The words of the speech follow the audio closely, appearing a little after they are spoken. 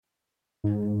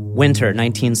Winter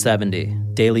 1970,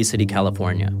 Daly City,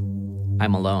 California.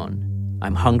 I'm alone.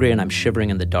 I'm hungry and I'm shivering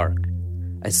in the dark.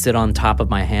 I sit on top of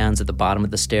my hands at the bottom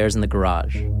of the stairs in the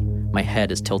garage. My head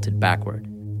is tilted backward.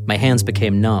 My hands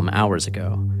became numb hours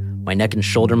ago. My neck and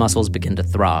shoulder muscles begin to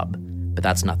throb, but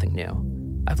that's nothing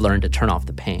new. I've learned to turn off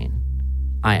the pain.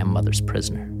 I am Mother's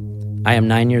prisoner. I am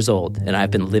 9 years old, and I've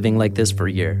been living like this for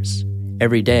years.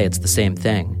 Every day, it's the same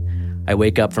thing. I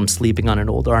wake up from sleeping on an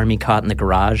old army cot in the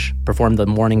garage, perform the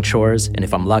morning chores, and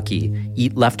if I'm lucky,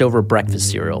 eat leftover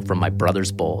breakfast cereal from my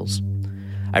brother's bowls.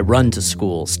 I run to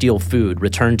school, steal food,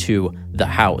 return to the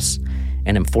house,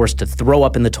 and am forced to throw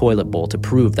up in the toilet bowl to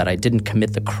prove that I didn't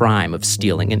commit the crime of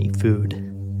stealing any food.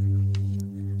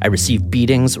 I receive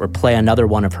beatings or play another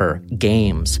one of her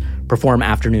games, perform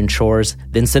afternoon chores,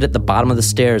 then sit at the bottom of the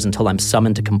stairs until I'm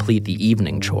summoned to complete the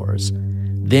evening chores.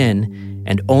 Then,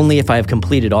 and only if I have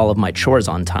completed all of my chores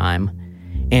on time,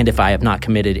 and if I have not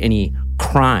committed any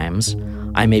crimes,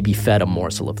 I may be fed a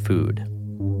morsel of food.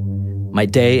 My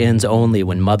day ends only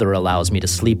when Mother allows me to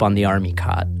sleep on the army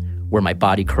cot, where my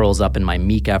body curls up in my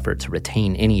meek effort to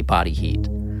retain any body heat.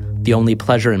 The only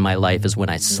pleasure in my life is when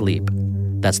I sleep.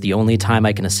 That's the only time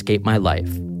I can escape my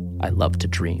life. I love to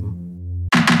dream.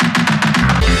 Jeffrey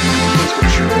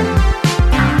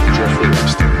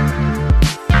Epstein.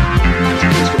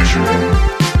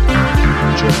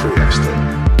 Jeffrey Epstein. Jeffrey Epstein.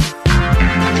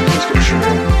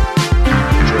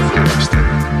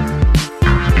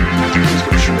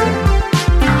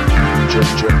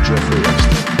 Jeffrey Epstein.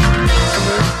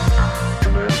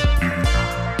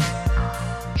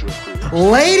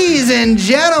 Ladies and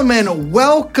gentlemen,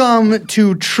 welcome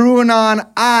to TrueAnon.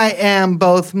 I am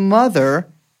both Mother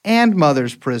and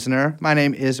Mother's prisoner. My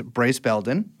name is Brace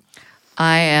Belden.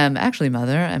 I am actually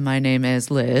Mother, and my name is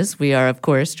Liz. We are, of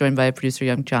course, joined by producer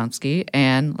Young Chomsky,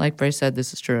 and like Brace said,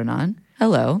 this is TrueAnon.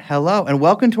 Hello. Hello, and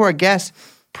welcome to our guest,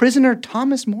 Prisoner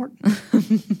Thomas Morton.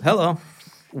 Hello.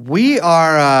 We've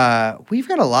got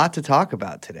a lot to talk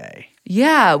about today.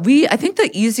 Yeah, I think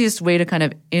the easiest way to kind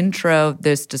of intro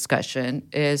this discussion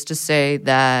is to say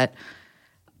that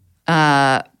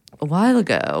a while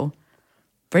ago,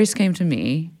 Brace came to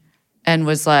me and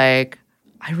was like,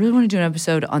 I really want to do an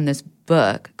episode on this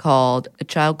book called A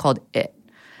Child Called It.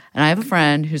 And I have a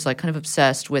friend who's like kind of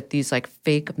obsessed with these like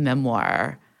fake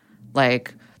memoir,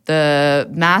 like the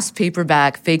mass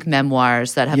paperback fake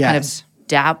memoirs that have kind of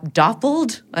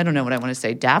dappled. I don't know what I want to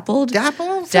say. Dappled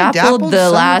the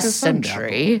last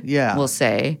century, we'll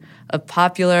say, of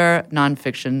popular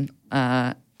nonfiction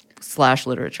 /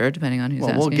 literature, depending on who's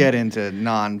asking. We'll get into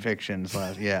nonfiction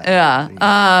 /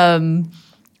 Yeah.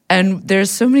 And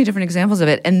there's so many different examples of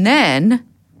it. And then,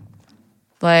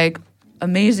 like,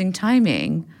 amazing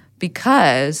timing,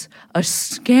 because a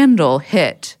scandal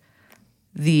hit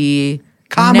the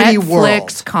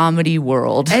Netflix comedy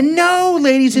world. And no,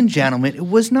 ladies and gentlemen, it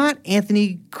was not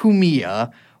Anthony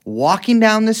Cumia walking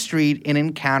down the street and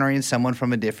encountering someone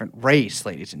from a different race,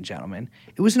 ladies and gentlemen.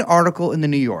 It was an article in The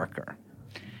New Yorker.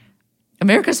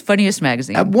 America's funniest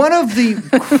magazine. One of the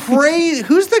crazy...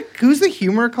 Who's the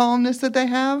humor columnist that they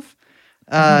have?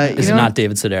 Is it not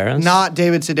David Sedaris? Not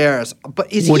David Sedaris.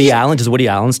 But is Woody Allen? Does Woody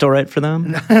Allen still write for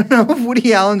them? I don't know if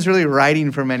Woody Allen's really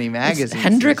writing for many magazines.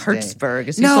 Hendrik Hertzberg.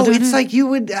 Is he no, still doing it's it? like you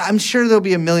would... I'm sure there'll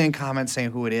be a million comments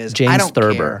saying who it is. James I don't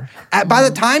Thurber. care. By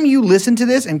the time you listen to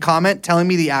this and comment telling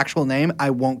me the actual name,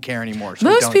 I won't care anymore. So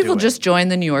Most don't people do it. just join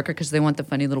The New Yorker because they want the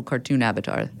funny little cartoon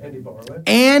avatar.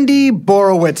 Andy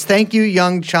Borowitz. Thank you,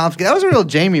 Young Chomsky. That was a real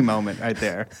Jamie moment right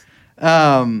there.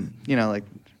 Like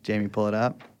Jamie, pull it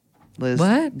up. Liz,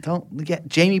 what? Don't get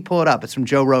Jamie, pull it up. It's from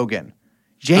Joe Rogan.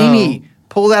 Jamie,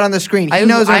 pull that on the screen. He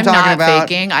knows what I'm talking not about.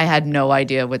 faking. I had no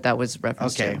idea what that was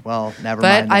referenced to. Okay, well, never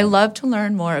mind. But I love to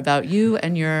learn more about you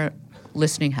and your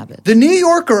listening habits. The New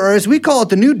Yorker, or as we call it,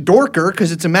 the New Dorker,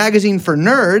 because it's a magazine for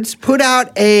nerds, put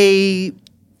out a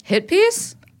hit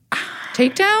piece?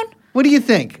 Takedown? What do you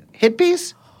think? Hit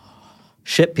piece?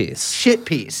 Shit piece. Shit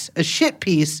piece. A shit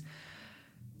piece.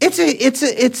 It's a hit piece.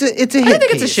 I don't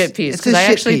think it's a shit piece because I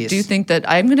actually do think that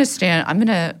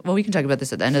well, we can talk about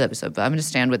this at the end of the episode, but I'm going to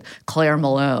stand with Claire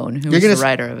Malone, who is the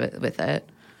writer of it with it.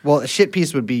 Well, a shit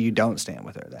piece would be you don't stand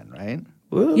with her then, right?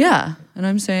 Woo. Yeah, and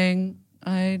I'm saying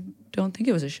I don't think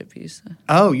it was a shit piece.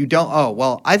 Oh, you don't? Oh,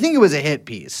 well, I think it was a hit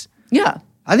piece. Yeah.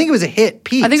 I think it was a hit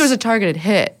piece. I think it was a targeted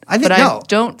hit. I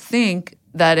don't think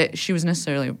that she was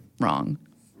necessarily wrong.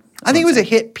 I think it was a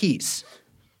hit piece.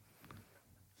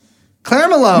 Claire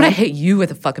Malone. I'm going to hit you with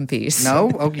a fucking piece.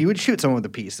 No? Oh, you would shoot someone with a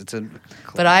piece.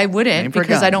 But I wouldn't because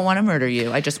gun. I don't want to murder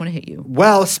you. I just want to hit you.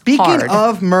 Well, speaking Hard.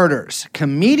 of murders,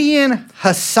 comedian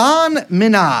Hassan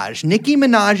Minhaj, Nicki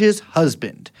Minaj's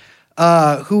husband,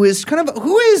 who is kind of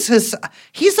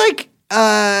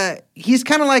he's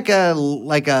kind of like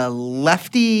a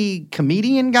lefty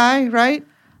comedian guy, right?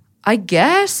 I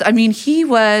guess. I mean, he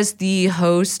was the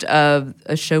host of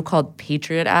a show called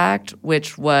Patriot Act,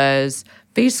 which was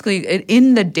basically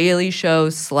in the Daily Show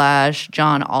 /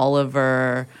 John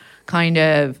Oliver kind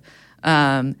of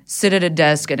sit at a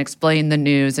desk and explain the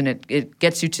news, and it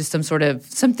gets you to some sort of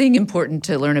something important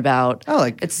to learn about. Oh,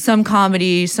 like it's some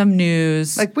comedy, some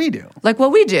news. like we do. Like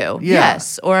what we do, Yeah.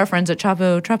 yes. Or our friends at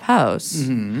Chapo Trap House.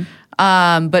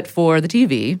 But for the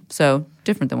TV, so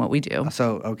different than what we do.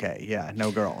 So okay, yeah,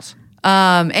 no girls.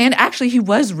 And actually, he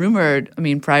was rumored, I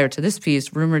mean, prior to this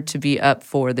piece, rumored to be up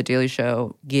for the Daily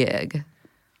Show gig.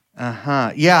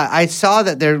 Yeah, I saw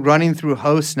that they're running through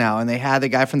hosts now, and they had the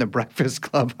guy from the Breakfast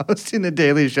Club hosting the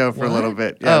Daily Show for a little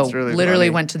bit. Yeah, it's really literally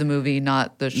funny. went to the movie,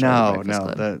 not the show. No,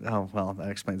 Breakfast Club. that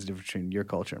explains the difference between your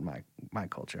culture and my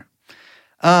culture.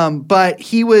 But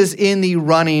he was in the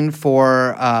running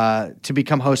for to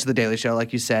become host of the Daily Show,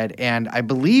 like you said, and I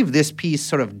believe this piece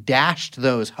sort of dashed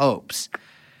those hopes.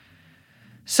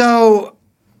 So,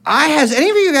 has any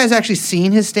of you guys actually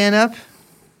seen his stand-up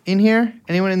in here?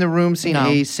 Anyone in the room seen No.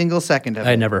 a single second of it?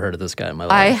 I never heard of this guy in my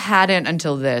life. I hadn't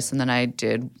until this, and then I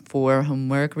did, for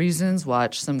homework reasons,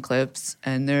 watch some clips,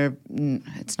 and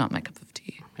it's not my cup of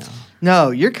tea.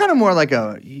 No, you're kind of more like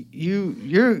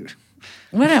you're.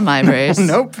 What am I, Brace?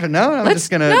 Nope, no. I'm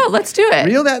just gonna let's do it.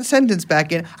 reel that sentence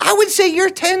back in. I would say your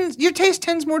taste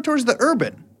tends more towards the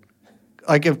urban,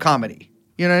 like of comedy.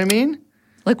 You know what I mean?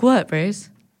 Like what, Brace?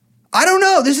 I don't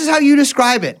know. This is how you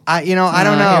describe it. I don't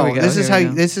know. Here we go, This is here we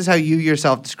go. this is how you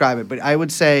yourself describe it. But I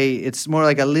would say it's more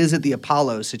like a Liz at the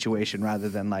Apollo situation rather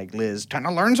than like Liz trying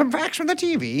to learn some facts from the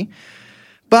TV.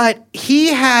 But he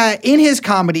had in his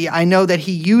comedy, I know that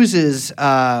he uses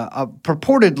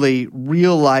purportedly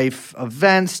real life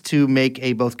events to make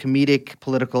a both comedic,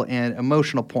 political, and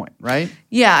emotional point. Right?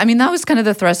 Yeah, I mean, that was kind of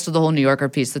the thrust of the whole New Yorker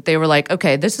piece, that they were like,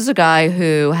 okay, this is a guy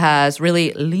who has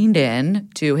really leaned in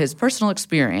to his personal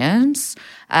experience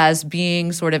as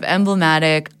being sort of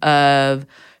emblematic of,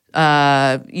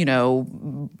 broader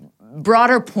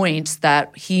points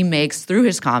that he makes through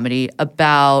his comedy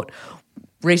about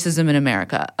racism in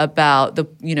America, about the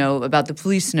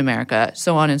police in America,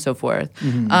 so on and so forth.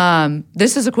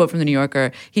 This is a quote from the New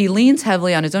Yorker. He leans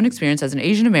heavily on his own experience as an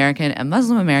Asian American and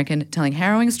Muslim American, telling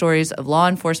harrowing stories of law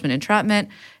enforcement entrapment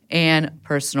and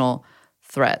personal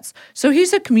threats. So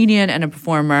he's a comedian and a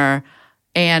performer,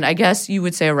 and I guess you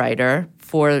would say a writer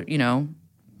for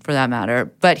that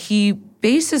matter. But he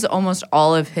bases almost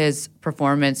all of his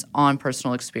performance on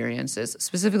personal experiences,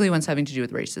 specifically ones having to do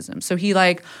with racism. So he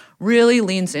really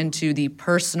leans into the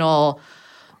personal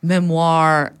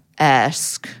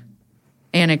memoir-esque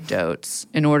anecdotes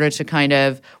in order to kind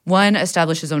of, one,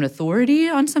 establish his own authority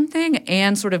on something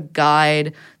and sort of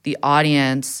guide the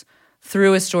audience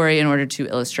through a story in order to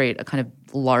illustrate a kind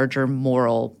of larger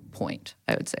moral point,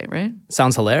 I would say, right?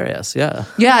 Sounds hilarious, yeah.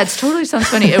 Yeah, it totally sounds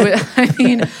funny.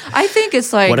 I think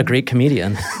it's like... What a great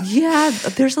comedian. Yeah,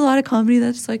 there's a lot of comedy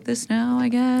that's like this now, I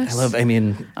guess. If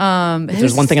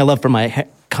there's one thing I love for my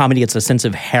comedy, it's a sense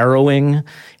of harrowing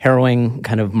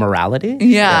kind of morality.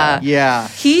 Yeah.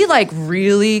 He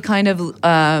really kind of,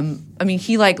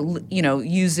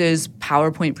 uses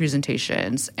PowerPoint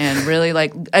presentations and really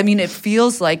it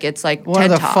feels like it's like One TED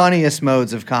of the Talk. funniest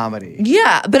modes of comedy.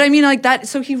 Yeah, but that,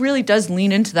 so he really does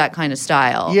lean into that kind of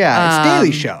style. Yeah, it's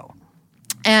Daily Show.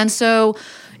 And so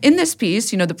in this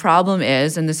piece, the problem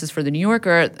is, and this is for the New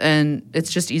Yorker, and it's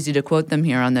just easy to quote them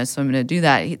here on this, so I'm going to do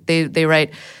that. They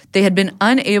write, they had been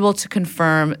unable to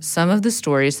confirm some of the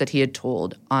stories that he had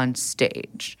told on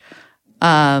stage.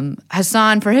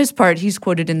 Hassan, for his part, he's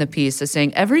quoted in the piece as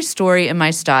saying, every story in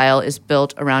my style is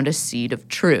built around a seed of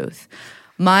truth.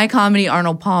 My comedy,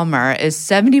 Arnold Palmer, is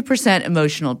 70%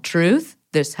 emotional truth,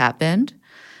 this happened,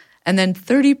 and then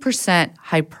 30%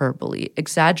 hyperbole,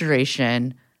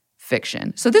 exaggeration,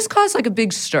 fiction. So this caused a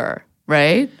big stir,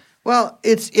 right? Well,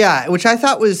 which I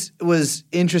thought was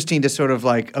interesting to sort of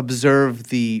observe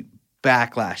the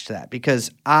backlash to that, because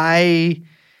I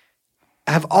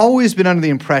have always been under the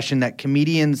impression that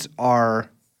comedians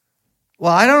are,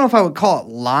 well, I don't know if I would call it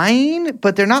lying,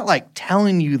 but they're not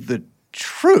telling you the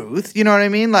truth. You know what I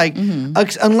mean?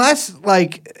 Unless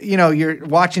you're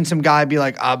watching some guy be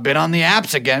like, I've been on the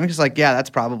apps again. Because yeah, that's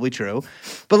probably true.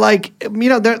 But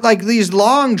they're these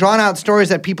long drawn out stories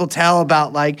that people tell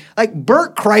about like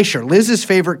Bert Kreischer, Liz's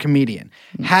favorite comedian,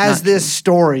 has this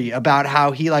story about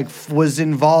how he was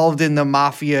involved in the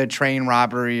mafia train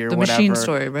robbery or the whatever. Machine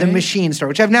Story, right? The Machine Story,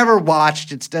 which I've never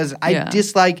watched. I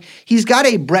dislike. He's got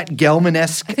a Brett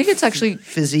Gelman-esque. I think it's actually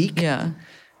physique. Yeah.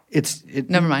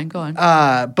 Never mind. Go on.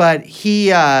 But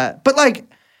like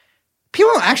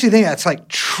people don't actually think that's like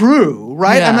true,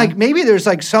 right? Yeah. I'm like, maybe there's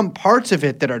like some parts of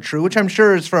it that are true, which I'm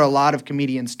sure is for a lot of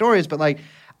comedian stories, but like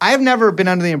I've never been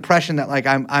under the impression that like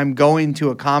I'm going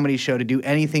to a comedy show to do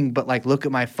anything but like look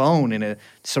at my phone in a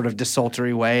sort of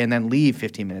desultory way and then leave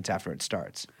 15 minutes after it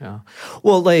starts. Yeah.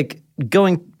 Well, like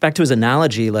going back to his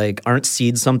analogy, like aren't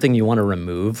seeds something you want to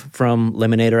remove from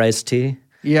lemonade or iced tea?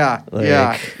 Yeah,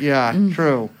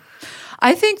 true.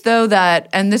 I think though that,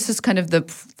 and this is kind of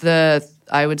the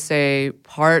I would say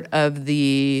part of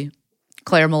the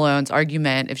Claire Malone's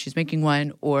argument, if she's making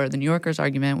one, or the New Yorker's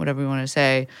argument, whatever we want to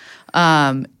say,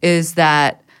 is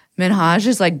that Minhaj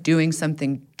is like doing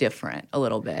something different a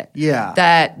little bit. Yeah.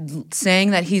 That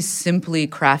saying that he's simply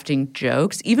crafting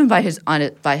jokes, even by his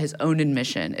own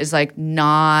admission, is like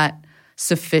not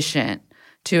sufficient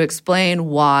to explain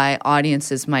why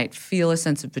audiences might feel a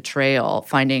sense of betrayal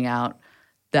finding out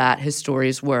that his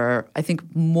stories were, I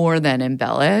think, more than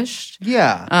embellished.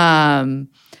 Yeah.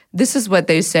 This is what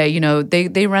they say. You know,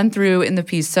 they run through in the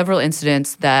piece several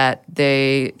incidents that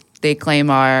they claim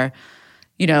are,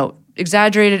 you know,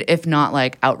 exaggerated, if not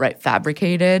like outright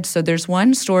fabricated. So there's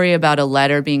one story about a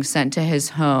letter being sent to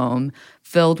his home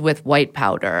filled with white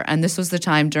powder, and this was the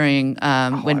time during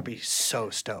when I'd be so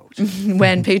stoked.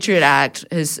 when Patriot Act,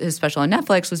 his special on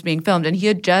Netflix, was being filmed, and he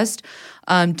had just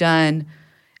done.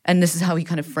 And this is how he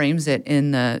kind of frames it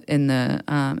in the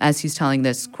as he's telling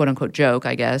this quote unquote joke,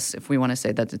 I guess, if we want to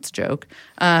say that it's a joke.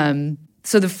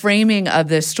 So the framing of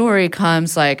this story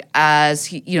comes like as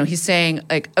he's saying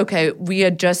like, okay, we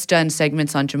had just done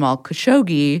segments on Jamal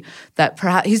Khashoggi that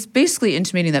perhaps he's basically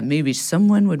intimating that maybe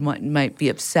someone might be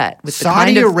upset with the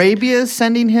Saudi kind of, Arabia is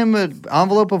sending him an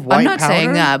envelope of white I'm not powder?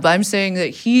 saying that, but I'm saying that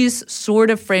he's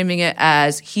sort of framing it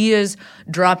as he is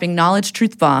dropping knowledge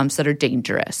truth bombs that are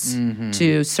dangerous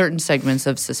to certain segments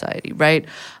of society, right?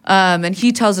 And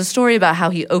he tells a story about how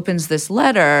he opens this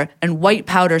letter and white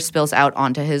powder spills out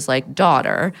onto his like daughter.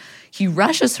 He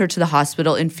rushes her to the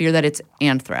hospital in fear that it's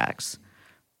anthrax,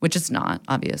 which it's not,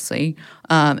 obviously.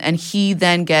 And he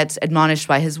then gets admonished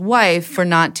by his wife for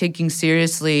not taking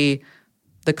seriously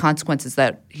the consequences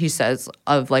that he says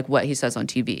of like what he says on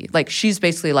TV. Like she's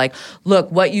basically like, look,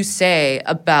 what you say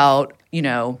about, you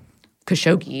know,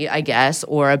 Khashoggi, I guess,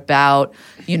 or about,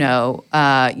 you know,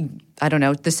 I don't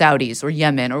know, the Saudis or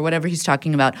Yemen or whatever he's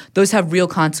talking about, those have real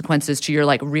consequences to your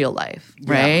like real life,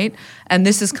 right? Yeah. And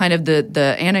this is kind of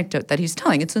the anecdote that he's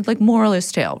telling. It's a like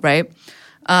moralist tale, right?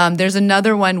 There's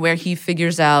another one where he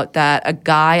figures out that a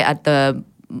guy at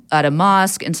a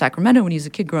mosque in Sacramento when he's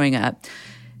a kid growing up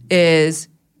is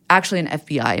actually an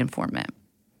FBI informant.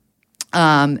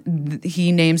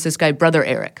 He names this guy Brother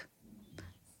Eric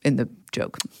in the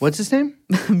joke. What's his name?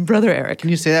 Brother Eric. Can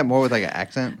you say that more with like an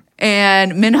accent?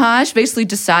 And Minhaj basically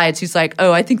decides, he's like,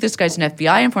 oh, I think this guy's an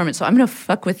FBI informant, so I'm going to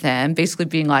fuck with him, basically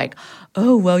being like,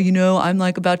 oh, well, you know, I'm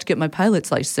like about to get my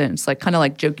pilot's license, like kind of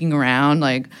like joking around,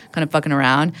 like kind of fucking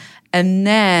around. And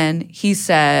then he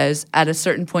says at a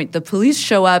certain point, the police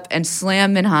show up and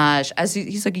slam Minhaj as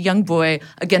he's like a young boy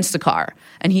against the car.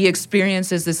 And he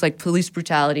experiences this like police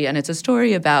brutality. And it's a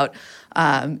story about,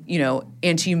 you know,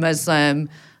 anti-Muslim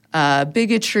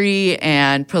bigotry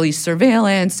and police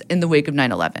surveillance in the wake of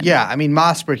 9/11. Yeah, I mean,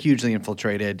 mosques were hugely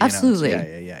infiltrated. Absolutely.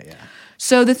 Yeah.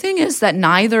 So the thing is that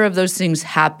neither of those things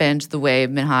happened the way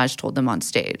Minhaj told them on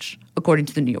stage, according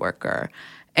to The New Yorker.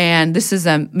 And this is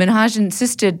Minhaj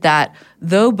insisted that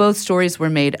though both stories were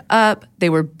made up, they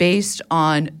were based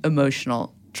on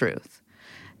emotional truth.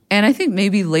 And I think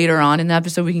maybe later on in the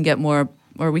episode we can get more,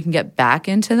 or we can get back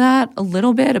into that a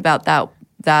little bit about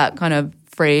that kind of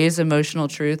phrase, emotional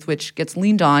truth, which gets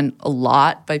leaned on a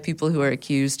lot by people who are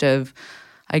accused of,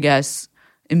 I guess,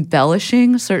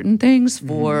 embellishing certain things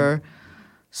for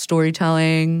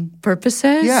storytelling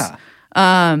purposes. Yeah.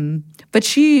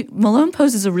 But Malone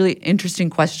poses a really interesting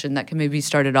question that can maybe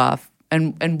start it off,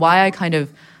 and why I kind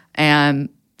of am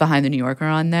behind The New Yorker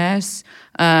on this.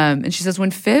 And she says,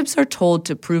 when fibs are told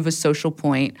to prove a social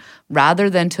point rather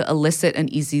than to elicit an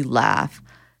easy laugh,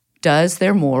 does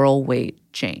their moral weight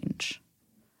change?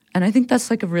 And I think that's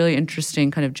like a really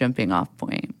interesting kind of jumping off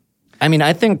point. I mean,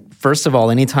 I think, first of all,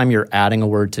 anytime you're adding a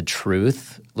word to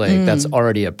truth, like that's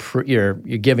already you're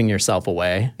giving yourself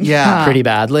away pretty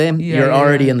badly. You're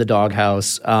already in the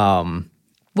doghouse.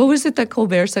 What was it that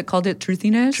Colbert said, called it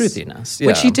truthiness? Truthiness, yeah.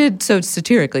 Which he did so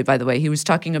satirically, by the way. He was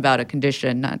talking about a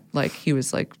condition, not like he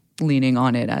was like leaning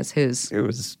on it as his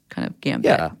kind of gambit.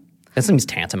 Yeah. It seems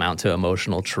tantamount to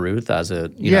emotional truth as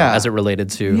it as it related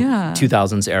to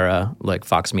 2000s era like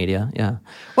Fox Media. Yeah.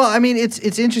 Well, I mean, it's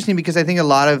interesting because I think a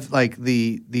lot of like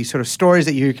the sort of stories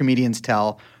that you hear comedians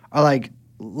tell are like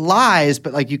lies,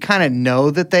 but like you kind of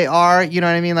know that they are. You know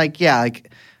what I mean? Like, yeah,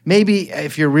 like maybe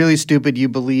if you're really stupid, you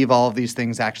believe all of these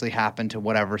things actually happened to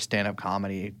whatever stand-up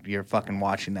comedy you're fucking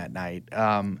watching that night.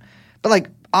 But like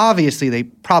obviously they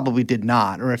probably did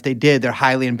not, or if they did, they're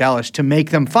highly embellished to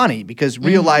make them funny because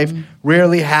real life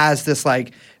rarely has this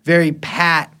like very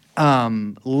pat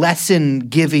lesson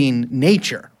giving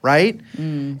nature, right?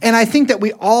 And I think that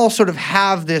we all sort of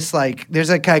have this like there's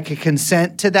like a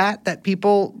consent to that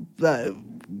people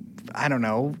I don't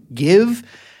know give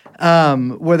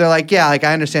where they're like, yeah, like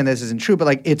I understand this isn't true, but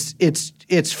like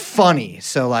it's funny,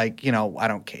 so like I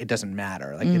don't care, it doesn't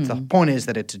matter, like it's, the point is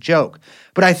that it's a joke.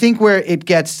 But I think where it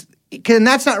gets, and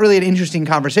that's not really an interesting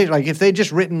conversation. Like if they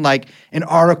just written like an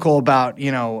article about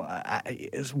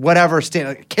whatever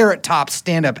Carrot Top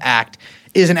stand-up act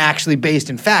isn't actually based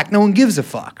in fact, no one gives a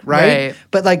fuck, right?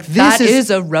 But like this is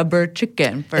a rubber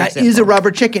chicken. That is a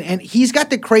rubber chicken, and he's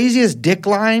got the craziest dick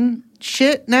line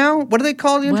shit now. What are they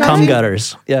called? Cum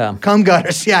gutters. Yeah. Cum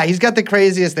gutters. Yeah, he's got the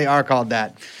craziest. They are called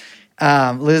that.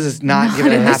 Liz is not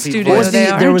giving a happy voice.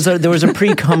 There was a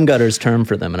pre-cum gutters term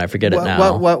for them, and I forget it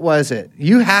now. What was it?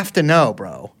 You have to know,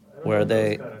 bro. Where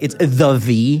it's the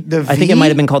V. The V? I think it might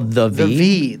have been called the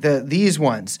V. The V. These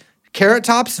ones. Carrot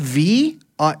Top's V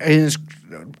in his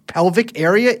pelvic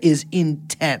area is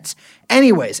intense.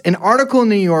 Anyways, an article in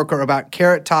New Yorker about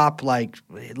Carrot Top like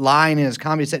lying in his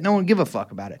comedy set. No one give a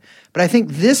fuck about it. But I think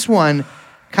this one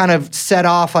kind of set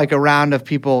off like a round of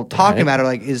people talking about it.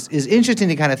 Like is interesting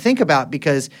to kind of think about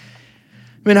because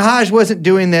Minhaj wasn't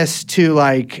doing this to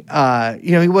like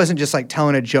he wasn't just like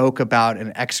telling a joke about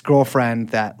an ex-girlfriend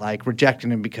that like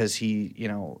rejected him because he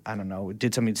I don't know,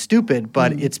 did something stupid,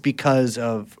 but it's because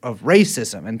of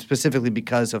racism, and specifically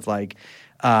because of like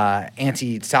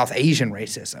anti-South Asian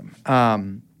racism.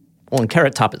 Well, and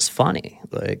Carrot Top is funny,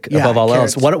 like above all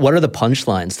else. What are the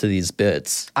punchlines to these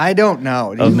bits? I don't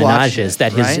know. Of Minaj's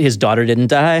that his daughter didn't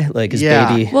die, like his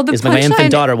baby, my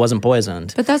infant daughter wasn't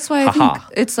poisoned. But that's why I think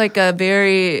it's like a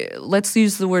very, let's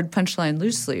use the word punchline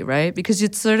loosely, right? Because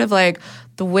it's sort of like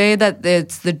the way that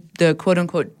it's the quote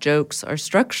unquote jokes are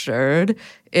structured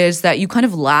is that you kind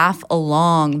of laugh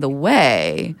along the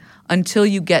way until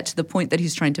you get to the point that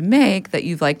he's trying to make that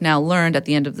you've like now learned at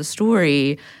the end of the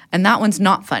story, and that one's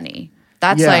not funny.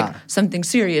 That's like something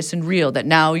serious and real that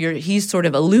now he's sort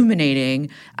of illuminating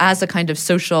as a kind of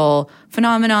social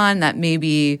phenomenon that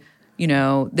maybe,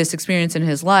 this experience in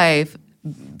his life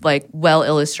like well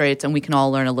illustrates, and we can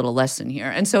all learn a little lesson here.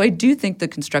 And so I do think the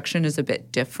construction is a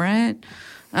bit different,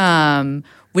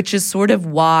 which is sort of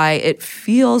why it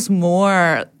feels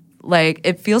more like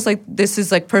this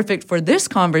is like perfect for this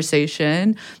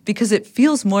conversation because it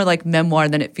feels more like memoir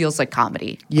than it feels like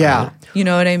comedy. Yeah. You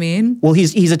know what I mean? Well,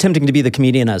 he's attempting to be the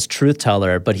comedian as truth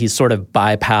teller, but he's sort of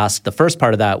bypassed the first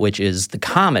part of that, which is the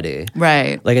comedy.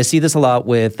 Right. Like I see this a lot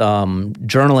with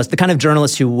journalists, the kind of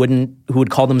journalists who would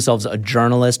call themselves a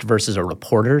journalist versus a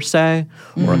reporter, say,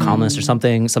 or a columnist or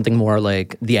something more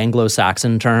like the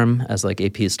Anglo-Saxon term, as like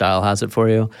AP Style has it for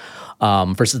you,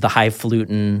 versus the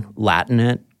highfalutin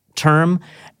Latinate term.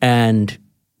 And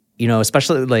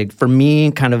especially like for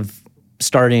me, kind of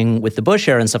starting with the Bush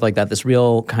era and stuff like that, this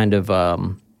real kind of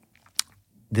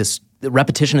this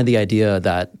repetition of the idea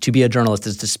that to be a journalist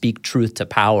is to speak truth to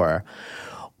power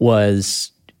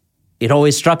it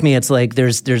always struck me. It's like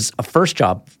there's a first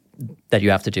job that you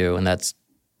have to do, and that's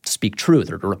to speak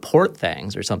truth or to report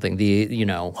things or something.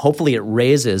 Hopefully it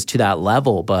raises to that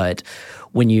level, but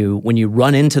when you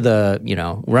run into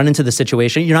the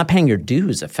situation, you're not paying your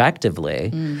dues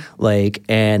effectively.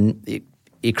 And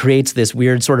it creates this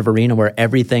weird sort of arena where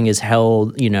everything is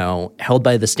held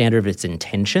by the standard of its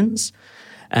intentions.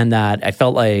 And that I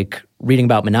felt like reading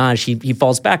about Minaj, he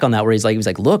falls back on that where he's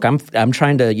like, look, I'm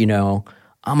trying to,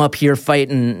 I'm up here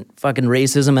fighting fucking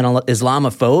racism and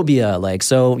Islamophobia. Like,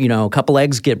 so, a couple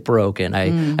eggs get broken.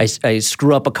 I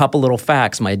screw up a couple little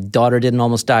facts. My daughter didn't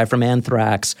almost die from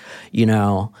anthrax, and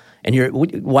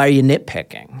why are you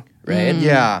nitpicking, right?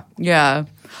 Yeah. Yeah.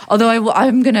 Although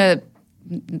I'm going to,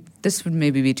 this would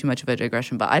maybe be too much of a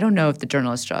digression, but I don't know if the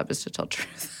journalist's job is to tell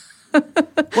truth.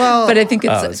 Well, but I think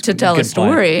it's to tell a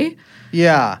story. Point.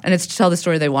 Yeah. And it's to tell the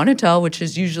story they want to tell, which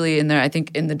is usually in there, I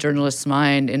think, in the journalist's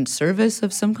mind in service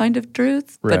of some kind of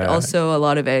truth. Right. But also a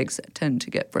lot of eggs tend to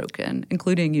get broken,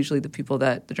 including usually the people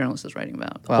that the journalist is writing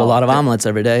about. Well, a lot of omelets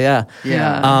every day, yeah.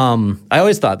 Yeah. I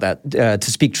always thought that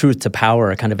to speak truth to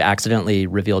power kind of accidentally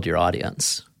revealed your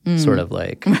audience. Sort of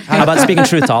like, how about speaking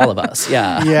truth to all of us?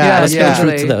 Yeah. Yeah. How about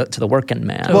speaking truth to the working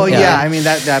man? Well, yeah. I mean,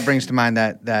 that brings to mind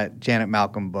that Janet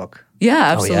Malcolm book.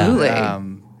 Yeah, absolutely.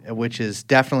 which is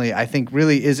definitely, I think,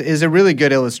 really is a really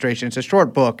good illustration. It's a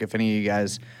short book. If any of you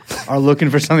guys are looking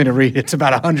for something to read, it's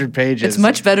about 100 pages. It's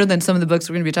much better than some of the books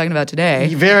we're going to be talking about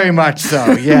today. Very much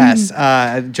so. Yes,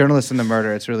 Journalists and the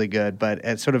Murder. It's really good, but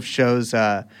it sort of shows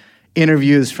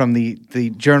interviews from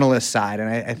the journalist side, and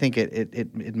I think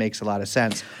it makes a lot of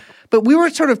sense. But we were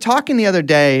sort of talking the other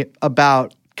day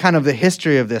about kind of the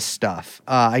history of this stuff.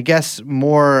 I guess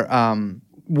more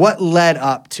what led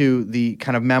up to the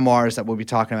kind of memoirs that we'll be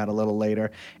talking about a little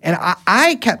later. And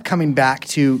I kept coming back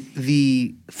to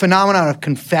the phenomenon of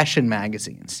confession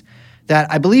magazines that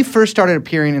I believe first started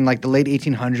appearing in like the late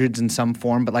 1800s in some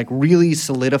form, but like really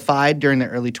solidified during the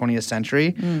early 20th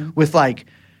century with like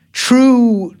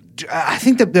true. I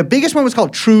think the biggest one was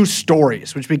called True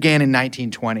Stories, which began in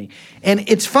 1920. And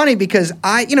it's funny because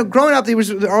growing up, there was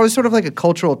always sort of like a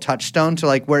cultural touchstone to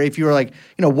like where if you were like,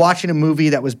 watching a movie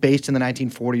that was based in the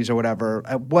 1940s or whatever.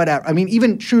 I mean,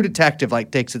 even True Detective like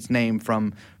takes its name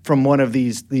from one of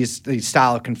these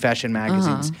style of confession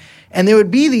magazines. And there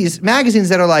would be these magazines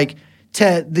that are like,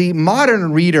 to the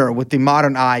modern reader with the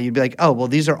modern eye, you'd be like, oh, well,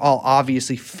 these are all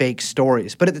obviously fake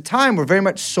stories. But at the time, were very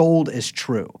much sold as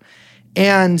true.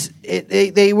 And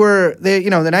they were the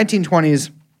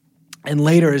 1920s and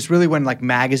later is really when like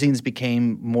magazines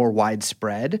became more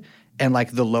widespread and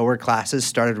like the lower classes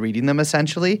started reading them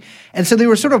essentially. And so they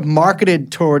were sort of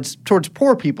marketed towards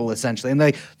poor people essentially.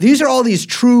 And these are all these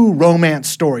true romance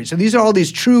stories, or these are all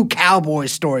these true cowboy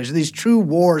stories, or these true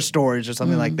war stories, or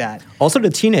something like that. Also to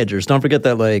teenagers, don't forget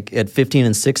that like at 15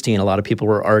 and 16, a lot of people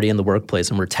were already in the workplace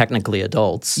and were technically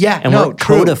adults. Yeah, and were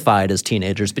true. codified as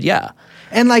teenagers, but yeah.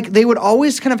 And like they would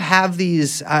always kind of have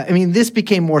these. This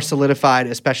became more solidified,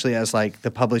 especially as like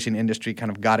the publishing industry kind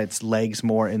of got its legs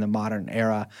more in the modern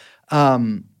era.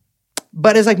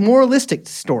 But as like moralistic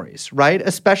stories, right?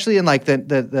 Especially in like the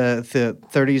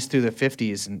 30s through the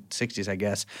 50s and 60s, I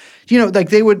guess. Like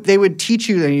they would teach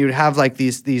you, and you'd have like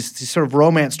these sort of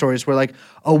romance stories where like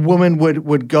a woman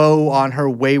would go on her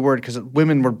wayward, because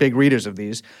women were big readers of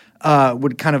these.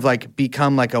 Would kind of like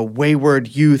become like a wayward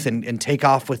youth and take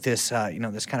off with this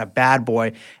this kind of bad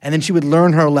boy, and then she would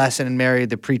learn her lesson and marry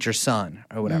the preacher's son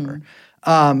or whatever.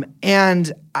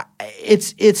 And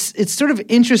it's sort of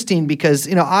interesting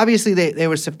because obviously they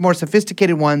were more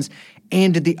sophisticated ones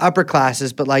aimed at the upper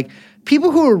classes, but like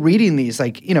people who are reading these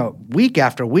like week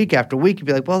after week after week, you'd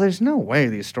be like, well, there's no way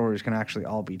these stories can actually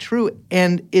all be true.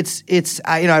 And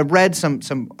I read some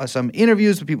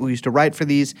interviews with people who used to write for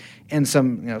these and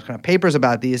some kind of papers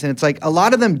about these, and it's like a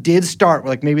lot of them did start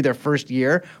like maybe their first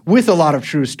year with a lot of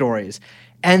true stories.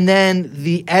 And then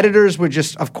the editors would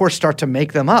just, of course, start to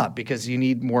make them up because you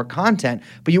need more content.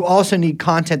 But you also need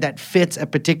content that fits a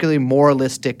particularly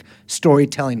moralistic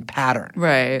storytelling pattern.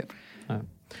 Right.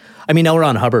 I mean, L.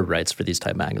 Ron Hubbard writes for these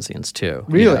type magazines too.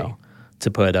 Really? To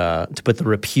put the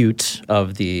repute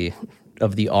of the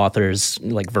author's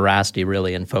like veracity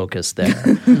really in focus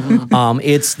there.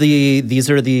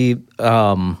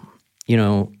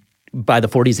 By the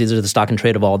 40s, these are the stock and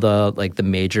trade of all the like the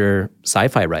major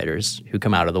sci-fi writers who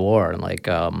come out of the war, and like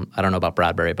I don't know about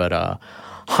Bradbury, but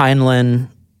Heinlein,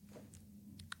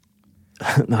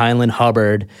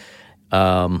 Hubbard,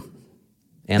 and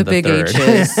the big third.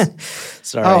 H's.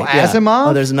 Sorry, Asimov?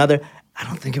 Oh, there's another. I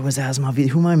don't think it was Asimov.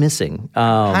 Who am I missing?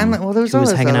 Heinlein, well, there's who was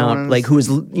always hanging other out, ones. like who was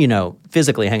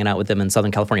physically hanging out with them in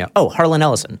Southern California. Oh, Harlan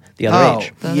Ellison, The Other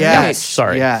Age. Yes,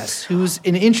 Sorry. yes. Who's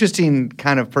an interesting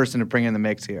kind of person to bring in the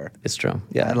mix here. It's true.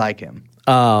 Yeah, I like him.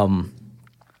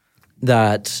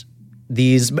 That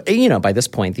these, by this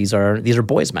point, these are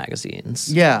boys'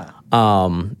 magazines. Yeah.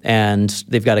 And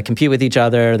they've got to compete with each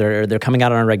other. They're coming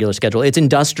out on a regular schedule. It's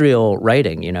industrial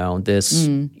writing, this,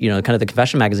 kind of the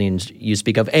confession magazines you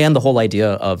speak of, and the whole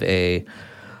idea of a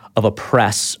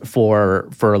press for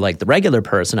like the regular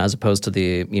person as opposed to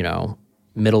the,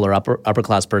 middle or upper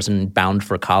class person bound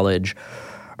for college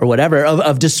or whatever,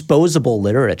 of disposable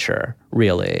literature,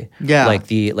 really. Yeah.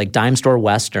 Like dime store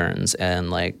westerns and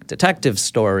like detective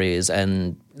stories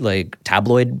and like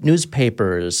tabloid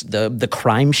newspapers, the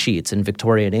crime sheets in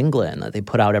Victorian England that they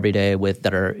put out every day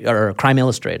that are Crime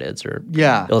Illustrateds or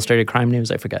Illustrated Crime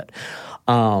News, I forget.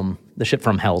 The shit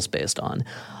from Hell's based on.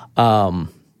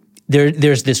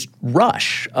 There's this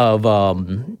rush of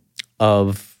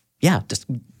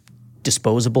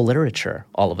disposable literature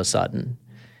all of a sudden.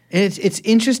 And it's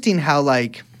interesting how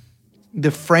like the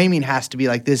framing has to be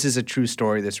like, this is a true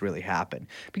story, this really happened.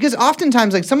 Because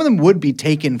oftentimes like some of them would be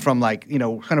taken from like,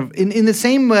 kind of in the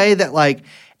same way that like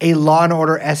a Law and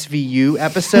Order SVU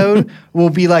episode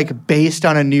will be like based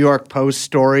on a New York Post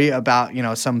story about,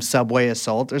 some subway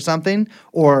assault or something,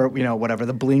 or, whatever,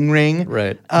 the bling ring.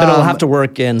 Right. But it'll have to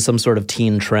work in some sort of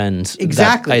teen trend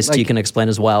Exactly, that Ice-T like- can explain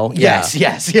as well. Yes,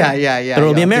 yeah. But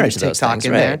it'll be a I'll marriage do to those TikTok things,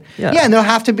 in right. there. Yeah. And there'll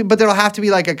have to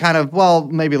be like a kind of, well,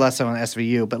 maybe less so on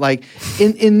SVU, but like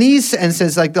in these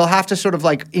instances, like they'll have to sort of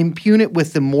like impugn it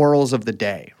with the morals of the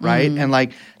day, right? And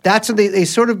like that's what they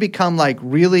sort of become like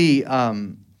really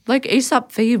Like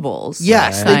Aesop fables.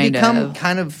 yes, they kind become of.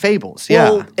 kind of fables. Yeah.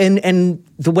 Well, and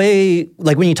the way,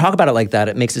 like when you talk about it like that,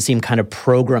 it makes it seem kind of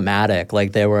programmatic,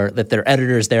 like that their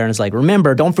editors there, and it's like,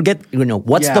 remember, don't forget,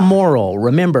 what's Yeah. the moral?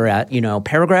 Remember, at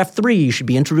paragraph 3, you should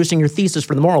be introducing your thesis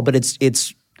for the moral. But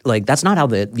it's like that's not how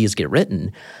these get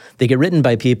written. They get written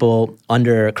by people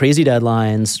under crazy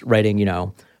deadlines, writing,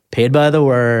 paid by the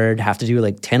word, have to do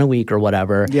like 10 a week or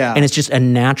whatever. Yeah. And it's just a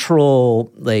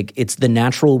natural, like it's the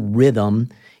natural rhythm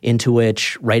into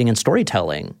which writing and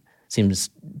storytelling seems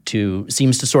to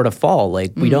sort of fall.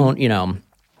 Like we don't,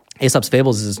 Aesop's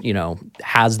Fables is,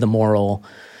 has the moral,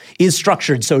 is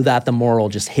structured so that the moral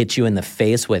just hits you in the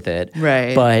face with it.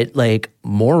 Right. But like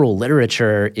moral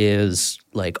literature is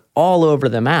like all over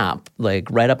the map, like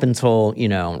right up until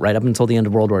the end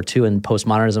of World War II, and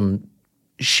postmodernism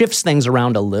shifts things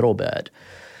around a little bit.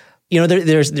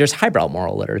 There's highbrow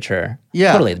moral literature.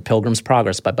 Yeah. Totally. The Pilgrim's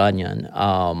Progress by Bunyan.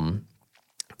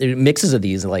 There are mixes of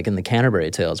these, like in the Canterbury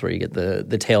Tales, where you get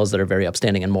the tales that are very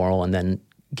upstanding and moral, and then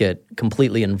get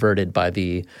completely inverted by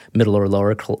the middle or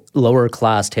lower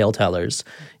class tale tellers.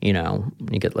 You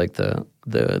get like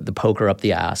the poker up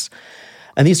the ass,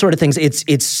 and these sort of things.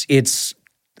 It's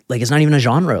like it's not even a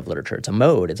genre of literature. It's a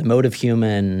mode. It's a mode of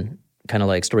human kind of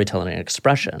like storytelling and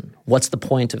expression. What's the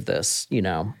point of this?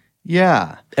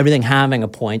 Yeah. Everything having a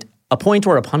point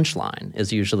or a punchline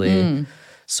is usually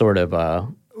sort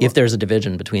of if there's a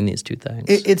division between these two things.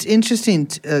 It's interesting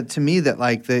to me that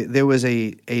like there was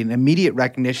an immediate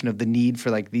recognition of the need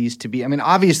for like these to be. I mean,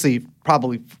 obviously,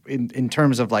 probably in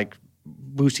terms of like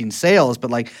boosting sales, but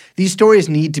like these stories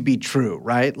need to be true,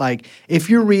 right? Like if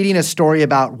you're reading a story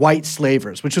about white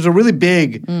slavers, which was a really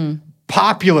big.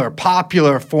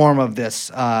 Popular form of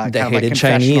this kind the of like hated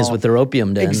Chinese confessional- with their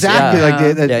opium dens. Exactly,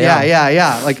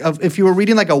 Yeah. like Like if you were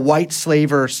reading like a white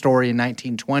slaver story in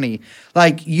 1920,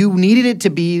 like you needed it to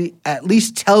be at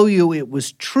least tell you it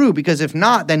was true, because if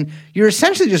not, then you're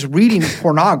essentially just reading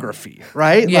pornography,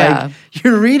 right? Yeah. Like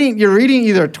you're reading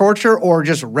either torture or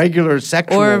just regular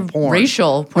sexual Or porn.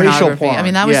 racial pornography. porn. I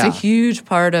mean, that was yeah. a huge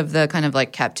part of the kind of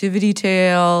like captivity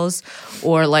tales,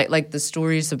 or like the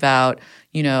stories about,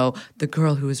 the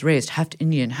girl who was raised half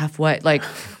Indian, half white, like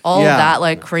all Yeah. of that,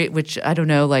 like which I don't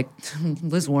know, like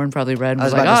Liz Warren probably read and I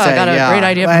was was like, about to say, I got a yeah. great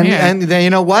idea from and, here. And then you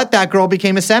know what? That girl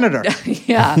became a senator.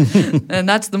 Yeah, and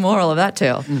that's the moral of that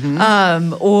tale.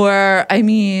 Mm-hmm. Or I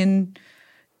mean,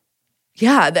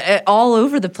 yeah, all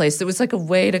over the place. It was like a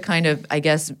way to kind of, I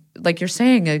guess, like you're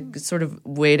saying, a sort of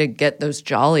way to get those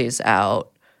jollies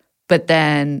out, but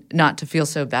then not to feel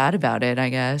so bad about it, I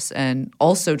guess, and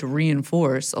also to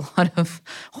reinforce a lot of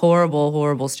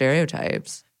horrible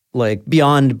stereotypes. Like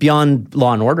beyond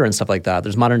Law and Order and stuff like that,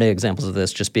 there's modern day examples of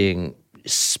this just being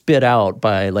spit out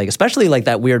by like, especially like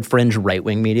that weird fringe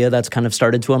right-wing media that's kind of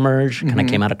started to emerge, kind of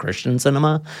came out of Christian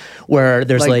cinema, where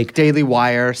there's like Daily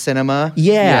Wire cinema.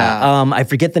 I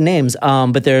forget the names,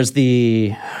 but there's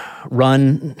the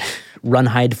Run,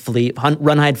 Hide,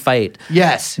 Fight.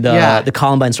 Yes. The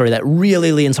Columbine story that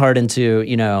really leans hard into,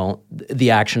 the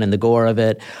action and the gore of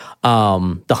it.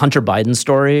 The Hunter Biden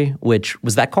story, which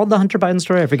was that called the Hunter Biden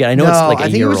story? I forget. I know it's like a year old.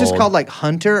 I think it was just called like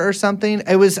Hunter or something.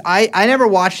 It was I never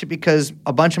watched it because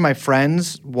a bunch of my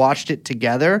friends watched it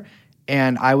together,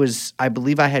 and I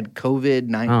believe I had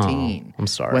COVID-19. Oh, I'm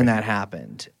sorry. when that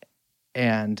happened.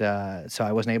 And so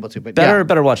I wasn't able to. But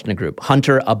Better watched in a group.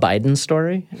 Hunter, a Biden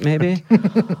story, maybe.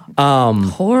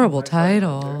 Horrible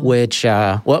title. Which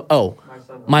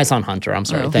My Son Hunter. I'm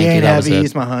sorry. Oh. Thank He you. ain't That was heavy, it.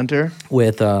 he's my hunter.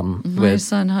 With My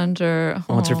Son Hunter.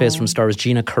 what's her face from Star Wars?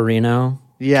 Gina Carino.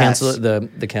 Yes. The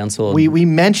canceled. We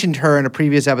mentioned her in a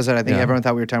previous episode. I think everyone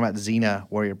thought we were talking about Xena,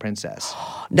 Warrior Princess.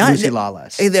 Lucy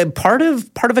Lawless. Part of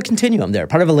a continuum there.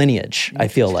 Part of a lineage. I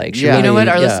feel like. She Yeah. You know what?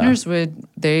 Our yeah. listeners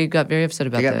they got very upset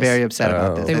about They got this. very upset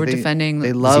about this. They were defending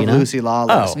They love Xena? Lucy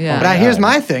Lawless. Oh, Yeah. But here's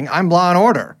my thing. I'm Law and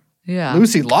Order. Yeah.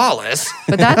 Lucy Lawless.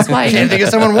 But that's why Can't think of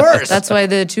someone worse. that's why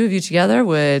the two of you together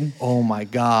would. Oh my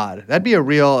God. That'd be a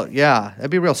real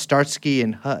Starsky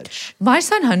and Hutch. My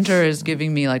Son Hunter is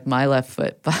giving me like my left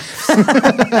foot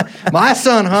vibes. My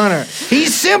son Hunter.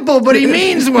 He's simple, but he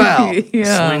means well.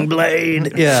 Yeah. Swing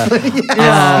blade. Yeah.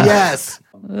 Yes.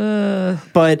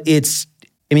 But it's.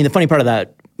 I mean, the funny part of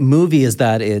that movie is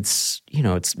that it's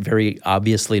very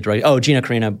obviously drug. Oh, Gina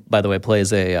Carano, by the way,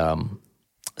 plays a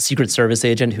Secret Service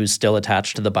agent who's still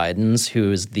attached to the Bidens,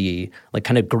 who is the like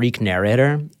kind of Greek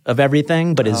narrator of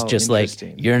everything, but is just like,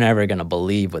 you're never gonna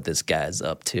believe what this guy's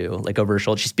up to. Like over her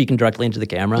shoulder, she's speaking directly into the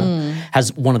camera.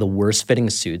 Has one of the worst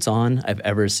fitting suits on I've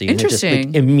ever seen. Interesting. It just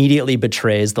like, immediately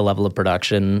betrays the level of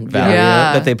production value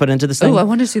that they put into this thing. Oh, I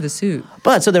want to see the suit.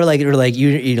 But so they're like you're like,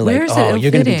 Where is it oh, you're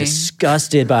gonna be ill-fitting?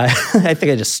 disgusted by. I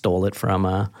think I just stole it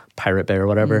from Pirate Bay or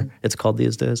whatever it's called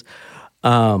these days.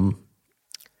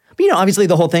 But obviously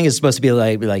the whole thing is supposed to be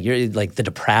like you're like the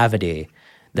depravity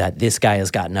that this guy has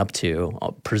gotten up to,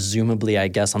 presumably, I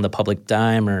guess, on the public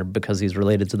dime or because he's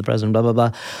related to the president, blah blah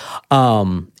blah.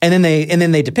 And then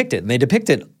they depict it. And they depict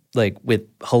it like with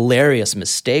hilarious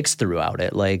mistakes throughout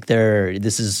it. Like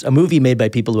this is a movie made by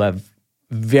people who have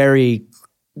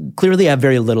clearly have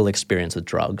very little experience with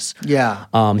drugs. Yeah.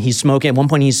 He's smoking at one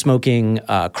point. He's smoking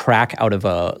crack out of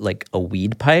a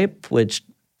weed pipe, which.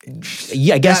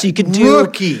 Yeah, I guess That you could do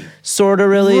rookie. sort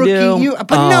of really do.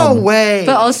 But no way.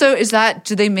 But also, is that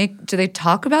do they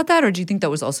talk about that, or do you think that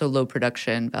was also low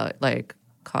production? Like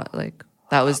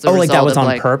that was the Oh, result like that was of,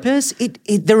 on purpose?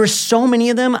 There were so many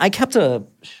of them. I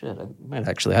might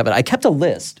actually have it. I kept a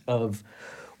list of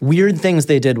weird things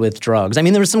they did with drugs. I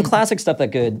mean, there was some classic stuff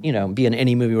that could, be in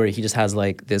any movie where he just has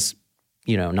like this,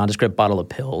 nondescript bottle of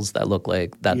pills that look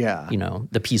like that,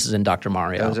 the pieces in Dr.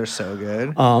 Mario. Those are so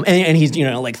good. And he's,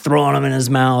 like throwing them in his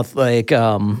mouth, like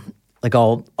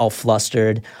all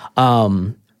flustered.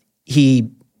 He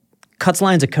cuts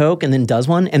lines of Coke and then does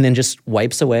one and then just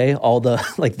wipes away all the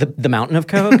the mountain of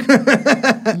Coke,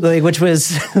 which was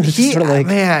sort of like,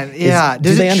 man, yeah.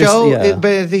 Does it show? Yeah.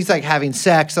 But he's like having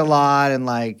sex a lot and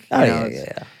like,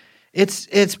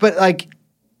 It's but like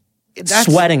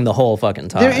that's, sweating the whole fucking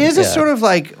time. There is a sort of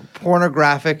like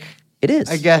pornographic, it is,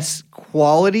 I guess,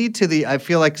 quality to the. I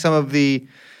feel like some of the.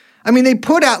 I mean, they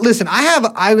put out. Listen, I'm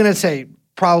going to say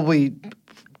probably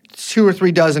 2 or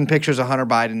 3 dozen pictures of Hunter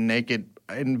Biden naked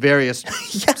in various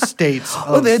states.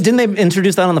 Didn't they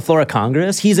introduce that on the floor of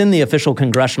Congress? He's in the official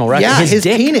congressional record. Yeah, his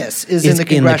dick penis is in the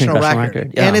congressional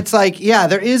record. Yeah. And it's like,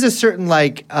 there is a certain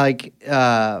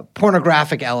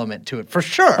pornographic element to it, for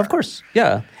sure. Of course,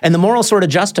 yeah. And the moral sort of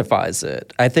justifies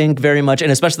it, I think, very much. And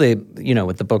especially,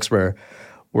 with the books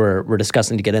we're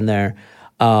discussing to get in there,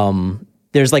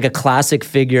 there's like a classic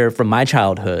figure from my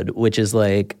childhood, which is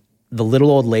like the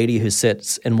little old lady who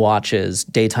sits and watches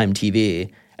daytime TV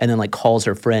and then like calls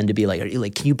her friend to be like,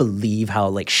 can you believe how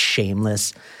like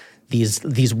shameless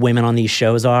these women on these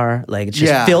shows are? Like it's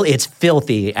just it's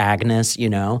filthy, Agnes,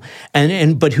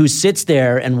 but who sits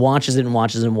there and watches it and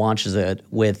watches it and watches it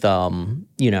with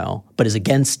but is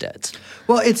against it.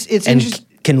 Well, it's and interesting.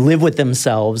 Can live with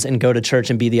themselves and go to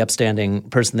church and be the upstanding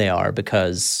person they are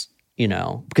because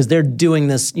they're doing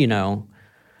this,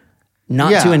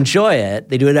 not to enjoy it.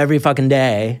 They do it every fucking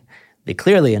day. They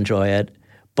clearly enjoy it,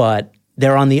 but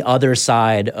they're on the other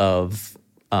side of,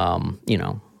 They're on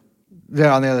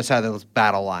the other side of those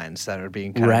battle lines that are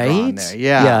being kind of drawn there.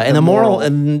 Yeah. Yeah. And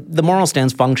the moral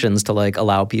stance functions to like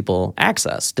allow people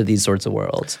access to these sorts of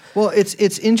worlds. Well, it's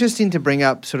interesting to bring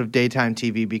up sort of daytime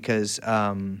TV because,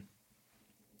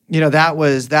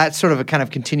 that's sort of a kind of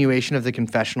continuation of the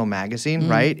confessional magazine,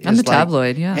 right? And the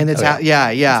tabloid, yeah. And it's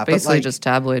It's basically just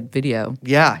tabloid video.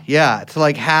 Yeah. To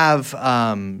like have,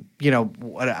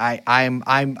 what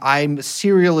I'm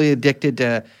serially addicted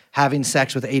to having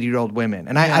sex with 80-year-old women.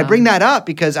 And I bring that up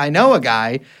because I know a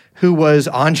guy who was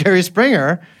on Jerry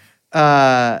Springer.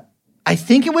 I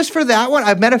think it was for that one.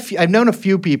 I've known a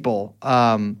few people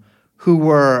who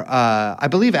were, I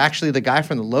believe, actually the guy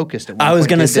from The Locust at one point. I was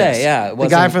going to say, this. yeah. The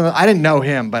guy from I didn't know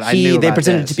him, but I knew about They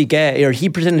pretended this. to be gay, or he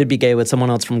pretended to be gay with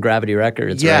someone else from Gravity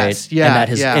Records, Yes,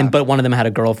 right? yeah, but one of them had a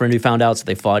girlfriend who found out, so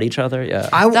they fought each other, yeah.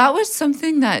 That was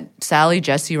something that Sally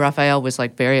Jesse Raphael was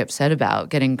like very upset about,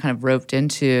 getting kind of roped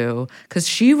into, because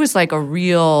she was like a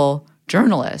real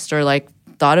journalist, or like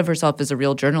thought of herself as a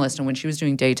real journalist. And when she was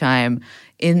doing daytime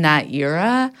in that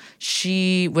era,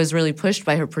 she was really pushed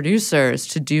by her producers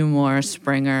to do more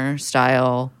Springer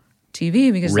style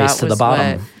TV because Race that to was the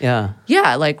bottom. what,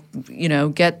 yeah, like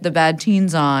get the bad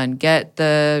teens on, get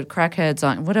the crackheads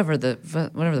on, whatever the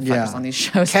fuck is on these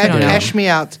shows. I don't know. Cash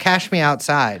Me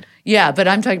Outside. Yeah, but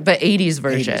I'm talking 80s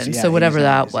version. 80s, yeah, so whatever 80s,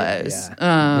 that 90s, was.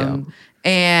 yeah.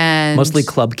 And mostly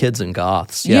club kids and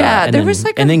goths. Yeah, and there then, was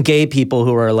like and then gay people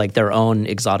who are like their own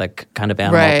exotic kind of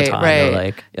animal at the time.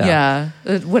 Right. They're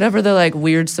like, whatever the like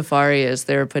weird safari is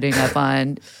they were putting up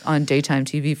on daytime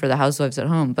TV for the housewives at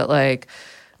home. But like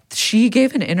she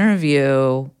gave an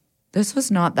interview. This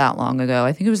was not that long ago.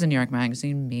 I think it was in New York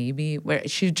Magazine, maybe, where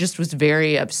she just was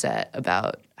very upset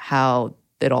about how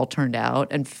it all turned out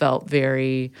and felt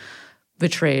very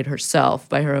betrayed herself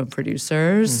by her own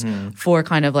producers for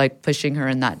kind of like pushing her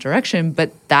in that direction.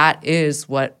 But that is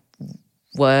what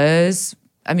was,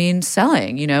 I mean,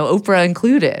 selling, you know, Oprah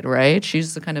included, right?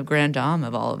 She's the kind of grand dame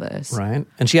of all of this. Right.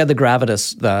 And she had the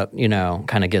gravitas that, you know,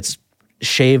 kind of gets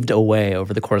shaved away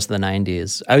over the course of the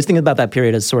 90s. I was thinking about that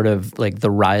period as sort of like the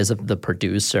rise of the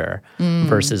producer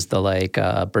versus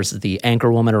the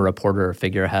anchor woman or reporter or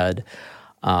figurehead,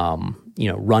 you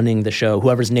know, running the show,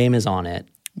 whoever's name is on it.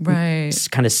 Right.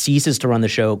 Kind of ceases to run the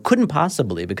show. Couldn't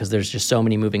possibly, because there's just so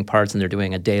many moving parts and they're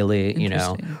doing a daily, you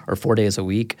know, or 4 days a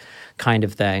week kind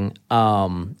of thing.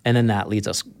 And then that leads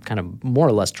us kind of more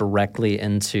or less directly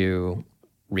into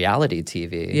reality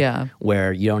TV,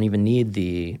 where you don't even need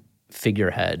the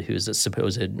figurehead who's a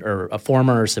supposed or a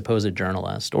former supposed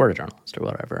journalist or a journalist or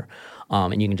whatever.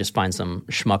 And you can just find some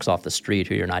schmucks off the street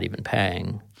who you're not even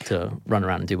paying to run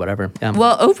around and do whatever.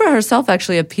 Well, Oprah herself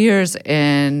actually appears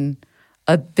in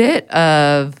a bit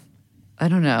of, I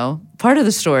don't know, part of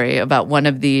the story about one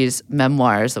of these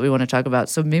memoirs that we want to talk about.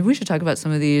 So maybe we should talk about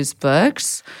some of these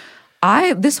books.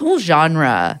 This whole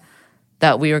genre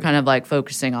that we were kind of like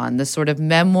focusing on, this sort of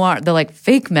memoir, the like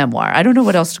fake memoir. I don't know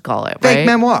what else to call it, right? Fake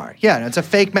memoir. Yeah, it's a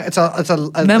fake, it's a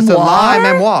Memoir? It's a lie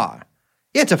memoir.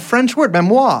 Yeah, it's a French word,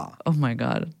 memoir. Oh my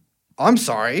God. I'm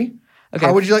sorry. Okay.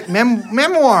 How would you like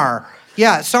memoir?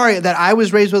 Yeah, sorry that I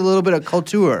was raised with a little bit of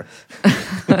culture.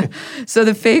 So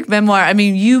the fake memoir, I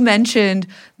mean, you mentioned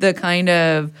the kind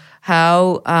of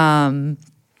how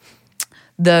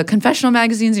the confessional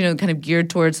magazines, you know, kind of geared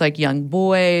towards like young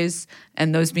boys,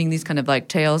 and those being these kind of like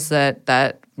tales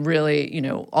that really, you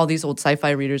know, all these old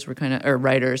sci-fi readers were kind of, or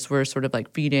writers were sort of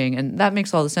like feeding, and that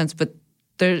makes all the sense. But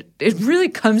it really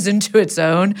comes into its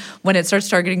own when it starts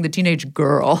targeting the teenage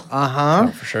girl. Uh-huh.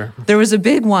 For sure. There was a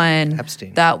big one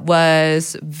Epstein. that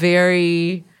was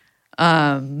very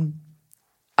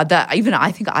that even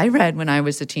I think I read when I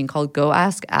was a teen, called Go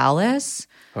Ask Alice.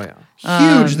 Oh yeah.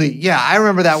 Hugely. Yeah, I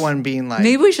remember that one being like.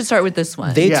 Maybe we should start with this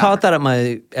one. They Yeah. taught that at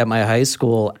my high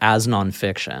school as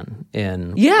nonfiction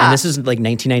and this is like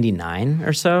 1999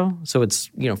 or so. So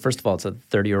it's, you know, first of all, it's a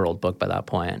 30-year-old book by that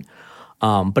point.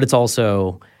 But it's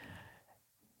also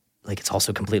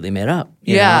completely made up.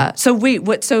 you know? So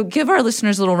wait, so give our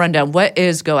listeners a little rundown. What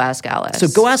is Go Ask Alice? So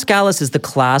Go Ask Alice is the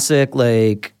classic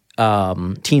like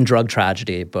teen drug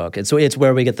tragedy book. It's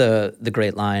where we get the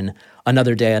great line,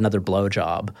 "Another day, another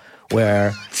blowjob,"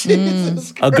 where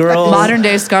a girl, modern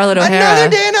day Scarlett O'Hara. Another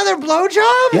day, another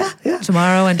blowjob? yeah.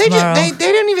 Tomorrow and They tomorrow.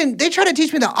 didn't even, they tried to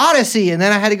teach me the Odyssey, and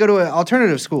then I had to go to an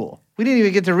alternative school. We didn't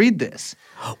even get to read this.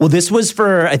 Well, this was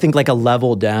for, I think, like a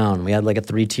level down. We had like a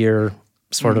 3-tier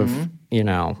sort of, you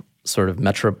know, sort of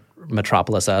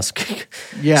Metropolis-esque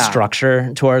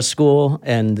structure to our school.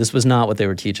 And this was not what they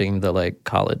were teaching the like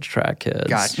college track kids.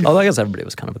 Gotcha. Although I guess everybody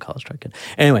was kind of a college track kid.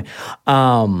 Anyway,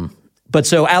 but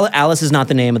so Alice is not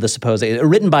the name of the supposed,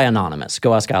 written by Anonymous.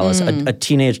 Go Ask Alice, a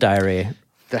teenage diary.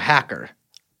 The hacker.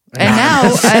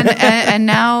 and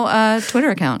now a Twitter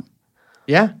account.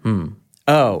 Yeah.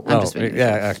 Oh, well, just making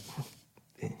yeah.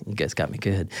 You guys got me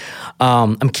good.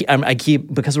 I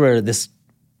keep because we're this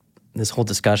whole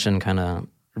discussion kind of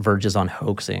verges on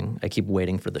hoaxing. I keep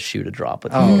waiting for the shoe to drop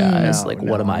with you guys.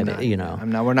 What am I?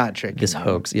 We're not tricky. This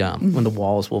hoax. Yeah, when the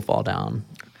walls will fall down,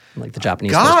 like the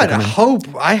Japanese. God,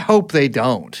 I hope they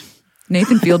don't.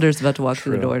 Nathan Fielder's about to walk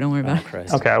through the door. Don't worry about it.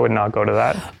 Christ. Okay, I would not go to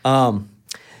that.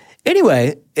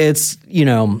 Anyway, it's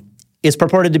it's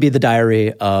purported to be the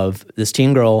diary of this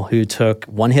teen girl who took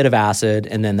one hit of acid,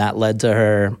 and then that led to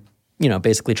her,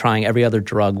 basically trying every other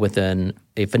drug within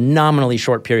a phenomenally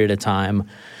short period of time,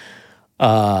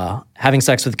 having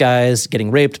sex with guys, getting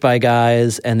raped by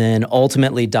guys, and then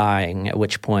ultimately dying, at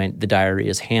which point the diary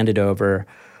is handed over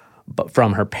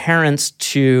from her parents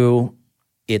to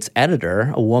its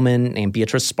editor, a woman named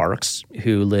Beatrice Sparks,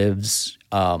 who lives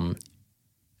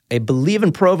I believe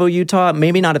in Provo, Utah,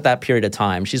 maybe not at that period of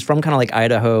time. She's from kind of like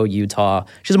Idaho, Utah.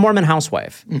 She's a Mormon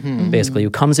housewife, basically, who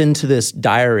comes into this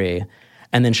diary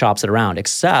and then shops it around,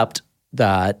 except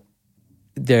that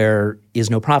there is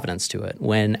no provenance to it.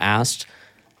 When asked,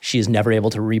 she is never able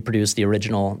to reproduce the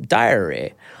original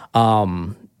diary.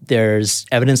 There's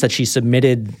evidence that she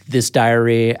submitted this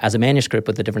diary as a manuscript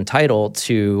with a different title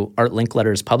to Art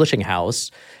Linkletter's publishing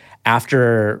house,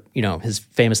 after, his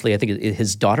famously, I think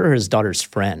his daughter or his daughter's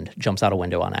friend jumps out a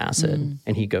window on acid, and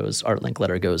Art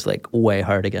Linkletter goes like way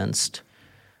hard against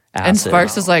acid. And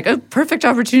Sparks is like, perfect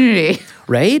opportunity.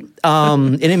 Right?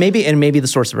 And it may be the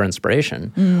source of her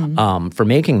inspiration for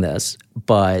making this,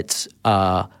 but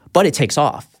it takes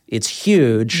off. It's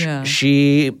huge. Yeah.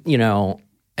 She,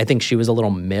 I think she was a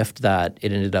little miffed that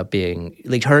it ended up being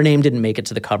like her name didn't make it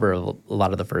to the cover of a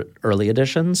lot of the early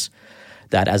editions.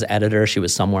 That as editor, she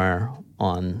was somewhere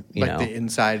on the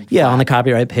inside. Yeah, on the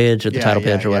copyright page or the title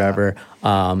page or yeah. whatever.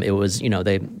 It was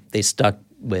they stuck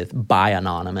with by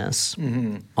Anonymous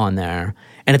on there,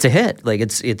 and it's a hit. Like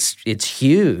it's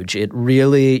huge. It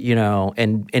really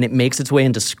and it makes its way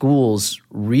into schools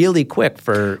really quick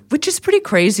which is pretty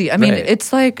crazy. I mean, Right.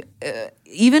 it's like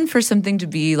even for something to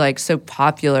be like so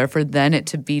popular, for then it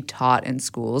to be taught in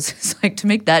schools, it's like to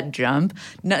make that jump.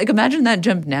 Like imagine that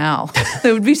jump now.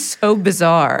 That would be so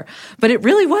bizarre. But it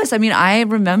really was. I mean, I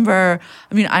remember.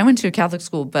 I mean, I went to a Catholic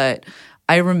school, but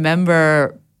I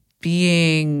remember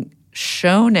being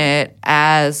shown it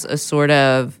as a sort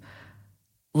of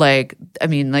like, I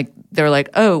mean, like they were like,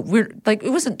 oh, we're like, it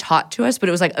wasn't taught to us, but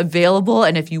it was like available.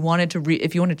 And if you wanted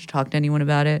to talk to anyone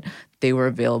about it, they were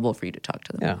available for you to talk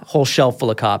to them. Yeah, whole shelf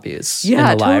full of copies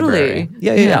Yeah, in the library.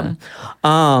 totally.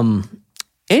 Yeah.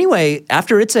 Anyway,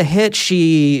 after it's a hit,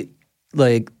 she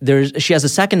has a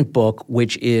second book,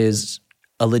 which is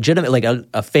a legitimate, like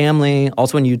a family,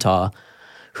 also in Utah,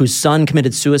 whose son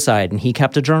committed suicide, and he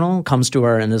kept a journal, comes to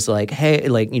her and is like, hey,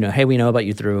 hey, we know about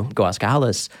you through Go Ask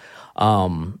Alice.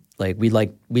 We'd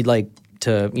like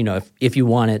to, if you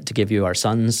want it, to give you our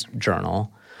son's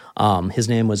journal. His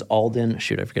name was Alden.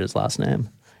 Shoot, I forget his last name.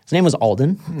 His name was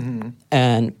Alden.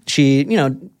 And she,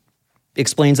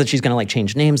 explains that she's going to like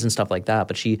change names and stuff like that.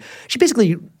 But she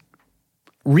basically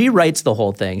rewrites the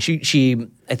whole thing.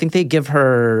 I think they give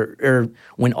her, or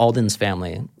when Alden's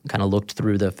family kind of looked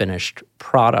through the finished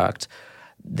product,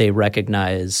 they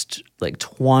recognized like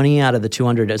 20 out of the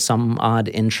 200 some odd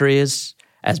entries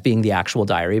as being the actual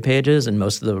diary pages, and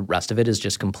most of the rest of it is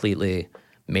just completely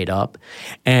made up.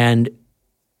 And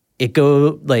it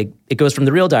goes from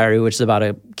the real diary, which is about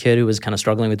a kid who was kind of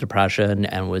struggling with depression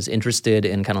and was interested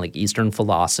in kind of like Eastern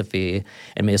philosophy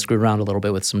and may have screwed around a little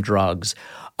bit with some drugs,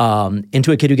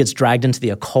 into a kid who gets dragged into the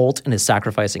occult and is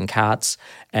sacrificing cats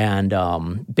and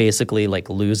basically like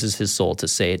loses his soul to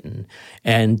Satan,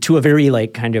 and to a very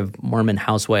like kind of Mormon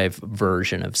housewife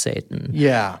version of Satan.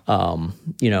 Yeah.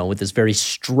 With this very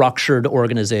structured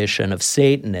organization of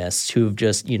Satanists who've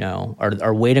just,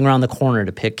 are waiting around the corner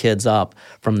to pick kids up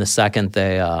from the second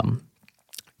they,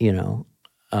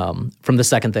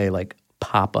 like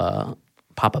Papa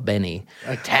Benny.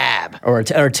 A tab. Or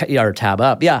tab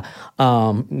up, yeah.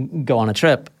 Go on a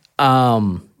trip.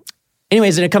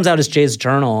 Anyways, and it comes out as Jay's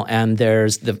journal, and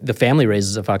there's the family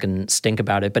raises a fucking stink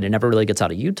about it, but it never really gets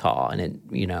out of Utah, and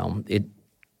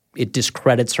it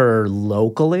discredits her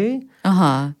locally,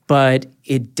 but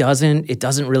it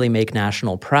doesn't really make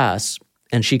national press,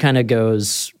 and she kind of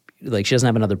goes like she doesn't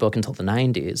have another book until the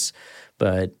 90s,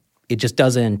 but it just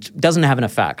doesn't have an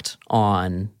effect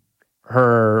on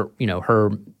her,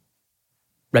 her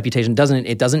reputation.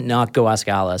 It doesn't knock Go Ask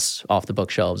Alice off the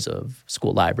bookshelves of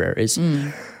school libraries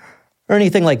or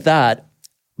anything like that.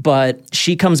 But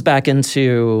she comes back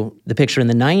into the picture in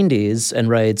the 90s and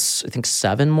writes, I think,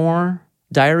 7 more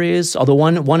diaries. Although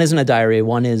one isn't a diary.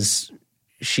 One is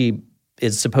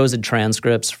supposed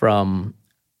transcripts from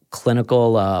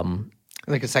clinical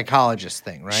like a psychologist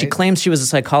thing, right? She claims she was a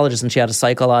psychologist and she had a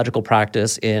psychological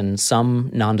practice in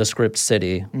some nondescript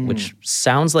city, which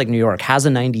sounds like New York, has a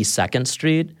 92nd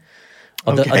Street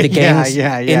of the gangs.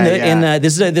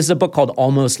 This is a book called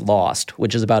Almost Lost,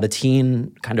 which is about a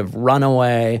teen kind of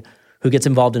runaway who gets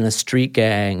involved in a street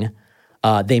gang.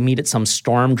 They meet at some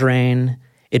storm drain.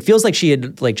 It feels like she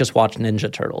had like just watched Ninja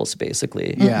Turtles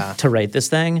basically to write this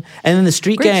thing. And then the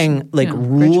street gang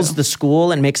rules the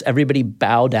school and makes everybody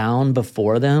bow down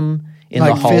before them in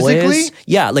the hallways. Physically?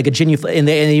 Yeah, like and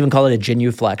they even call it a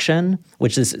genuflection,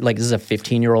 which is like this is a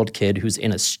 15-year-old kid who's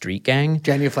in a street gang.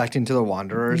 Genuflecting to the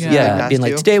wanderers. Yeah, being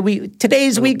like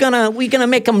today's we gonna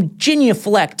make them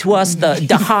genuflect to us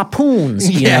the harpoons.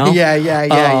 You know?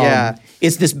 Yeah.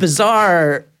 It's this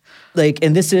bizarre.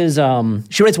 And this is,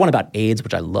 she writes one about AIDS,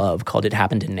 which I love, called It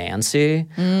Happened to Nancy.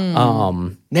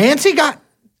 Nancy got...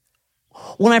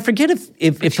 Well, I forget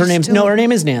if her name's... No, her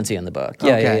name is Nancy in the book.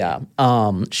 Yeah.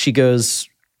 She goes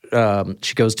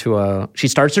to she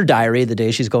starts her diary the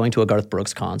day she's going to a Garth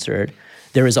Brooks concert.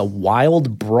 There is a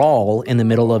wild brawl in the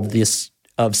middle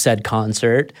of said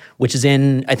concert, which is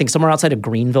in, I think, somewhere outside of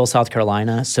Greenville, South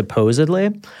Carolina,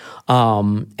 supposedly.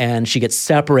 And she gets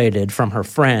separated from her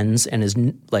friends and is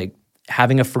like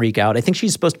having a freak out. I think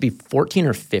she's supposed to be 14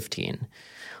 or 15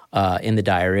 in the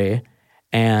diary.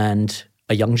 And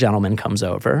a young gentleman comes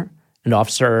over and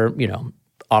offers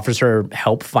her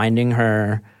help finding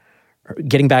her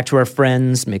getting back to her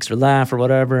friends makes her laugh or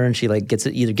whatever, and she like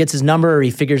either gets his number or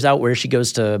he figures out where she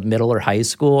goes to middle or high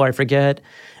school, I forget.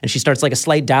 And she starts like a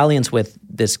slight dalliance with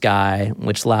this guy,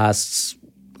 which lasts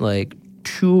like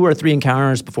 2 or 3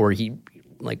 encounters before he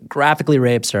like graphically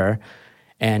rapes her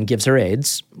and gives her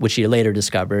AIDS, which she later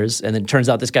discovers. And then it turns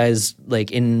out this guy's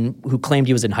like who claimed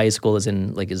he was in high school is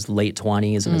in like his late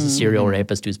 20s and is a serial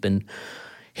rapist who's been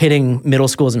hitting middle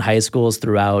schools and high schools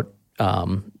throughout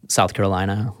South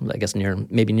Carolina, I guess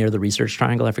maybe near the Research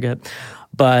Triangle, I forget.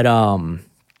 But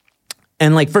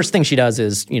and like first thing she does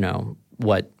is,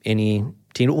 what any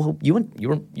teen. Well,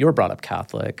 you were brought up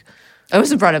Catholic. I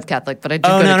wasn't brought up Catholic, but I did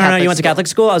go to no, Catholic you went to school. Catholic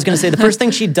school? I was going to say the first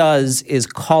thing she does is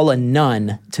call a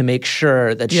nun to make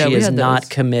sure that she has not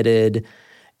committed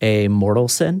a mortal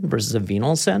sin versus a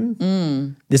venial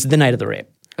sin. This is the night of the rape.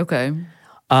 Okay.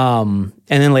 And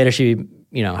then later she,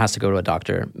 has to go to a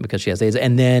doctor because she has AIDS.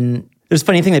 And then there's a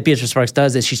funny thing that Beatrice Sparks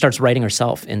does is she starts writing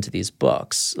herself into these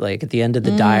books. Like at the end of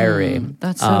the diary.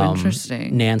 That's so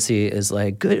interesting. Nancy is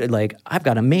like, good, like, I've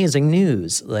got amazing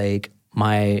news. Like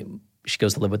she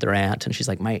goes to live with her aunt, and she's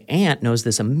like, my aunt knows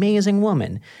this amazing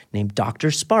woman named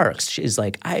Dr. Sparks. She's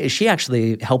like, she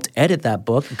actually helped edit that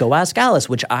book, Go Ask Alice,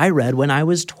 which I read when I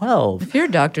was 12. If your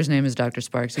doctor's name is Dr.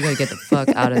 Sparks, you got to get the fuck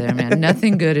out of there, man.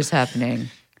 Nothing good is happening.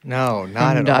 No,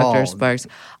 not at Dr. all. Dr. Sparks.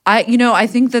 I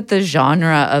think that the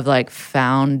genre of like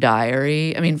found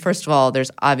diary, I mean, first of all, there's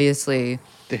obviously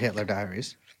The Hitler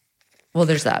Diaries. Well,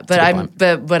 there's that,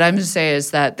 but what I'm just saying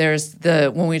is that there's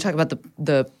when we talk about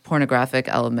the pornographic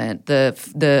element,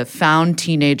 the found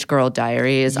teenage girl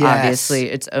diary is obviously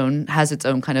has its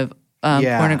own kind of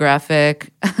pornographic,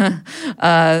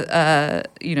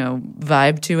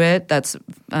 vibe to it. That's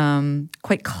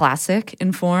quite classic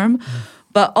in form,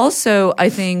 but also I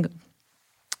think.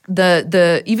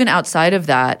 The even outside of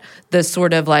that, the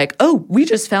sort of like, oh, we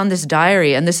just found this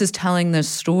diary and this is telling this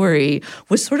story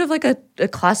was sort of like a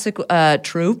classic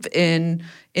trope in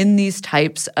these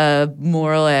types of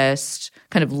moralist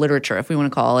kind of literature, if we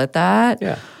want to call it that.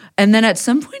 Yeah. And then at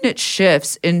some point it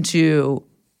shifts into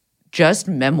just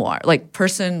memoir, like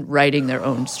person writing their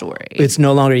own story. It's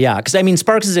no longer, because I mean,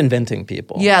 Sparks is inventing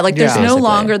people. Yeah, like there's no Basically.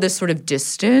 longer this sort of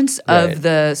distance of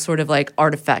the sort of like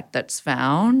artifact that's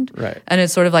found. Right. And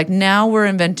it's sort of like now we're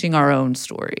inventing our own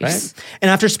stories. Right.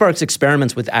 And after Sparks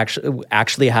experiments with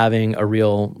actually having a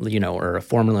real, or a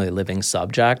formerly living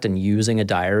subject and using a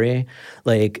diary,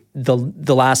 like the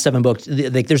last 7 books,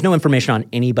 like there's no information on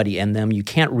anybody in them. You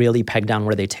can't really peg down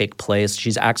where they take place.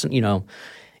 She's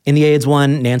in the AIDS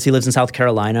one, Nancy lives in South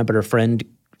Carolina, but her friend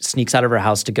sneaks out of her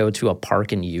house to go to a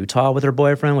park in Utah with her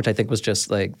boyfriend, which I think was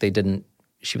just like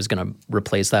she was going to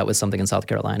replace that with something in South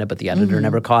Carolina, but the editor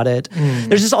never caught it.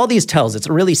 There's just all these tells. It's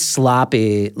really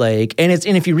sloppy, like, and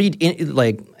if you read,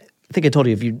 I think I told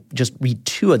you, if you just read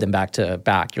 2 of them back to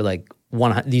back, you're like,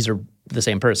 these are the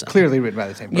same person. Clearly written by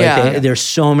the same person. Yeah. There's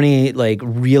so many like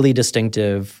really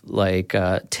distinctive like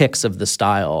ticks of the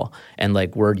style and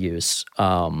like word use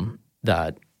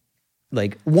that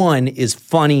like one is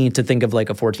funny to think of like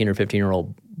a 14 or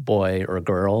 15-year-old boy or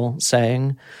girl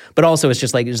saying, but also it's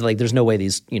just like there's no way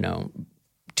these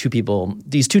 2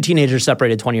 teenagers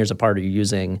separated 20 years apart are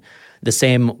using the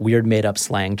same weird made up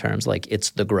slang terms like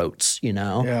it's the groats,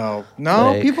 No,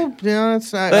 Like- people,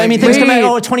 it's not. I mean, things come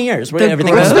out 20 years.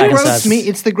 Everything What's goes the back and groats says.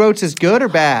 It's the groats is good or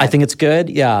bad? I think it's good.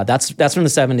 Yeah, that's from the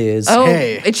 70s. Oh,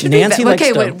 Hey, it should Nancy be likes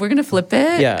okay. to- Wait, we're gonna flip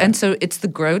it. Yeah. And so it's the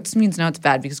groats means now it's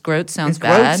bad because groats sounds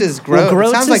bad. groats is Well, groat.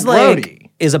 groats Sounds like is grody.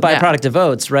 is a byproduct of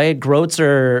oats, right? Groats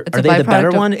are It's are a they the better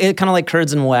byproduct of- one? It kind of like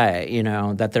curds and whey,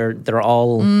 that they're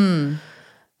all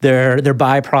they're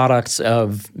byproducts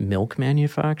of milk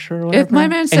manufacture. Or whatever. If my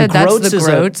man And said that's groats the is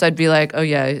a- groats, I'd be like, oh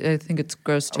yeah, I think it's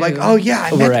gross too. Like, oh yeah,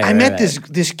 I met Right.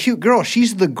 this cute girl.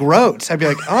 She's the groats. I'd be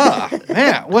like,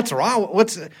 man, what's wrong?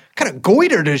 What kind of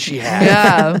goiter does she have?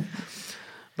 yeah.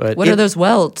 but What are those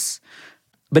welts?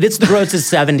 But it's the groats is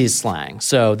 70s slang.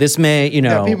 So this may,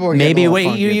 people were getting maybe a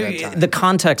little wait, funky at that time. the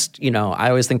context, I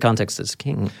always think context is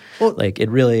king. Well- like it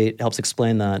really helps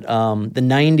explain that. The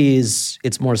 90s,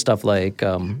 it's more stuff like,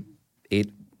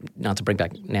 not to bring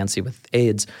back Nancy with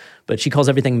AIDS, but she calls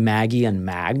everything Maggie and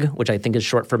Mag, which I think is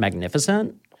short for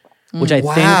magnificent, which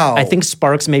Wow. I think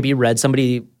Sparks maybe read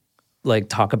somebody like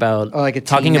talk about, like a teen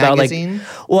talking about magazine?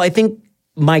 like, well, I think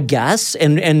my guess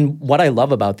and what I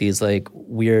love about these like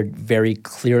weird, very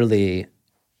clearly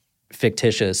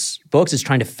fictitious books is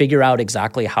trying to figure out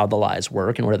exactly how the lies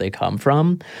work and where they come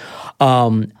from.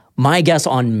 My guess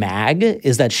on Mag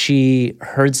is that she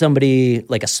heard somebody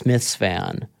like a Smiths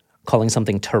fan calling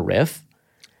something terrific.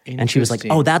 And she was like,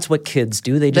 Interesting. "Oh, that's what kids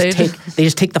do. They just They they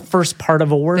just take the first part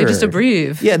of a word. They just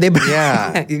abbreviate. Yeah,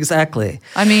 Yeah. exactly.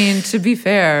 I mean, to be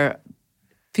fair,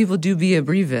 people do be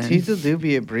abbreviating. People do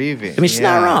be abbreviating. I mean, she's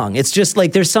not wrong. It's just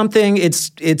like there's something.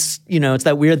 It's it's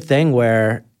that weird thing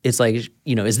where it's like,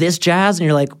 is this jazz? And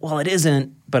you're like, well, it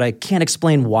isn't, but I can't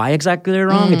explain why exactly they're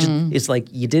wrong. It's like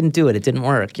you didn't do it. It didn't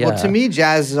work. Yeah. Well, to me,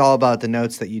 jazz is all about the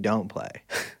notes that you don't play.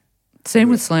 Same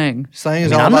with slang. Slang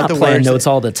is I mean, all I'm about not the playing words. notes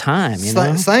all the time. You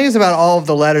know. Slang is about all of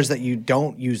the letters that you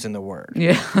don't use in the word.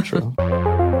 Yeah. True.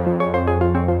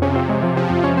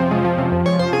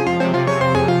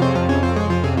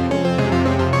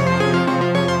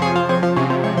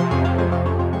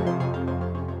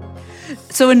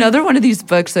 So another one of these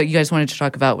books that you guys wanted to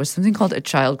talk about was something called A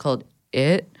Child Called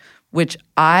It, which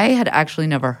I had actually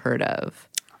never heard of.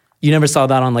 You never saw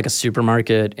that on like a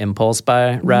supermarket impulse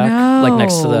buy rack, No. like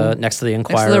next to the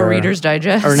Inquirer, Next to the Reader's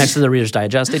Digest. or next to the Reader's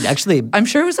Digest. It actually, I'm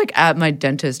sure it was like at my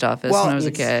dentist office Well, when I was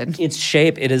a kid. its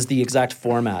shape, it is the exact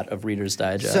format of Reader's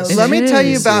Digest. So let me tell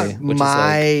you is. about Which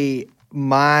is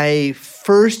my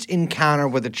first encounter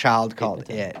with A Child Called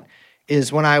It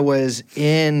is when I was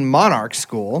in Monarch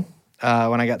School,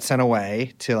 when I got sent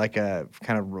away to like a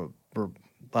kind of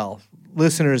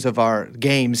listeners of our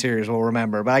game series will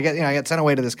remember, but I got sent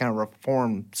away to this kind of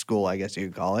reform school, I guess you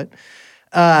could call it.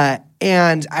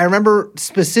 And I remember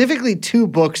specifically two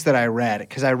books that I read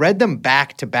because I read them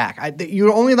back to back. You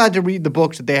were only allowed to read the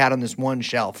books that they had on this one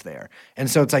shelf there, and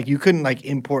so it's like you couldn't like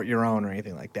import your own or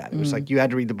anything like that. It was like you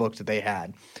had to read the books that they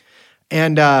had.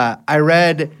 And I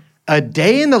read A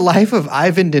Day in the Life of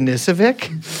Ivan Denisovic.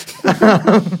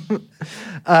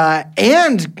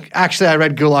 And actually, I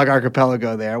read Gulag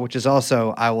Archipelago there, which is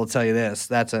also, I will tell you this,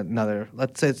 that's another,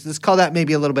 let's call that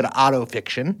maybe a little bit of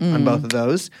auto-fiction on both of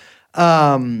those.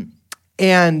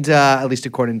 And at least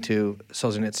according to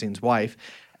Solzhenitsyn's wife.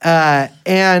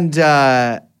 And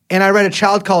I read A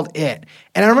Child Called It.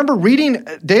 And I remember reading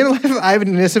Day in the Life of Ivan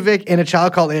Denisovic and A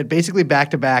Child Called It basically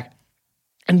back to back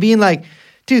and being like,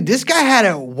 dude, this guy had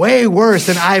it way worse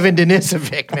than Ivan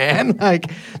Denisovic, man.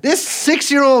 Like, this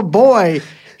 6-year-old boy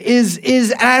is.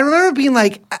 And I remember being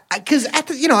like, because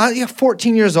I'm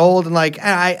 14 years old, and like,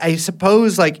 I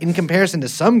suppose like in comparison to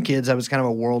some kids, I was kind of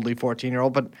a worldly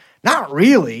 14-year-old, but not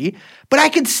really. But I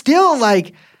could still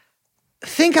like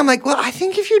think, I'm like, well, I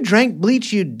think if you drank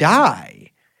bleach, you'd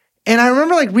die. And I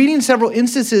remember like reading several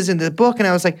instances in the book, and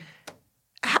I was like,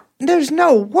 there's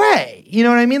no way. You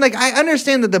know what I mean? Like, I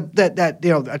understand that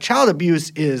that child abuse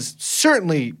is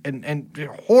certainly an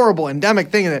horrible endemic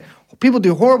thing, and that people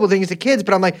do horrible things to kids.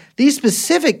 But I'm like, these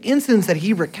specific incidents that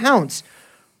he recounts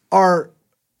are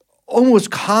almost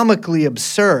comically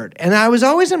absurd. And I was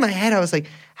always in my head, I was like,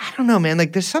 I don't know, man.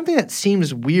 Like, there's something that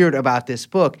seems weird about this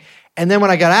book. And then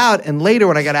when I got out, and later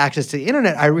when I got access to the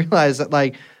internet, I realized that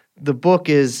like the book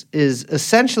is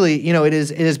essentially, it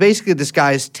is basically this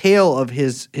guy's tale of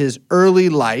his early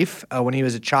life when he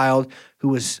was a child who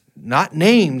was not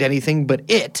named anything but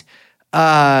it.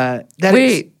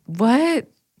 Wait, what?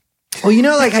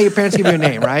 Well, like how your parents give you a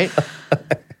name, right?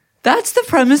 That's the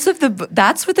premise of the book.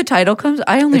 That's what the title comes.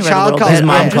 I only The read a Child little Calls bit. It. His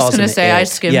mom I'm just calls going to him say I It.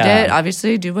 skimmed Yeah. it.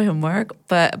 Obviously, do my homework,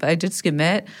 but I did skim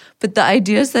it. But the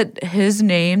idea is that his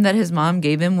name that his mom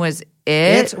gave him was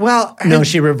It. Well, No,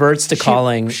 she reverts to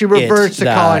calling. She reverts it to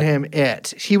that. calling him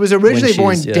it. He was originally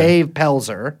born she's- yeah. Dave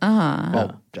Pelzer.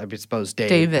 Well, I suppose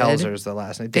David. Pelzer is the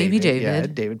last name. Davey David. Yeah,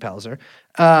 David Pelzer.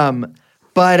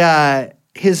 But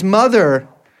his mother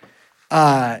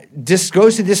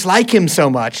goes to dislike him so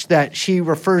much that she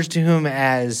refers to him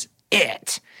as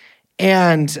it.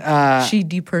 And She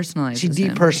depersonalizes she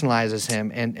him. depersonalizes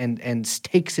him and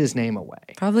takes his name away.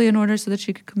 Probably in order so that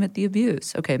she could commit the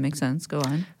abuse. Okay, makes sense. Go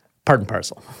on. Part and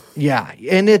parcel. Yeah,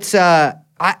 and it's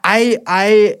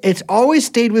it's always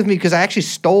stayed with me because I actually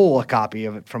stole a copy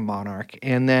of it from Monarch,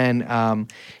 and then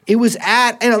it was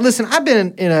and listen, I've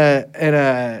been in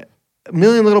a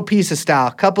Million Little Pieces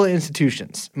style couple of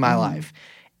institutions in my life,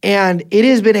 and it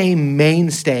has been a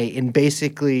mainstay in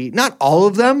basically not all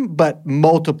of them, but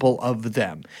multiple of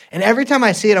them. And every time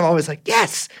I see it, I'm always like,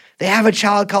 yes. They have A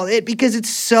Child Called It, because it's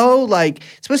so like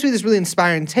it's supposed to be this really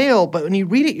inspiring tale, but when you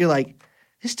read it, you're like,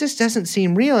 this just doesn't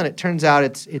seem real, and it turns out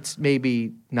it's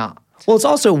maybe not. Well, it's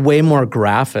also way more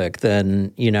graphic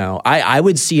than, I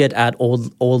would see it at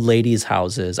old ladies'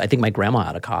 houses. I think my grandma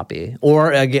had a copy.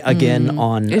 Or again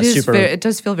on It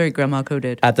does feel very grandma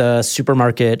coded. at the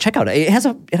supermarket checkout. It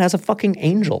has a fucking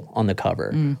angel on the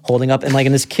cover holding up, and like,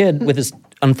 and this kid with his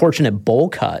unfortunate bowl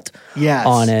cut Yes.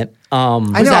 on it. I Was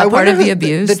know. that I part wonder of the who-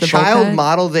 abuse, The the child bullcut?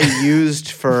 model they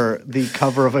used for the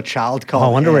cover of A Child Called I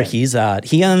wonder where It. he's at.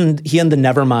 He and the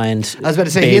Nevermind. I was about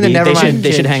to say, baby, he and the Nevermind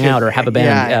They should kid hang out or have a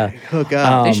band. Yeah. hook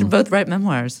up. They should both write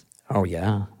memoirs. Oh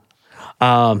yeah.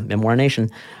 Memoir Nation.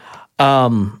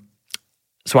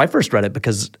 So I first read it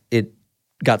because it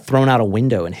got thrown out a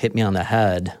window and hit me on the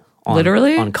head.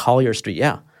 Literally? on Collier Street.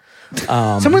 Yeah.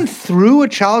 Someone threw A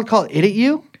Child Called It at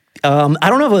you? I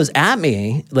don't know if it was at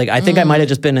me. Like, I think I might have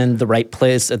just been in the right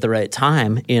place at the right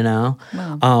time, you know?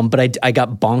 But I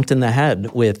got bonked in the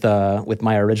head with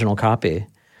my original copy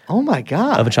Oh my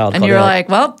God. of A Child And Called you're It. like,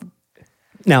 well,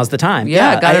 Now's the time.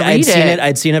 Yeah, gotta I'd read seen it.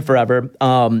 I'd seen it forever.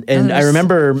 And I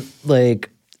remember, like,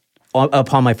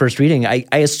 upon my first reading, I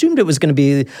assumed it was going to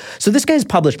be. So this guy's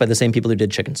published by the same people who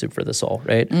did Chicken Soup for the Soul,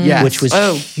 right? Yes. Which was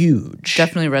Oh, huge.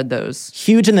 definitely read those.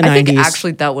 Huge in the I 90s. think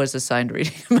actually that was assigned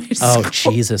reading in my school. Oh,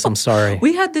 Jesus. I'm sorry.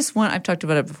 We had this one, I've talked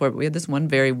about it before, but we had this one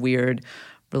very weird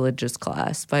religious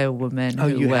class by a woman Oh,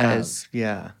 who you was have.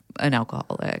 Yeah. an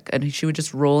alcoholic. And she would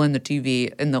just roll in the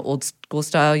TV in the old school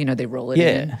style. You know, they roll it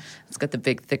Yeah. in. It's got the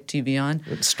big, thick TV on.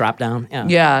 Strap down. Yeah.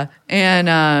 Yeah.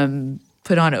 And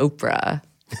put on Oprah.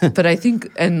 But I think,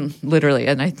 and literally,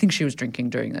 and I think she was drinking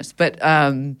during this, but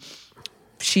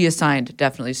she assigned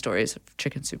definitely stories of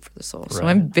Chicken Soup for the Soul. So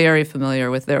I'm very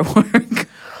familiar with their work.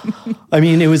 I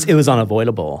mean, it was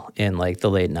unavoidable in like the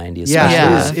late 90s.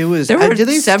 Yeah. especially. It was. There were did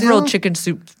they several still? Chicken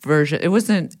Soup versions. It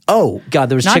wasn't. Oh God,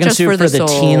 there was Not Chicken just Soup for for the the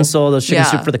soul. teen soul. There was Chicken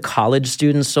Yeah. Soup for the college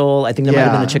student soul. I think there might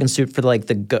have been Yeah. a Chicken Soup for like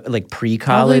the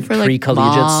pre-college, for, like,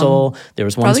 pre-collegiate mom. soul. There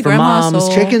was ones Probably for grandma moms.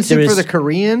 soul. Chicken Soup There for is- the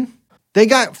Korean? They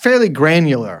got fairly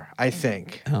granular, I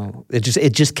think. Oh, it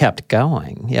just kept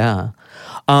going. Yeah.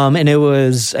 And it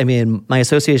was, I mean, my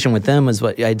association with them was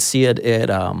what I'd see it at,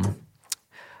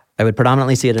 I would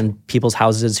predominantly see it in people's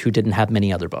houses who didn't have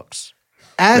many other books.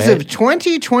 As Right. of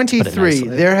 2023, nicely.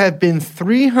 there have been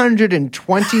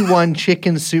 321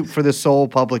 Chicken Soup for the Soul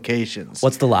publications.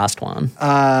 What's the last one?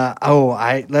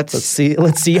 Let's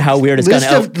Let's see how weird it's gotten.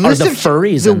 Are the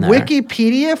furries the in there?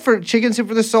 Wikipedia for Chicken Soup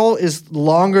for the Soul is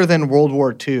longer than World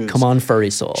War II. Come on, furry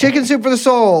soul. Chicken Soup for the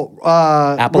Soul,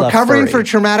 Apple of recovering furry. for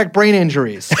traumatic brain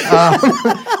injuries.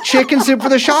 Chicken Soup for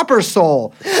the Shopper's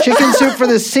Soul. Chicken Soup for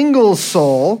the Singles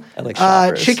Soul. I like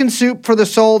shoppers. Chicken Soup for the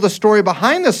Soul, the story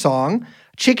behind the song.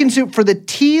 Chicken Soup for the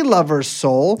Tea Lover's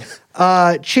Soul.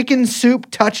 Chicken Soup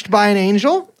touched by an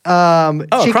angel. Chicken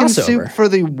crossover. Soup for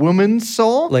the Woman's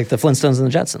Soul. Like the Flintstones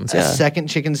and the Jetsons. Yeah. Second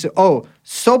chicken soup. Oh,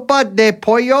 sopa de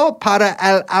pollo para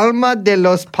el alma de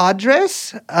los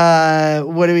padres.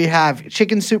 What do we have?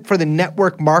 Chicken soup for the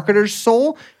network marketer's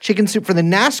soul. Chicken soup for the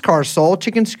NASCAR soul.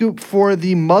 Chicken soup for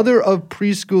the mother of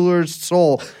preschoolers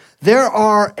soul. There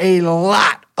are a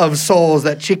lot of souls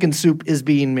that Chicken Soup is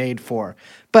being made for.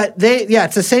 But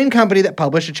it's the same company that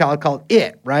published A Child Called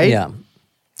It, right? Yeah.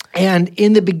 And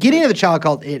in the beginning of The Child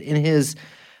Called It, in his,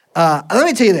 let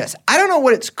me tell you this. I don't know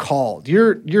what it's called.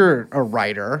 You're a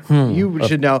writer. You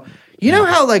should know. You know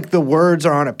how like the words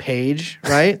are on a page,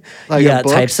 right? Like Yeah, a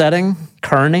book? typesetting,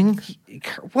 kerning.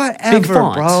 Whatever,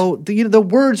 font. bro. The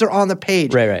words are on the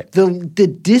page. Right. The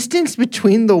distance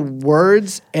between the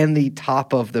words and the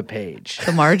top of the page.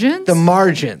 The margins? The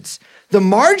margins. The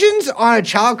margins on A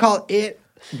Child Called It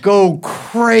go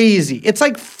crazy. It's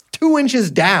like 2 inches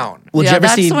down. Well, did yeah, you ever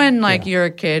that's see, when like you're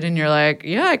a kid and you're like,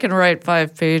 yeah, I can write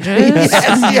 5 pages.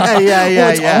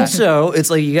 Yeah. Also, it's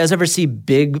like you guys ever see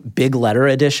big letter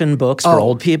edition books for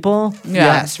old people? Yeah.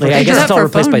 Yes, Like, They I do guess that it's all for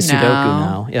replaced by phone Sudoku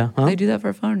now. Yeah. Huh? They do that for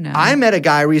a phone now. I met a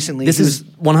guy recently. This who is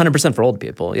 100% for old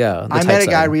people. Yeah. the I met a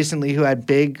guy typesetting. recently who had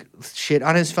big shit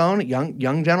on his phone,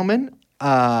 young gentleman.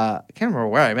 I can't remember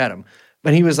where I met him,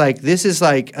 but he was like, "This is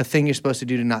like a thing you're supposed to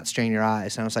do to not strain your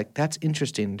eyes." And I was like, "That's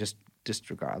interesting. Just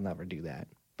disregard. I'll never do that."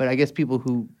 But I guess people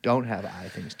who don't have eye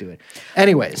things do it.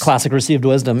 Anyways, Classic received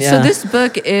wisdom. Yeah. So this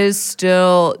book is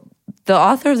still, the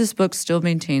author of this book still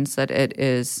maintains that it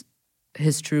is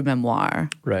his true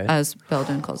memoir, Right. as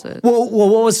Belden calls it. Well,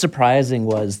 what was surprising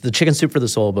was the Chicken Soup for the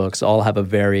Soul books all have a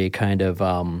very kind of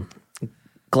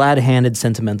glad-handed,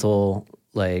 sentimental,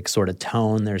 like sort of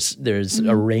tone. There's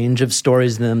a range of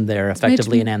stories in them. They're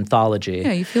effectively an anthology.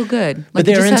 Yeah, you feel good. Like But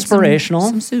you they're just had inspirational.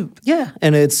 Some soup. Yeah,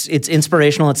 and it's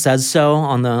inspirational. It says so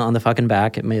on the fucking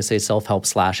back. It may say self-help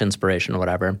 / inspiration or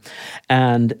whatever.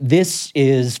 And this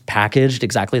is packaged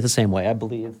exactly the same way, I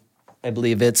believe. I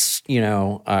believe its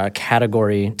a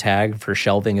category tag for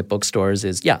shelving at bookstores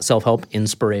is self-help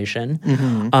inspiration.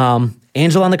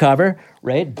 Angel on the cover,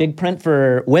 right? Big print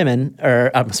for women,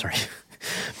 or I'm sorry.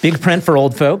 Big print for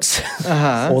old folks,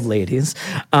 old ladies,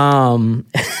 And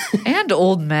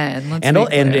old men. Let's and be old,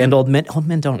 clear. and old men. Old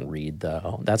men don't read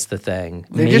though. That's the thing.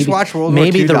 They just watch World War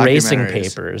maybe II the racing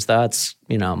documentaries. papers. That's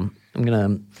I'm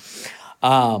gonna.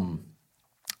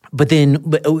 But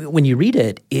when you read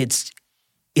it, it's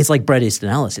like Bret Easton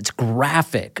Ellis. It's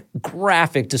graphic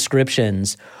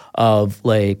descriptions of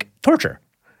like torture.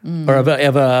 Or of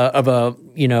a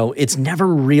it's never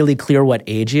really clear what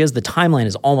age he is. The timeline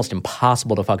is almost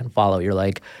impossible to fucking follow. You're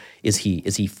like, is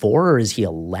he 4 or is he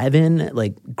 11?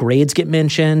 Like grades get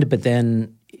mentioned, but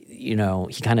then he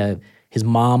kind of his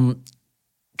mom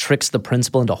tricks the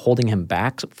principal into holding him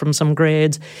back from some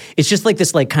grades. It's just like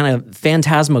this like kind of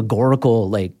phantasmagorical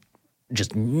like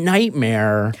just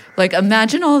nightmare. Like,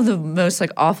 imagine all of the most like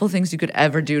awful things you could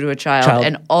ever do to a child.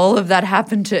 And all of that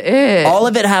happened to it. All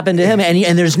of it happened to him,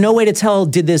 and there's no way to tell.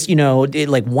 Did this, did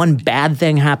like one bad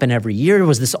thing happen every year?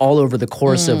 Was this all over the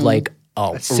course of like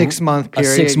A 6-month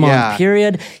period. A 6-month yeah.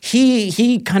 period?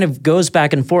 He kind of goes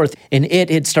back and forth, and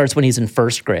it starts when he's in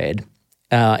first grade,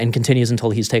 and continues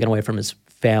until he's taken away from his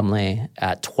family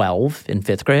at 12 in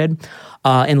 5th grade.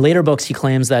 In later books, he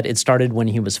claims that it started when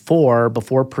he was 4,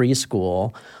 before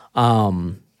preschool.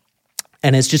 And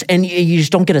it's just, and you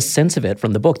just don't get a sense of it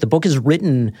from the book. The book is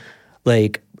written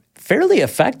like fairly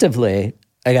effectively,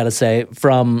 I gotta say,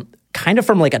 from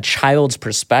like a child's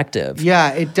perspective.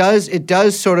 Yeah, it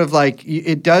does sort of like,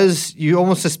 you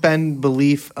almost suspend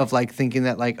belief of like thinking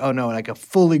that like, oh no, like a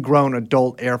fully grown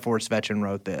adult Air Force veteran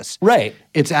wrote this. Right.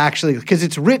 It's actually, because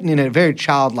it's written in a very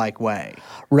childlike way.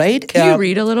 Right? Can you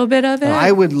read a little bit of it?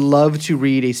 I would love to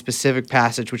read a specific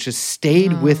passage which has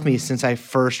stayed with me since I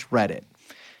first read it.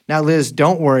 Now, Liz,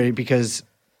 don't worry because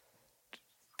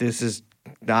this is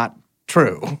not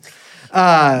true.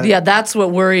 Yeah, that's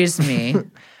what worries me.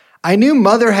 I knew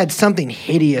Mother had something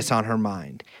hideous on her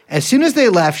mind. As soon as they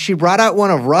left, she brought out one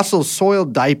of Russell's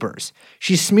soiled diapers.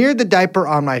 She smeared the diaper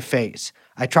on my face.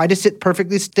 I tried to sit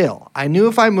perfectly still. I knew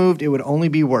if I moved, it would only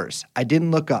be worse. I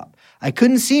didn't look up. I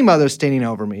couldn't see Mother standing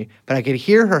over me, but I could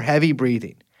hear her heavy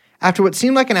breathing. After what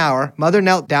seemed like an hour, Mother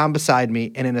knelt down beside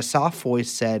me and in a soft voice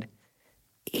said,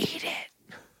 "Eat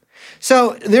it."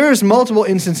 So there's multiple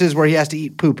instances where he has to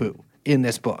eat poo-poo in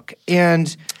this book.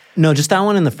 And No, just that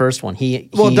one and the first one. He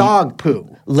dog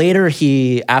poo. Later,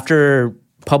 after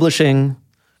publishing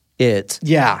it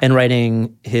Yeah. and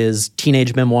writing his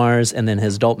teenage memoirs and then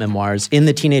his adult memoirs, in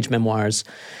the teenage memoirs,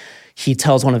 he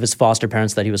tells one of his foster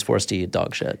parents that he was forced to eat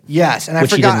dog shit. Yes, and I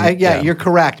Which he forgot. didn't- yeah. You're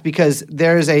correct, because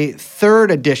there's a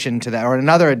third addition to that, or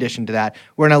another addition to that,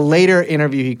 where in a later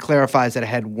interview he clarifies that it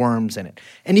had worms in it.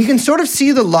 And you can sort of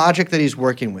see the logic that he's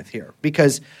working with here,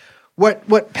 because what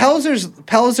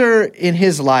Pelzer in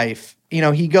his life,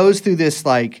 he goes through this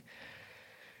like,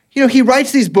 he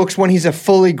writes these books when he's a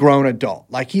fully grown adult.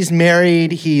 Like he's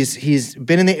married, he's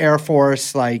been in the Air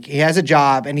Force, like he has a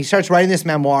job, and he starts writing this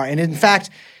memoir. And in fact,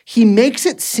 he makes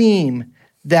it seem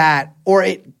that, or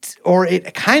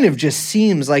it kind of just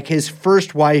seems like his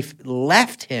first wife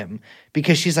left him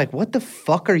because she's like, "What the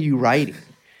fuck are you writing?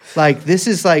 Like this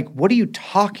is like, what are you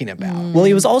talking about?" Well,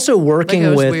 he was also Like working it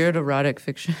was with weird erotic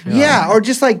fiction. Yeah, or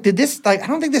just like, did this, like, I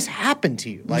don't think this happened to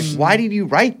you. Like, why did you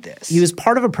write this? He was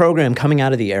part of a program coming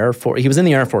out of the Air Force. He was in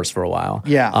the Air Force for a while.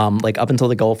 Yeah. Like up until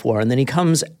the Gulf War. And then he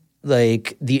comes,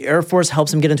 like, the Air Force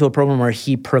helps him get into a program where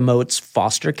he promotes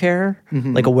foster care,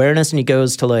 like awareness. And he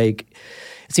goes to, like,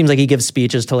 it seems like he gives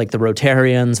speeches to, like, the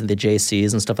Rotarians and the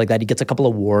JCs and stuff like that. He gets a couple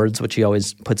awards, which he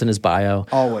always puts in his bio.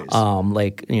 Always.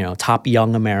 Like, top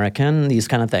young American, these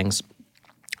kind of things.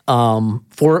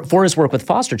 For his work with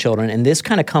foster children, and this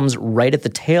kind of comes right at the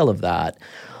tail of that,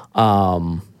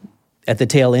 at the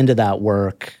tail end of that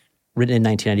work, written in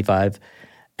 1995,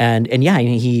 and yeah,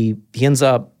 he ends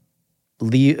up,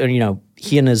 he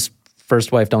and his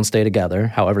first wife don't stay together.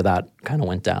 However, that kind of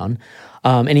went down,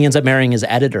 and he ends up marrying his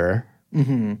editor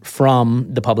from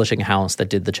the publishing house that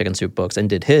did the Chicken Soup books and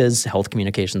did his Health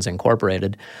Communications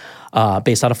Incorporated,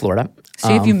 based out of Florida.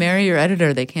 See, if you marry your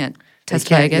editor, they can't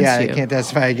testify against you. they can't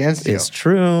testify against you. It's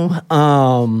true.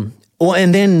 Well,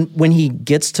 and then when he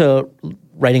gets to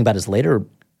writing about his later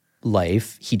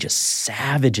life, he just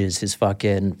savages his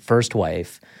fucking first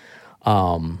wife. He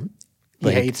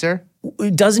hates her?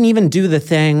 Doesn't even do the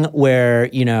thing where,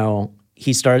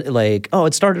 he started like,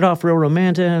 it started off real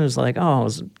romantic. And it was like,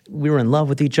 we were in love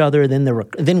with each other.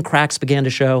 Then cracks began to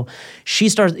show. He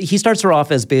starts her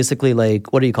off as basically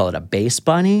like, what do you call it, a base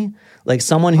bunny? Like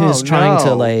someone who's trying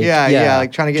to like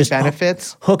like trying to get just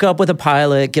benefits. Hook up with a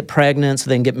pilot, get pregnant, so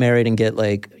then get married and get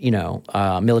like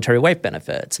military wife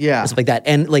benefits. Yeah, and stuff like that,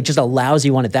 and like just a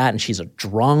lousy one at that. And she's a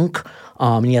drunk,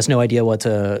 and he has no idea what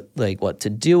to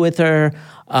do with her.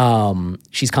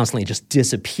 She's constantly just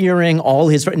disappearing.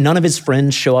 None of his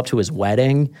friends show up to his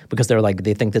wedding because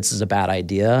they think this is a bad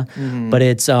idea. Mm-hmm. But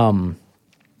it's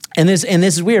And this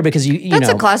is weird because That's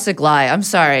a classic lie. I'm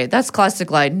sorry. That's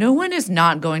classic lie. No one is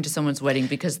not going to someone's wedding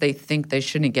because they think they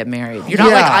shouldn't get married. You're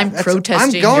not like, I'm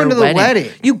protesting I'm going your to the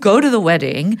wedding. You go to the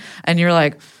wedding and you're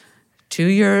like, to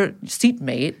your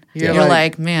seatmate, you're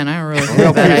like, man, I really think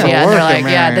real bad people idea. And they're like,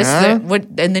 working, yeah, man, this huh? is what,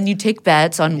 and then you take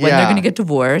bets on when they're going to get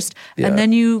divorced, and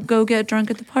then you go get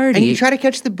drunk at the party. And you try to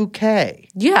catch the bouquet.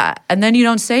 Yeah, and then you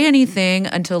don't say anything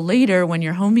until later when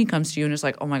your homie comes to you and is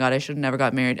like, oh my God, I should have never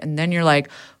got married. And then you're like,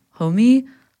 homie,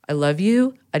 I love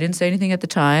you. I didn't say anything at the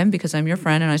time because I'm your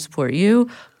friend and I support you,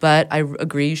 but I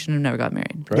agree you should have never got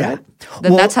married. Right? Yeah.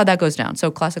 Then that's how that goes down.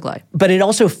 So classic lie. But it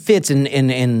also fits in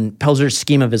Pelzer's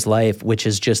scheme of his life, which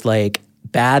is just like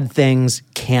bad things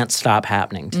can't stop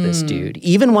happening to this dude.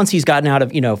 Even once he's gotten out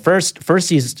of, first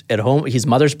he's at home, he's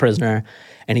mother's prisoner,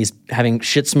 and he's having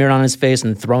shit smeared on his face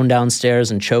and thrown downstairs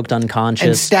and choked unconscious.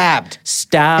 And stabbed.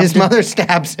 His mother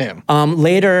stabs him.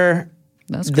 Later,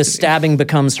 That's the creepy. stabbing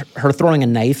becomes her throwing a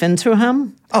knife into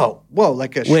him. Oh, whoa,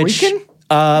 like a Which, shuriken?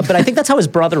 but I think that's how his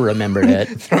brother remembered it.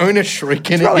 Throwing a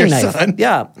shuriken at Throwing your a knife. son?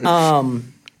 Yeah.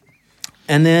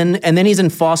 And then he's in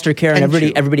foster care, and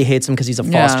everybody hates him because he's a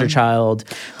foster child.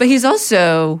 But he's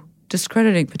also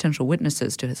discrediting potential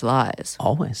witnesses to his lies.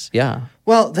 Always, yeah.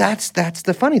 Well, that's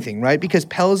the funny thing, right? Because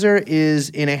Pelzer is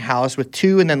in a house with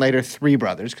 2 and then later 3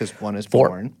 brothers because one is 4.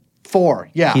 born. 4,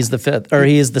 yeah. He's the 5th, or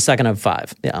he is the second of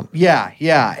 5. Yeah.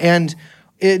 Yeah. And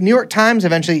New York Times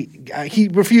eventually, he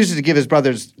refuses to give his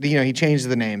brothers, he changes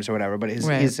the names or whatever, but his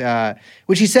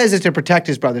which he says is to protect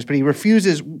his brothers, but he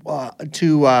refuses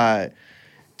to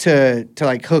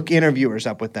like hook interviewers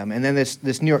up with them. And then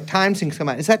this New York Times thing come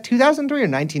out. Is that 2003 or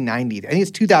 1990? I think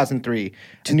it's 2003.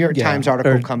 A New York Times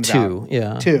article comes out.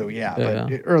 2,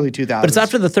 but early 2000s. But it's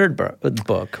after the third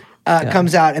book.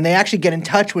 Comes out, and they actually get in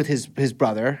touch with his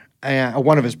brother,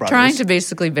 one of his brothers. Trying to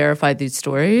basically verify these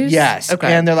stories? Yes.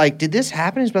 Okay. And they're like, did this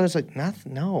happen? His brother's like,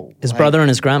 nothing, no. His brother and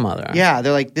his grandmother. Yeah,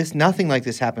 they're like, nothing like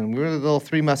this happened. We were the little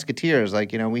 3 musketeers.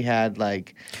 Like, we had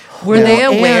like... Were they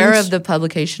aware of the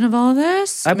publication of all of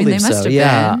this? I believe they must so, have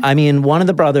yeah. been. I mean, one of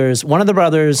the brothers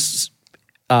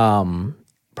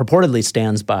purportedly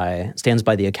stands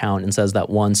by the account and says that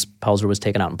once Pelzer was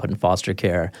taken out and put in foster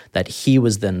care, that he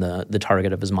was then the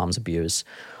target of his mom's abuse,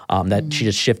 that she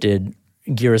just shifted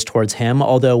gears towards him.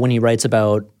 Although when he writes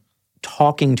about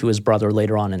talking to his brother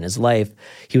later on in his life,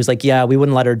 he was like, yeah, we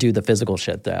wouldn't let her do the physical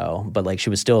shit though, but like she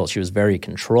was very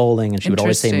controlling and she would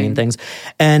always say mean things.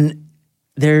 And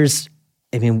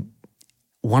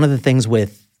one of the things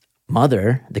with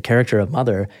Mother, the character of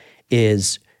Mother,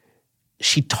 is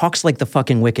she talks like the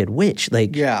fucking Wicked Witch.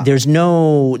 Like, there's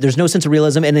no sense of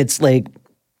realism, and it's like,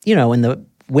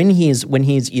 when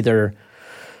he's either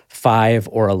 5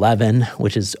 or 11,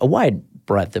 which is a wide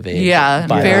breadth of age. Yeah,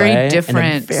 by very the way, different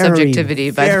and a very,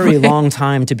 subjectivity. By the very way. long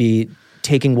time to be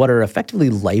taking what are effectively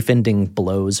life-ending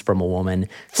blows from a woman,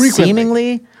 Frequently.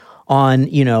 seemingly on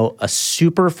a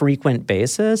super frequent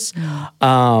basis.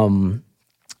 But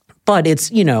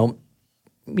it's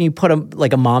you put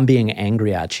a mom being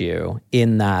angry at you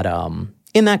in that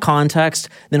context,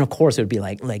 then of course it would be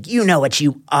like you know what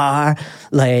you are,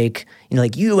 like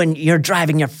you and you're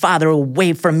driving your father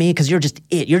away from me because you're just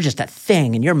a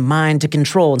thing and you're mine to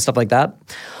control and stuff like that.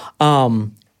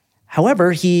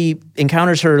 However, he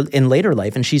encounters her in later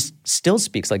life and she still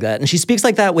speaks like that, and she speaks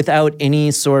like that without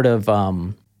any sort of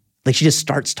she just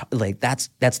starts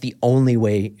that's the only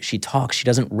way she talks. She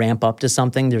doesn't ramp up to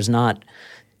something. There's not.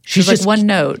 She's like one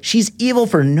note. She's evil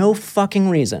for no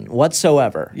fucking reason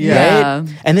whatsoever. Yeah. Right?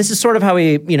 And this is sort of how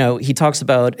he talks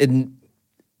about at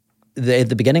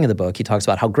the beginning of the book, he talks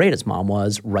about how great his mom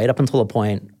was right up until a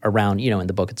point around, in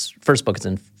the book, it's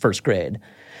in first grade.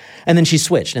 And then she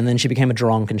switched, and then she became a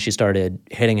drunk, and she started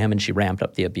hitting him, and she ramped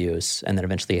up the abuse, and then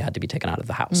eventually he had to be taken out of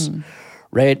the house,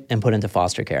 right, and put into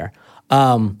foster care.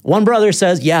 One brother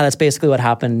says, yeah, that's basically what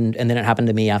happened, and then it happened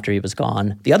to me after he was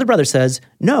gone. The other brother says,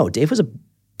 no, Dave was a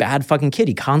bad fucking kid.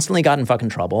 He constantly got in fucking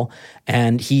trouble,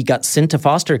 and he got sent to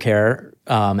foster care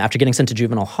after getting sent to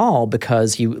juvenile hall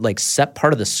because he set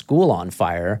part of the school on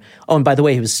fire. Oh, and by the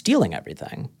way, he was stealing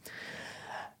everything.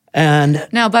 And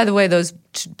Now, by the way,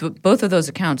 both of those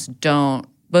accounts don't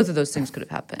Both of those things could have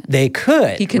happened. They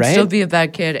could. He could right? still be a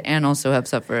bad kid and also have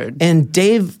suffered. And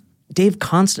Dave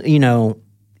constantly,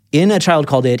 in A Child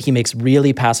Called It, he makes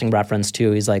really passing reference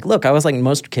to, he's like, look, I was like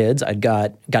most kids. I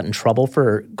got in trouble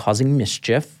for causing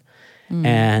mischief.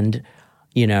 And,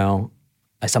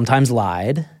 I sometimes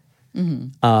lied.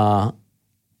 But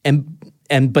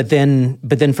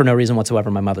then for no reason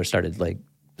whatsoever, my mother started like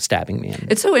stabbing me.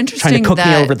 And it's so interesting trying to cook me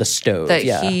that- over the stove. that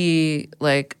yeah. he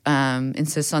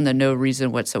insists on the no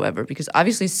reason whatsoever, because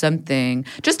obviously something,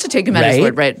 just to take him at his Right?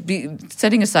 word, right?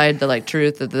 Setting aside the like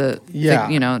truth of the Yeah.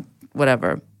 thing,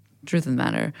 whatever, truth of the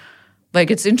matter.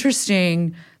 Like, it's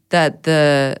interesting that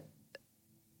there's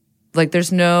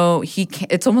no, he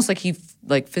can't, it's almost like he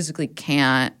like physically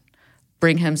can't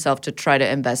bring himself to try to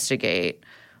investigate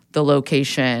the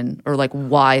location or like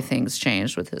why things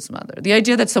changed with his mother. The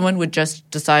idea that someone would just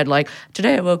decide like,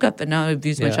 today I woke up and now I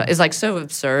abused my child is like so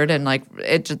absurd, and like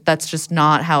that's just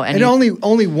not how any. And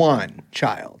only one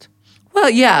child. Well,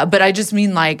 yeah, but I just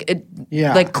mean like it.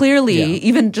 Yeah. Like clearly,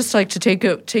 even just like to take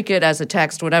it as a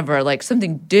text, whatever. Like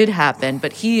something did happen,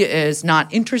 but he is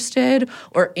not interested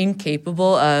or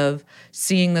incapable of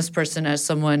seeing this person as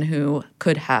someone who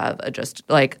could have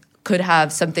could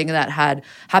have something that had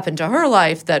happened to her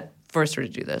life that forced her to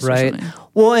do this. Or Right. something.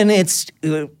 Well, and it's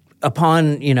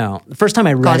upon, the first time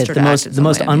I read Caused it, her the to most act in some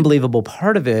way, I mean. unbelievable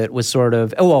part of it was sort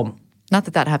of, Not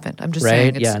that happened. I'm just right?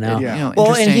 saying. It's, Yeah, no.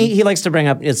 Well, and interesting. he likes to bring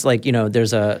up, it's like,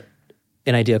 there's an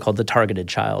idea called the targeted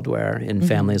child, where in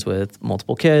families with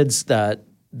multiple kids that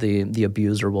the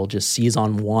abuser will just seize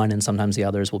on one, and sometimes the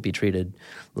others will be treated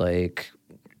like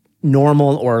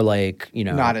normal or like,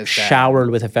 Not as bad. showered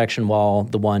with affection, while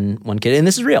the one kid, and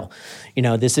this is real.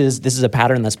 This is a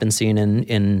pattern that's been seen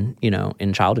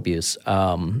in child abuse,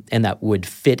 and that would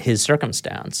fit his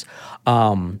circumstance.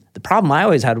 The problem I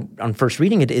always had on first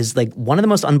reading it is like one of the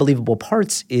most unbelievable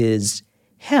parts is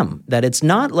him, that it's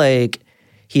not like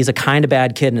he's a kind of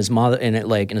bad kid and his mother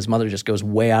just goes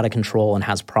way out of control and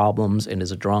has problems and is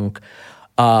a drunk.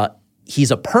 He's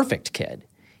a perfect kid.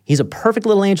 He's a perfect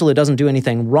little angel who doesn't do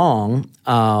anything wrong.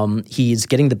 He's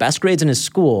getting the best grades in his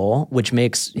school, which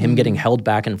makes him getting held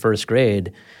back in first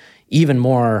grade even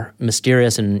more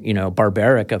mysterious and,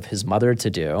 barbaric of his mother to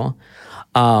do.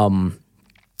 And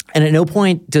at no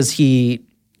point does he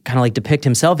kind of like depict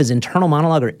himself, his internal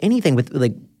monologue or anything with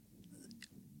like,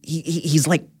 he's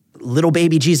like little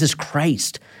baby Jesus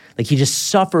Christ. Like he just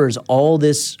suffers all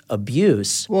this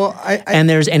abuse. Well,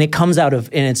 and it comes out of,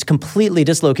 and it's completely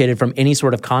dislocated from any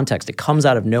sort of context. It comes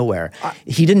out of nowhere.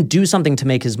 He didn't do something to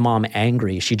make his mom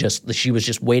angry. She was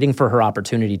just waiting for her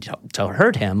opportunity to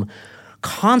hurt him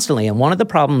constantly. And one of the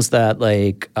problems that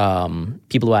like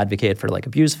people who advocate for like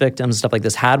abuse victims and stuff like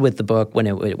this had with the book when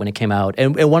it came out,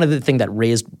 and one of the things that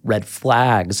raised red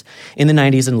flags in the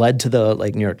 90s and led to the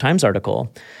like New York Times article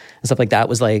and stuff like that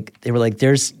was like, they were like,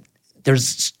 there's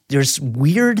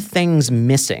weird things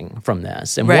missing from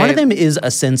this. And one of them is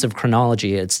a sense of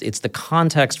chronology. It's the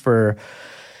context for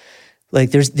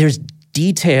like there's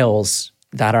details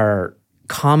that are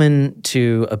common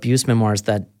to abuse memoirs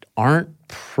that aren't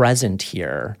present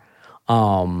here.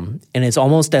 And it's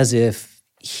almost as if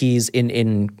he's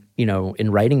in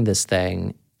writing this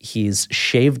thing, he's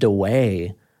shaved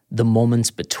away the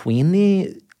moments between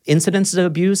the incidences of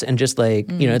abuse and just like,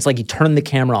 it's like he turned the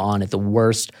camera on at the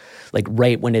worst, like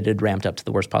right when it had ramped up to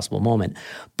the worst possible moment.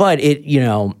 But it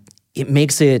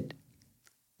makes it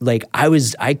like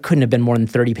I couldn't have been more than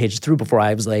 30 pages through before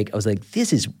I was like,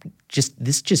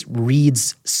 this just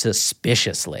reads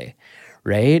suspiciously,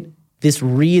 right? This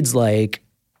reads like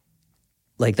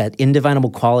that indefinable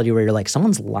quality where you're like,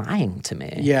 someone's lying to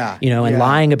me. Yeah. And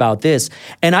lying about this.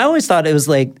 And I always thought it was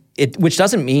like, which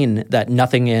doesn't mean that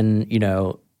nothing in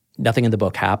the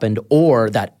book happened or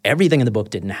that everything in the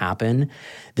book didn't happen.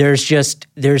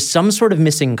 There's some sort of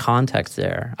missing context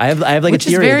there. I have like Which a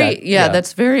theory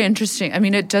that's very interesting. I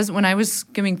mean, it does, when I was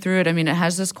skimming through it, I mean, it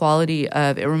has this quality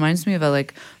of, it reminds me of a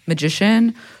like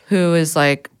magician who is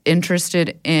like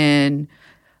interested in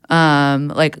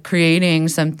like creating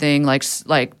something like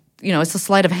it's a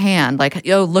sleight of hand. Like,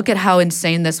 look at how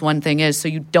insane this one thing is, so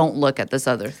you don't look at this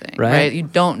other thing, right? You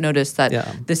don't notice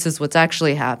that this is what's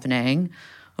actually happening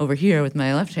over here with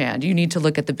my left hand. You need to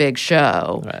look at the big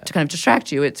show to kind of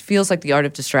distract you. It feels like the art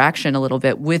of distraction a little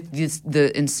bit with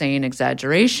the insane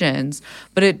exaggerations,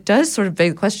 but it does sort of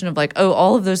beg the question of like,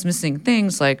 all of those missing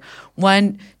things, like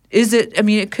one,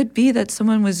 it could be that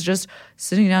someone was just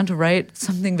sitting down to write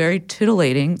something very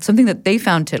titillating, something that they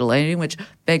found titillating, which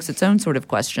begs its own sort of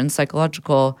questions,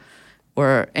 psychological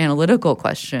or analytical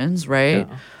questions, right?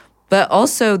 Yeah. But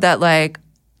also that like,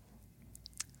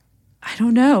 I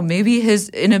don't know, maybe his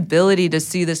inability to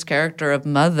see this character of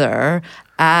mother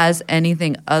as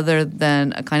anything other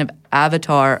than a kind of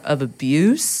avatar of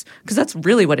abuse, because that's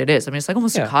really what it is. I mean, it's like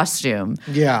almost a costume.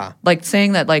 Yeah. Like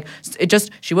saying that, like,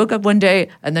 she woke up one day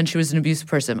and then she was an abusive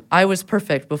person. I was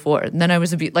perfect before, and then I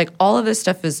was like, all of this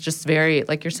stuff is just very,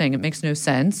 like you're saying, it makes no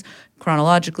sense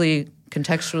chronologically,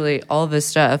 contextually, all of this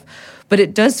stuff. But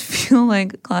it does feel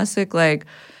like classic, like,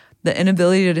 the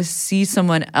inability to see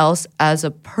someone else as a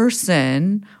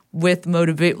person with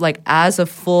like as a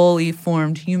fully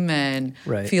formed human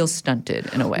feels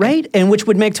stunted in a way. Right. And which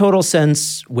would make total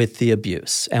sense with the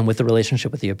abuse and with the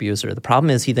relationship with the abuser. The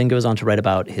problem is he then goes on to write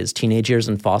about his teenage years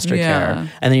in foster care.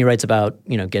 And then he writes about,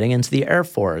 getting into the Air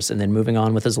Force and then moving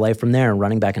on with his life from there and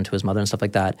running back into his mother and stuff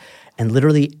like that. And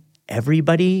literally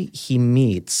everybody he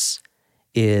meets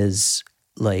is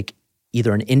like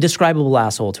either an indescribable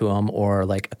asshole to him or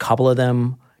like a couple of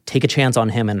them take a chance on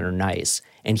him and are nice.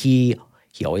 And he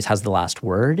always has the last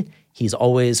word. He's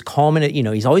always calm and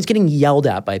he's always getting yelled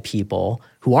at by people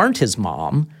who aren't his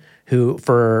mom, who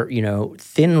for,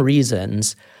 thin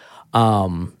reasons.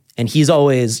 And he's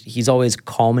always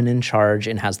calm and in charge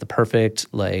and has the perfect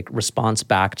like response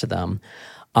back to them.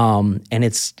 And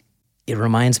it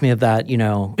reminds me of that,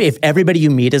 if everybody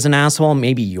you meet is an asshole,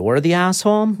 maybe you're the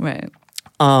asshole. Right.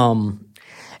 And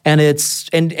it's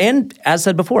and as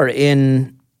said before,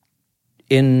 in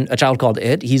A Child Called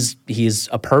It, he's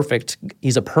a perfect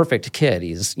kid.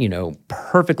 He's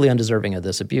perfectly undeserving of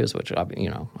this abuse, which obviously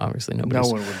no one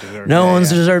would deserve. No one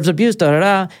deserves abuse,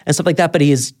 and stuff like that. But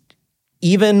he is,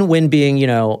 even when being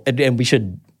and we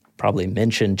should probably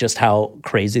mention just how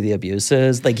crazy the abuse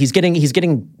is. Like he's getting hit.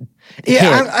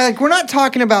 We're not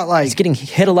talking about like he's getting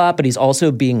hit a lot, but he's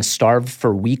also being starved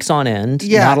for weeks on end.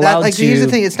 Yeah, not allowed to. Here's the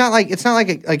thing: it's not like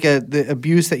the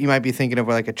abuse that you might be thinking of,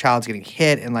 where like a child's getting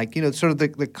hit and like sort of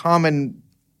the common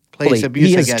place abuse.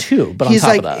 He I is guess. too, but he's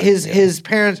on top like of that, his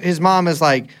parents, his mom is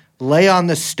like, lay on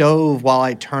the stove while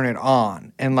I turn it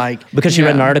on. And like because she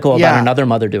read an article about another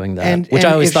mother doing that, which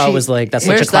I always thought was like that's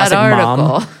such a classic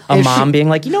mom. A mom being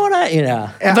like,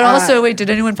 But also, wait, did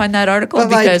anyone find that article?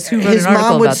 Because who wrote his an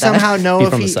article mom would about somehow that? know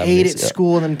if he ate at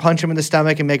school and then punch him in the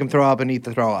stomach and make him throw up and eat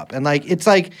the throw up. And like it's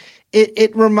like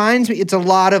it reminds me, it's a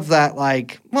lot of that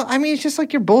like, well, I mean, it's just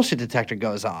like your bullshit detector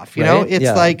goes off. You know? It's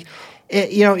like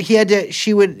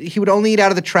he would only eat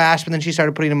out of the trash, but then she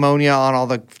started putting ammonia on all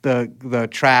the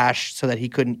trash so that he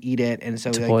couldn't eat it, and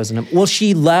so to poison him. Well,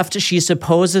 she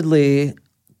supposedly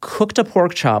cooked a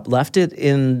pork chop, left it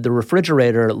in the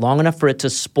refrigerator long enough for it to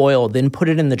spoil, then put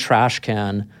it in the trash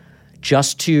can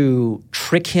just to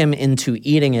trick him into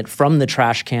eating it from the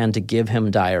trash can to give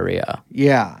him diarrhea.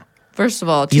 Yeah. First of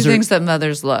all, two things that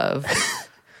mothers love.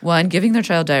 One, giving their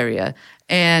child diarrhea.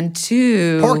 And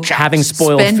two, having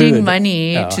spoiled spending food.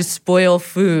 money to spoil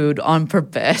food on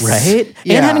purpose. Right?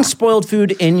 Yeah. And having spoiled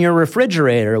food in your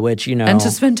refrigerator, which, And to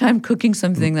spend time cooking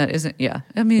something that isn't,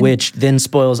 I mean. Which then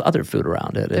spoils other food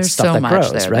around it. It's there's stuff so that much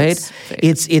grows, there right?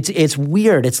 It's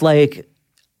weird. It's like,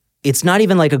 it's not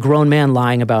even like a grown man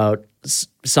lying about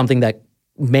something that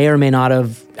may or may not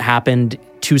have happened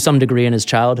to some degree in his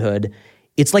childhood.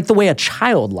 It's like the way a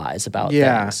child lies about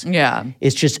things. Yeah.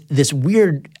 It's just this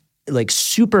weird, like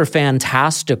super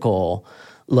fantastical,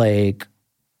 like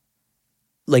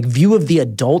view of the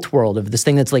adult world of this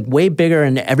thing that's like way bigger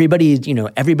and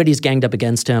everybody's ganged up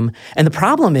against him. And the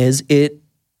problem is it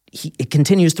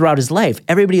continues throughout his life.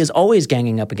 Everybody is always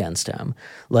ganging up against him.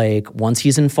 Like once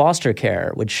he's in foster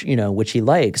care, which he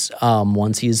likes.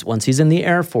 Once he's in the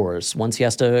Air Force. Once he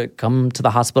has to come to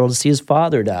the hospital to see his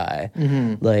father die.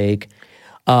 Mm-hmm. Like,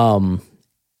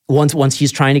 once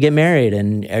he's trying to get married,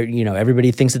 and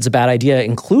everybody thinks it's a bad idea,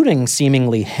 including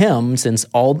seemingly him, since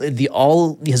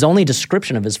his only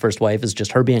description of his first wife is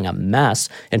just her being a mess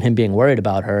and him being worried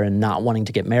about her and not wanting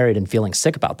to get married and feeling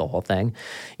sick about the whole thing.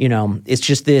 It's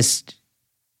just this.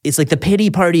 It's like the pity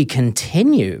party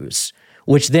continues,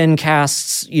 which then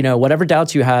casts whatever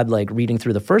doubts you had like reading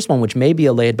through the first one, which may be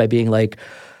allayed by being like,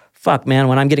 fuck, man,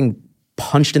 when I'm getting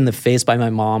punched in the face by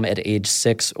my mom at age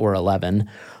 6 or 11.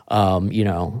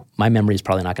 My memory is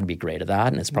probably not going to be great of that,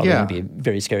 and it's probably going to be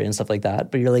very scary and stuff like that.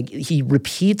 But you're like, he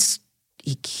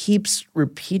keeps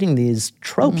repeating these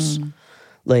tropes,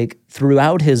 like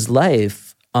throughout his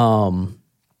life. And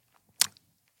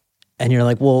you're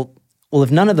like, well,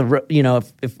 if none of the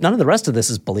if none of the rest of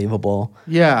this is believable,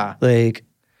 like,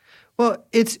 well,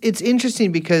 it's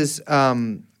interesting because.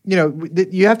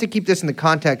 You have to keep this in the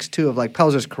context too of like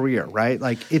Pelzer's career, right?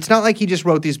 Like it's not like he just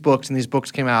wrote these books and these books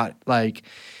came out. Like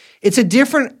it's a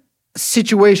different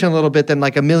situation a little bit than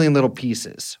like A Million Little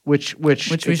Pieces, which we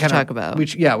should talk about.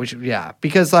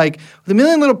 Because like The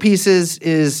Million Little Pieces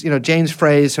is, James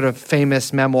Frey's sort of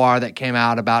famous memoir that came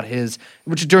out about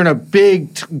which is during a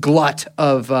big glut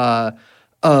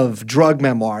of drug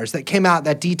memoirs that came out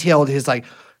that detailed his like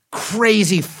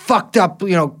crazy fucked up,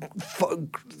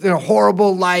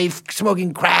 horrible life,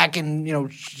 smoking crack and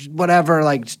whatever,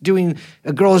 like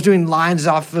a girl's doing lines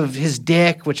off of his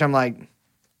dick, which I'm like,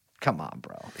 come on,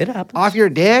 bro. It happens. Off your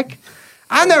dick?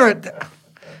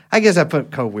 I guess I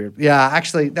put code weird. Yeah,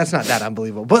 actually, that's not that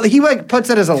unbelievable. But he like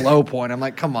puts it as a low point. I'm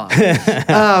like, come on.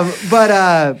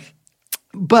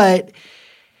 But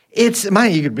it's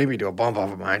mine. You could maybe do a bump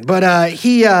off of mine. But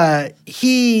he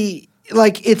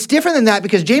like it's different than that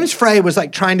because James Frey was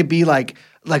like trying to be like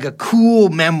a cool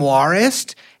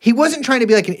memoirist. He wasn't trying to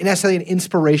be like necessarily an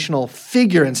inspirational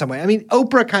figure in some way. I mean,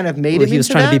 Oprah kind of made him He was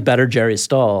into trying that. to be better Jerry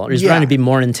Stahl. He was trying to be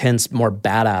more intense, more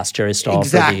badass Jerry Stahl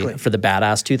for the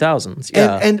badass 2000s.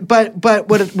 Yeah. But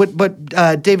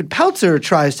what David Peltzer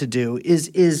tries to do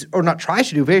is or not tries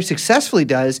to do, very successfully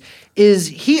does, is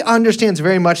he understands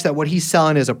very much that what he's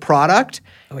selling is a product.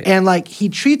 Oh, yeah. And like he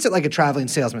treats it like a traveling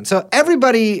salesman. So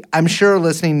everybody, I'm sure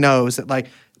listening, knows that like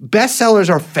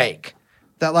bestsellers are fake.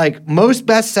 That like most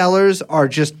bestsellers are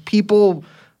just people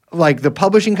like the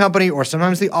publishing company or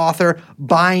sometimes the author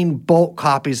buying bulk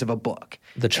copies of a book.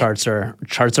 The charts are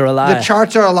a lie. The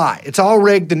charts are a lie. It's all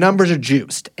rigged. The numbers are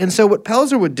juiced. And so what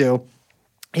Peltzer would do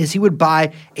is he would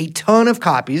buy a ton of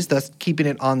copies, thus keeping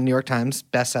it on the New York Times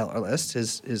bestseller list,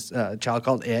 his Child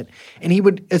Called It. And he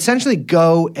would essentially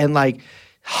go and like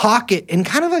hawk it in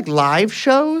kind of like live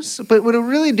shows. But what it would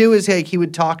really do is like he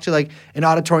would talk to like an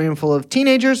auditorium full of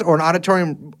teenagers or an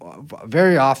auditorium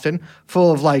very often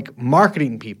full of like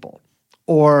marketing people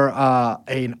or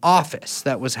an office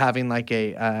that was having like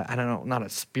I don't know, not a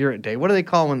spirit day. What do they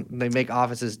call when they make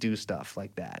offices do stuff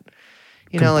like that?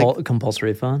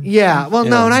 Compulsory fun? Yeah. Well,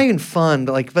 no, not even fun.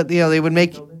 But they would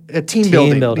make a team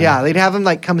building. Yeah, they'd have him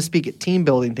like come speak at team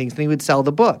building things, and he would sell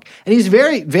the book. And he's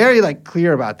very, very like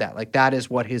clear about that. Like that is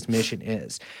what his mission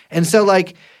is. And so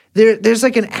like there's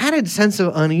like an added sense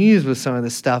of unease with some of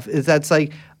this stuff. Is that's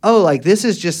like, oh, like this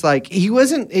is just like he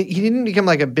didn't become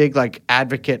like a big like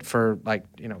advocate for like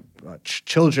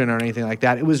children or anything like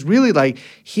that. It was really like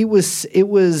it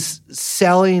was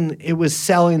selling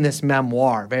this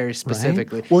memoir very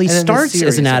specifically. Right. Well, he starts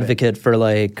as an advocate for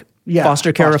like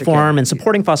foster care reform and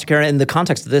supporting foster care. And the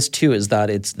context of this too is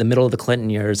that it's the middle of the Clinton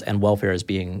years and welfare is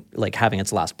being like having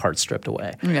its last part stripped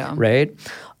away. Yeah. Right.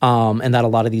 And that a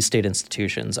lot of these state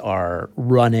institutions are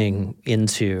running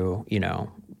into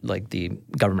like the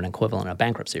government equivalent of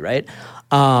bankruptcy, right?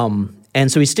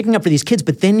 And so he's sticking up for these kids,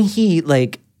 but then he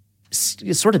like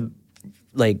sort of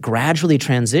like gradually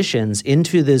transitions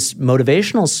into this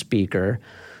motivational speaker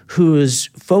whose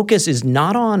focus is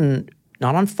not on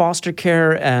foster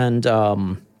care and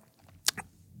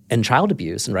child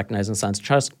abuse and recognizing signs of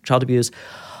child abuse.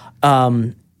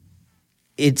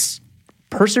 It's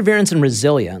perseverance and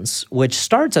resilience, which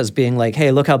starts as being like,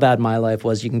 hey, look how bad my life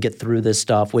was. You can get through this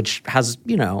stuff, which has,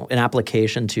 an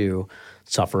application to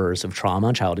sufferers of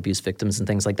trauma, child abuse victims and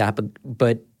things like that.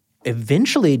 But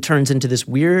eventually turns into this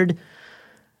weird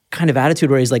kind of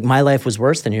attitude where he's like, my life was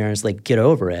worse than yours. Like, get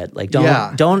over it. Like,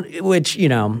 don't, which,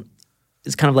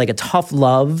 is kind of like a tough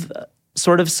love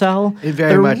sort of sell. It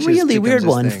very much is. A really weird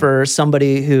one thing. for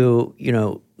somebody who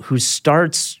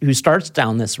starts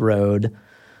down this road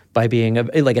by being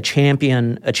a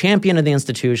champion of the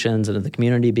institutions and of the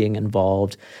community being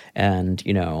involved, and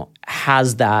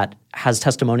has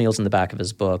testimonials in the back of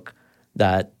his book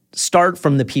that start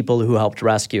from the people who helped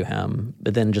rescue him,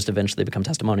 but then just eventually become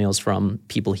testimonials from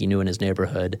people he knew in his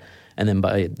neighborhood, and then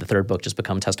by the third book just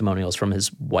become testimonials from his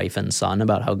wife and son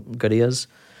about how good he is.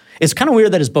 It's kind of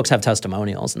weird that his books have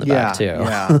testimonials in the back too.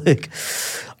 Yeah. Like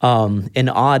an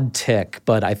odd tick,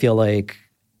 but I feel like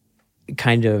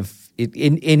kind of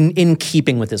in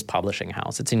keeping with his publishing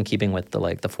house. It's in keeping with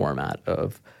the format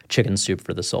of Chicken Soup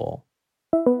for the Soul.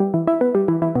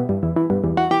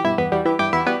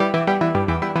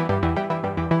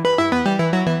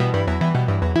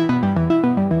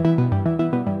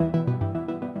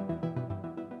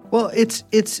 Well, it's.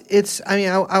 I mean,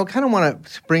 I kind of want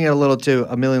to bring it a little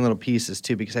to A Million Little Pieces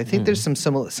too, because I think there's some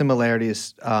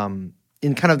similarities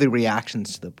in kind of the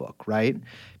reactions to the book, right?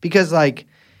 Because like,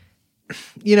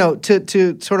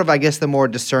 to sort of, I guess, the more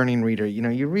discerning reader,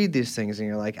 you read these things and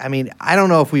you're like, I mean, I don't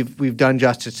know if we've done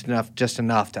just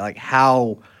enough to like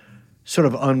how sort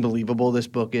of unbelievable this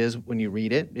book is when you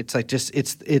read it. It's like just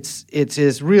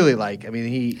it's really like, I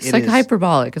mean, It's like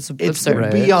hyperbolic. It's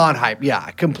absurd. beyond hype.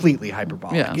 Yeah, completely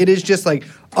hyperbolic. Yeah. It is just like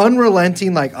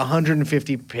unrelenting, like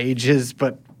 150 pages,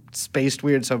 but spaced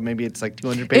weird. So maybe it's like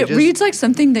 200 pages. It reads like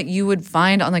something that you would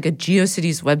find on like a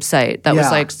GeoCities website that was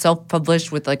Yeah. like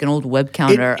self-published with like an old web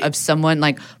counter of someone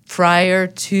like prior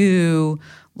to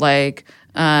like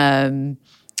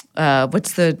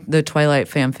what's the Twilight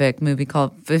fanfic movie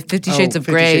called 50 Shades of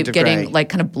 50 Grey, Shades of getting Grey. like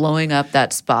kind of blowing up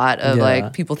that spot of Yeah.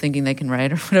 like people thinking they can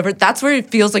write or whatever. That's where it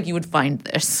feels like you would find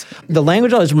this. The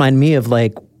language always reminded me of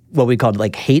like what we called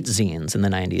like hate zines in the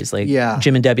 90s, like Yeah.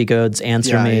 Jim and Debbie Goads'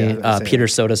 Answer Yeah, Me, yeah, that's it. Peter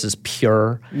Sodas'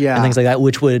 Pure, Yeah. and things like that,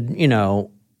 which would,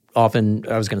 often,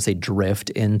 I was going to say drift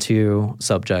into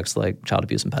subjects like child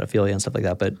abuse and pedophilia and stuff like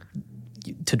that, but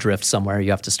to drift somewhere,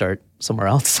 you have to start somewhere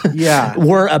else. Yeah.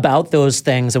 We're about those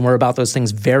things, and we're about those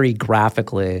things very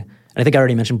graphically. And I think I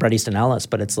already mentioned Bret Easton Ellis,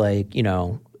 but it's like,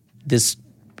 this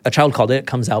A Child Called It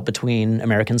comes out between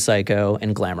American Psycho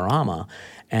and Glamorama.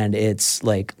 And it's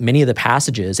like many of the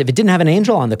passages, if it didn't have an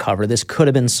angel on the cover, this could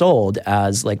have been sold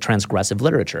as like transgressive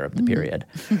literature of the period,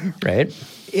 right?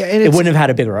 Yeah, and it it's- wouldn't have had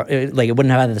a bigger, it wouldn't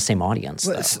have had the same audience.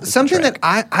 though, is the Something trick.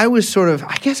 that I was sort of,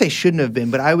 I guess I shouldn't have been,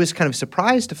 but I was kind of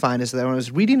surprised to find is that when I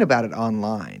was reading about it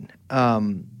online,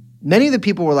 many of the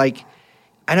people were like,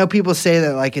 I know people say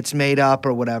that like it's made up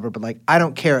or whatever, but like I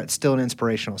don't care. It's still an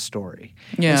inspirational story.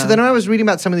 Yeah. And so then I was reading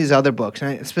about some of these other books,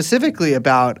 and specifically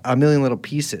about A Million Little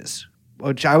Pieces,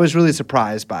 which I was really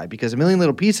surprised by because A Million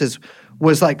Little Pieces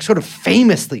was like sort of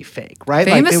famously fake, right?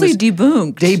 Famously like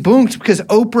debunked. Debunked because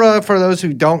Oprah, for those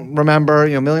who don't remember,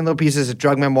 Million Little Pieces is a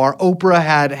drug memoir. Oprah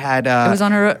had it was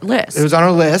on her list. it was on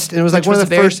her list, and it was like Which one was of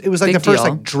the a very first. It was like big the first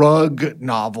deal. like drug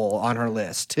novel on her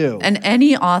list too. And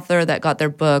any author that got their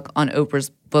book on Oprah's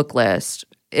book list,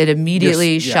 it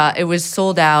immediately Yes, yeah. shot. It was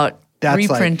sold out, That's like-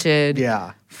 reprinted,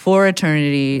 yeah. for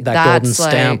eternity. that That's golden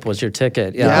stamp like, was your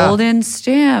ticket. the Yeah. golden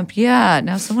stamp. Yeah.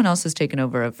 Now someone else has taken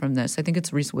over it from this. I think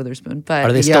it's Reese Witherspoon. But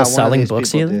Are they Yeah, still one of selling these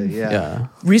books people either? did, yeah.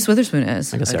 Reese Witherspoon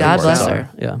is. guess God everyone's bless are, her.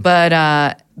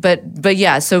 yeah. But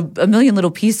yeah. So A Million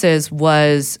Little Pieces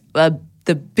was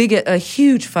a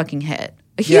huge fucking hit.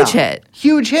 A huge hit.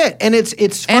 Huge hit, and it's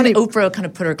And funny. Oprah kind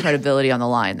of put her credibility on the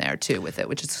line there too with it,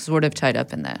 which is sort of tied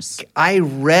up in this. I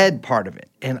read part of it,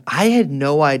 and I had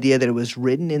no idea that it was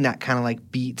written in that kind of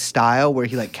like beat style where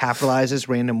he like capitalizes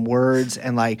random words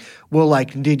and like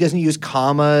he doesn't use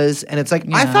commas, and it's like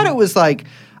I thought it was like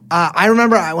I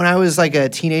remember when I was like a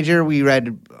teenager,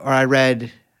 I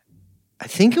read. I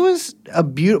think it was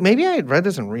maybe I had read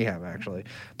this in rehab actually.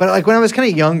 But like when I was kind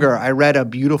of younger, I read A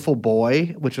Beautiful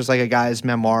Boy, which was like a guy's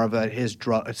memoir of his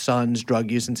son's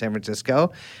drug use in San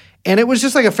Francisco. And it was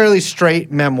just like a fairly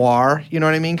straight memoir, you know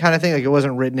what I mean, kind of thing. Like it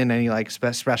wasn't written in any like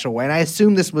special way. And I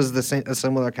assumed this was a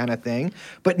similar kind of thing.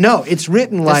 But no, it's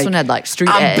written like one had, like, street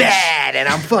I'm edge. bad and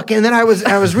I'm fucking. And then I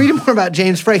was reading more about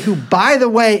James Frey, who by the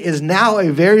way is now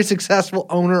a very successful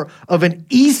owner of an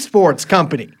esports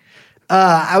company.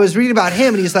 I was reading about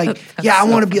him, and he's like, "Yeah, I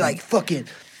want to be like fucking."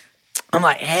 I'm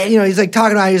like, hey, he's like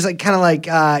talking about. He's like kind of like,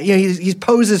 he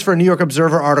poses for a New York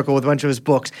Observer article with a bunch of his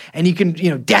books, and you can,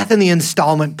 death in the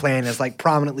installment plan is like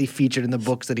prominently featured in the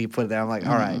books that he put there. I'm like,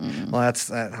 all right, well, that's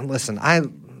listen,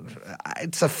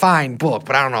 it's a fine book,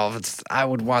 but I don't know if I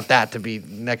would want that to be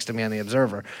next to me on the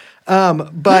Observer.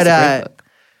 But That's a great book.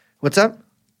 what's up?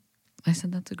 I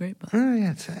said that's a great book. Oh,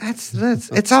 yeah,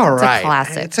 it's all right.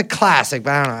 classic. It's a classic,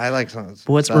 but I don't know. I like some of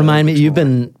those. Remind me, you've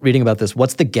been reading about this.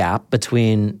 What's the gap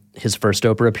between his first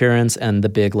Oprah appearance and the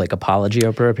big like apology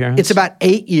Oprah appearance? It's about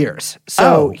 8 years.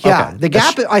 So, okay. the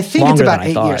gap, That's I think it's longer about than I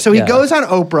 8 thought, years. So he yeah. goes on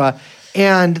Oprah,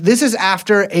 and this is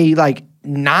after a like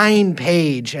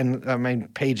 9-page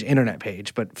internet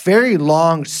page, but very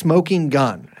long Smoking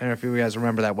Gun. I don't know if you guys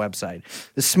remember that website.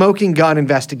 The Smoking Gun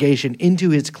investigation into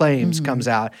his claims comes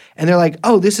out, and they're like,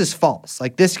 "Oh, this is false.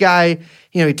 Like this guy,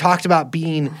 he talked about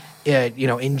being,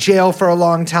 in jail for a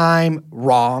long time.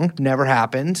 Wrong, never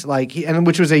happened. Like,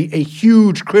 which was a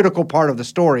huge critical part of the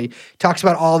story. He talks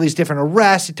about all these different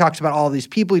arrests. He talks about all these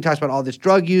people. He talks about all this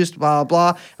drug use. Blah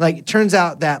blah blah. Like, it turns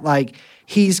out that like."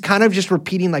 He's kind of just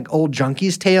repeating like old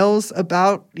junkies' tales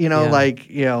about,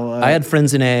 I had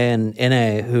friends in A and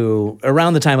NA who,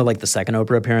 around the time of like the second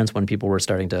Oprah appearance, when people were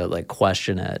starting to like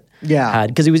question it,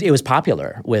 because it was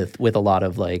popular with a lot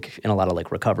of like in a lot of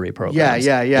like recovery programs,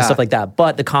 and stuff like that.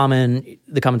 But the common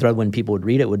thread when people would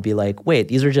read it would be like, wait,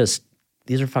 these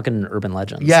are fucking urban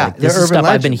legends. Yeah, like, this they're is urban stuff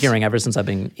I've been legends. hearing ever since I've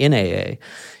been in AA.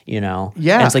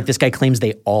 Yeah. And it's like this guy claims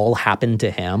they all happened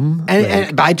to him,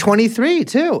 and by 23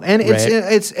 too. And Right.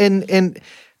 it's and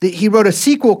he wrote a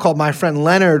sequel called My Friend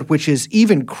Leonard, which is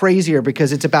even crazier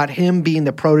because it's about him being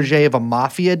the protege of a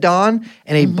mafia don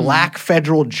and a black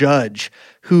federal judge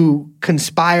who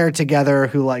conspire together,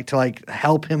 who to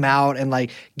help him out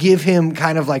and give him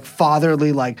kind of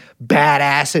fatherly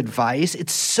badass advice.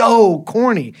 It's so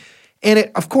corny.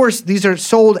 And of course, these are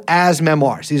sold as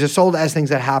memoirs. These are sold as things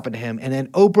that happened to him. And then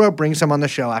Oprah brings him on the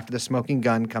show after the smoking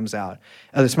gun comes out.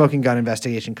 The smoking gun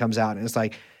investigation comes out, and it's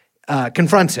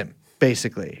confronts him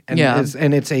basically. And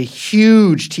it's a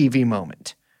huge TV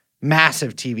moment,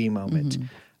 massive TV moment.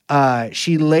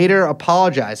 She later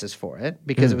apologizes for it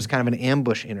because it was kind of an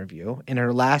ambush interview in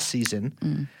her last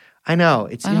season. I know,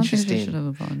 it's interesting. I don't think she should have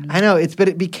apologized. I know, but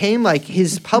it became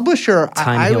his publisher.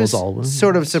 I was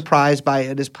sort of surprised by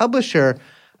it. His publisher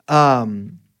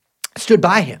stood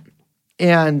by him.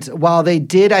 And while they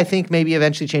did, I think, maybe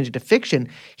eventually change it to fiction,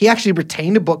 he actually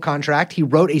retained a book contract. He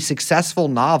wrote a successful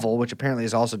novel, which apparently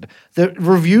is also – the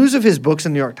reviews of his books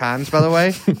in the New York Times, by the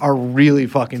way, are really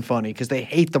fucking funny because they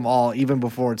hate them all even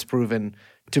before it's proven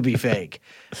to be fake.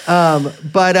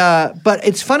 But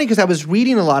it's funny because I was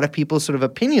reading a lot of people's sort of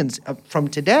opinions from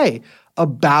today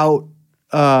about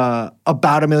A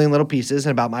Million Little Pieces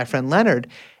and about My Friend Leonard.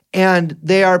 And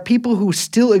they are people who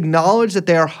still acknowledge that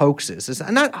they are hoaxes. It's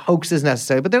not hoaxes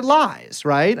necessarily, but they're lies,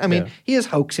 right? I mean, he is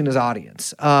hoaxing his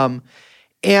audience. And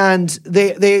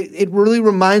it really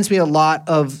reminds me a lot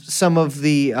of some of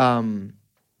the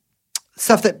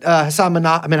stuff that Hassan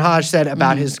Minhaj said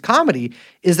about his comedy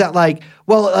is that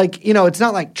it's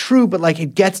not true, but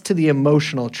it gets to the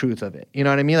emotional truth of it. You know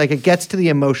what I mean? It gets to the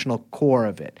emotional core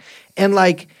of it. And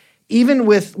even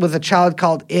with A Child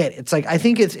Called It, it's I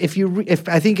think if you read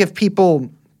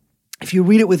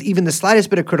it with even the slightest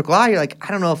bit of critical eye, you're I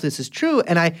don't know if this is true.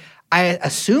 And I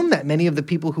assume that many of the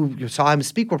people who saw him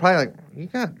speak were probably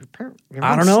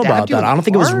I don't know about that. I don't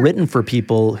think it was written for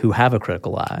people who have a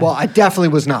critical eye. Well, I definitely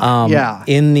was not.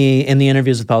 In the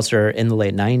interviews with Pelster in the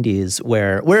late 90s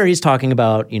where he's talking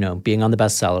about, being on the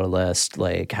bestseller list,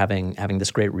 having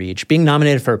this great reach, being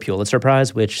nominated for a Pulitzer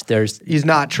Prize, which he's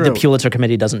not true. The Pulitzer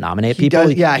Committee doesn't nominate people.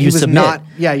 He was submit. Not.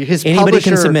 Yeah, his anybody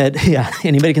publisher, can submit. Yeah,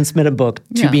 anybody can submit a book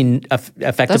to be effectively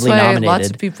That's why nominated. Lots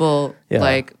of people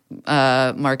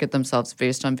market themselves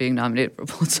based on being nominated for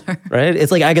Pulitzer. Right?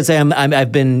 It's I could say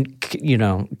I've been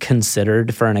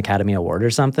considered for an Academy Award or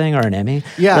something, or an Emmy.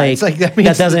 Yeah,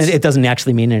 it doesn't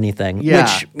actually mean anything. Yeah.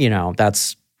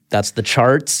 Which that's the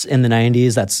charts in the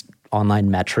 90s. That's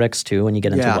online metrics too. When you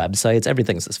get into websites,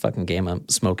 everything's this fucking game of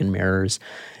smoke and mirrors.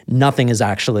 Nothing is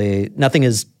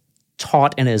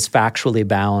taught and is factually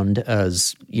bound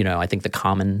as I think the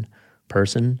common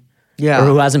person. Yeah. Or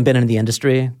who hasn't been in the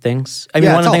industry thinks. I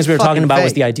mean, one of the things we were talking about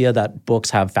was the idea that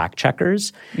books have fact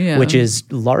checkers, which is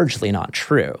largely not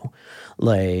true.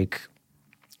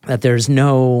 That there's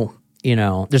no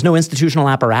institutional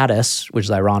apparatus, which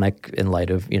is ironic in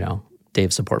light of,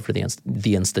 Dave's support for the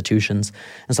institutions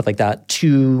and stuff like that,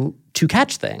 to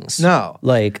catch things. No.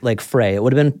 Like Frey. It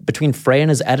would have been between Frey and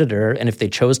his editor, and if they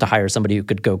chose to hire somebody who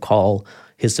could go call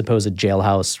his supposed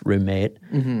jailhouse roommate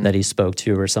that he spoke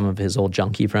to, or some of his old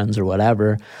junkie friends or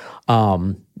whatever,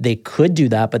 they could do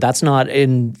that, but that's not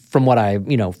from what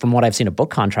I've seen of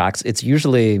book contracts, it's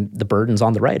usually the burden's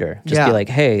on the writer. Just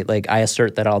be hey, I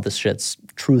assert that all this shit's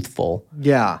truthful.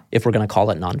 Yeah. If we're going to call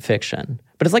it nonfiction.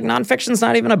 But it's nonfiction's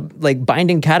not even a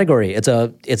binding category. It's an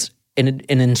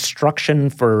instruction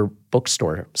for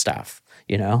bookstore staff,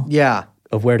 Yeah.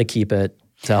 Of where to keep it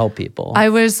to help people. I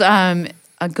was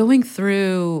going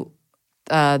through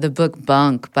the book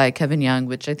Bunk by Kevin Young,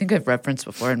 which I think I've referenced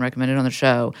before and recommended on the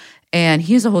show. And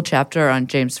he has a whole chapter on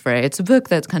James Frey. It's a book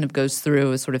that kind of goes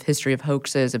through a sort of history of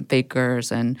hoaxes and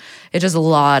fakers, and it does a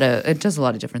lot of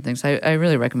different things. I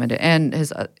really recommend it. And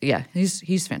his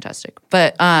he's fantastic.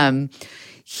 But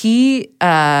he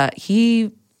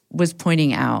was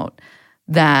pointing out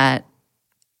that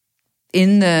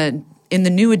in the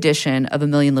new edition of A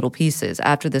Million Little Pieces,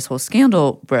 after this whole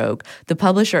scandal broke, the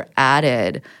publisher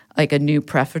added a new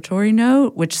prefatory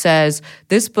note, which says,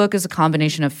 this book is a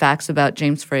combination of facts about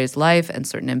James Frey's life and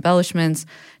certain embellishments.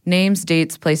 Names,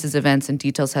 dates, places, events, and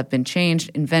details have been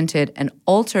changed, invented, and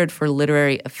altered for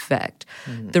literary effect.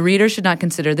 The reader should not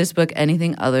consider this book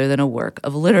anything other than a work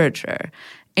of literature.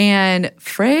 And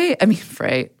Kevin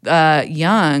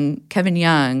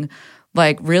Young,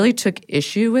 really took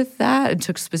issue with that and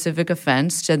took specific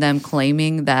offense to them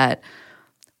claiming that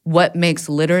what makes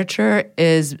literature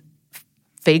is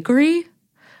fakery,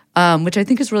 which I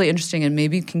think is really interesting and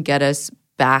maybe can get us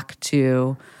back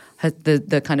to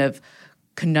the kind of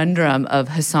conundrum of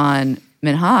Hassan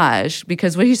Minhaj,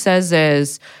 because what he says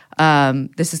is,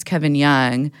 this is Kevin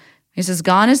Young, He says,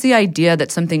 gone is the idea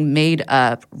that something made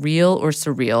up, real or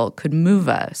surreal, could move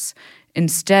us.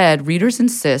 Instead, readers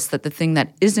insist that the thing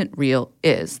that isn't real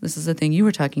is. This is the thing you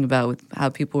were talking about with how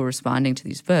people were responding to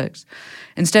these books.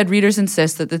 Instead, readers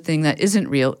insist that the thing that isn't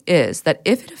real is, that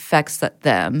if it affects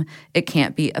them, it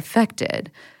can't be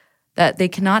affected, that they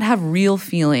cannot have real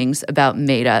feelings about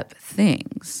made-up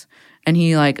things. And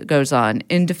he goes on,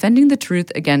 in defending the truth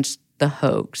against the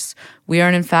hoax, we are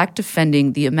in fact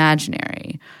defending the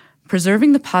imaginary,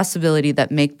 preserving the possibility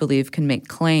that make-believe can make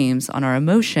claims on our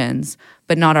emotions,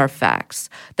 but not our facts,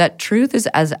 that truth is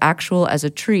as actual as a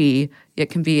tree, yet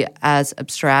can be as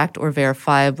abstract or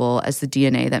verifiable as the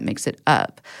DNA that makes it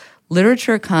up.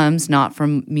 Literature comes not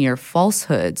from mere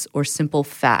falsehoods or simple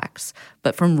facts,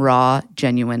 but from raw,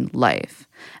 genuine life.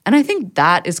 And I think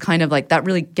that is kind of that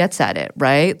really gets at it,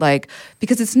 right?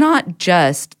 Because it's not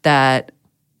just that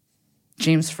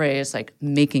James Frey is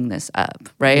making this up,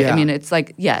 right? Yeah. I mean, it's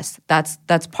yes,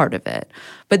 that's part of it.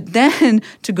 But then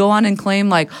to go on and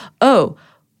claim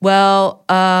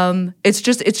it's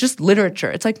just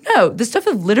literature. It's no, the stuff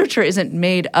of literature isn't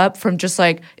made up from just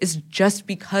it's just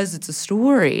because it's a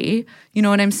story. You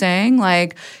know what I'm saying?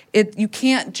 You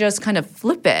can't just kind of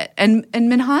flip it. And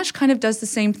Minhaj kind of does the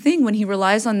same thing when he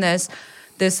relies on this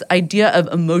idea of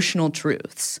emotional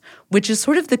truths, which is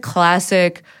sort of the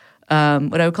classic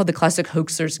what I would call the classic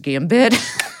hoaxer's gambit,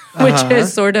 which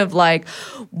is sort of it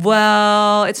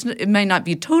might not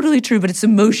be totally true, but it's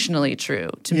emotionally true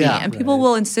to me. And people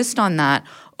will insist on that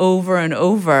over and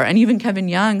over. And even Kevin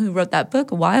Young, who wrote that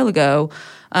book a while ago,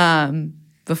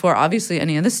 before obviously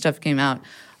any of this stuff came out,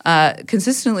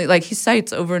 consistently, he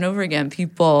cites over and over again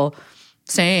people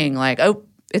saying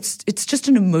it's just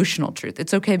an emotional truth.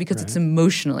 It's okay because it's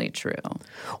emotionally true.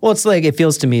 Well, it's it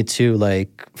feels to me too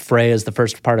Frey is the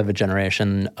first part of a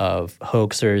generation of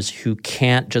hoaxers who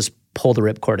can't just pull the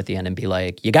ripcord at the end and be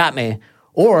you got me.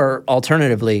 Or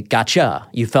alternatively, gotcha,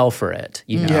 you fell for it.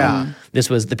 You know? Yeah. This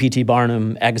was the P.T.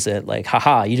 Barnum exit,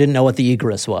 haha, you didn't know what the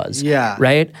egress was. Yeah.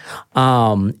 Right?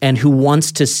 And who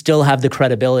wants to still have the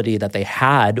credibility that they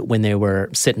had when they were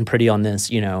sitting pretty on this,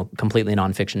 completely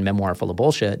nonfiction memoir full of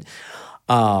bullshit.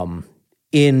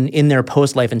 In their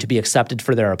post-life and to be accepted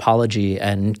for their apology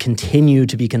and continue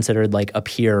to be considered a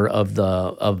peer of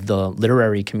the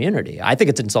literary community. I think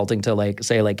it's insulting to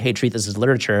say hey, treat this as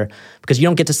literature because you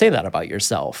don't get to say that about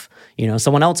yourself.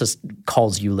 Someone else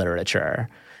calls you literature.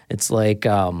 It's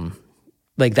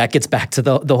that gets back to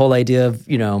the whole idea of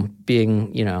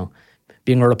being a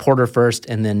reporter first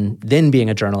and then being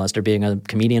a journalist, or being a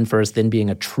comedian first, then being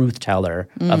a truth teller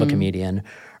of a comedian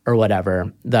or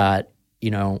whatever. That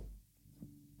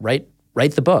write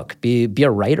the book. Be a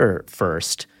writer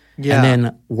first, and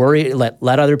then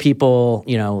let other people,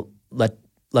 let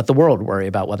the world worry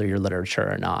about whether you're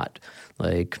literature or not.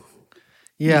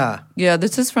 Yeah.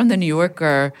 This is from the New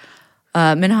Yorker.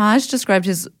 Minhaj described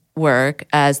his work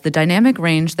as the dynamic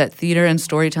range that theater and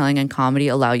storytelling and comedy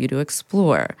allow you to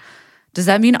explore. Does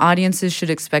that mean audiences should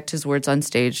expect his words on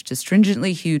stage to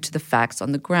stringently hew to the facts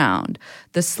on the ground?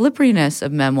 The slipperiness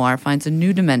of memoir finds a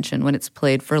new dimension when it's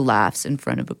played for laughs in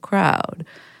front of a crowd.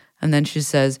 And then she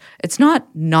says, it's not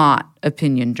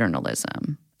opinion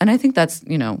journalism. And I think that's,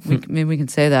 maybe we can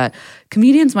say that.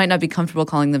 Comedians might not be comfortable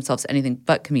calling themselves anything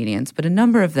but comedians, but a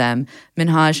number of them,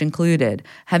 Minhaj included,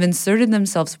 have inserted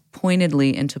themselves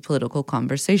pointedly into political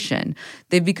conversation.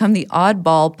 They've become the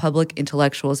oddball public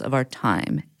intellectuals of our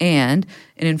time. And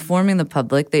in informing the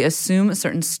public, they assume a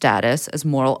certain status as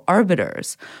moral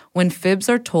arbiters. When fibs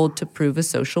are told to prove a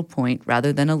social point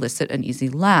rather than elicit an easy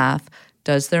laugh,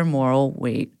 does their moral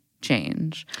weight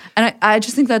change? And I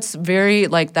just think that's very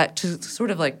that to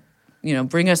sort of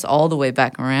bring us all the way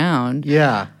back around.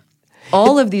 Yeah.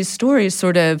 All of these stories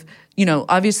sort of,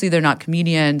 obviously they're not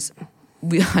comedians.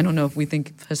 I don't know if we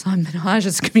think Hasan Minhaj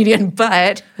is a comedian,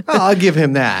 but I'll give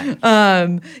him that.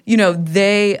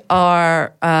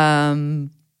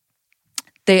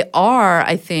 They are,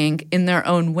 I think, in their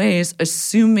own ways,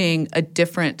 assuming a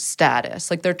different status.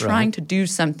 They're trying to do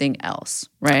something else,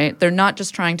 right? They're not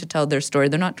just trying to tell their story.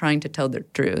 They're not trying to tell their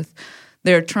truth.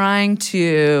 They're trying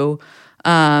to,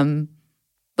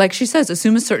 like she says,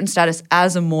 assume a certain status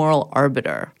as a moral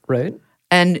arbiter. Right.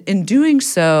 And in doing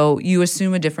so, you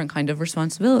assume a different kind of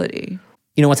responsibility.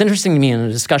 What's interesting to me in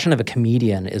a discussion of a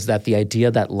comedian is that the idea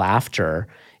that laughter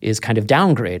is kind of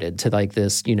downgraded to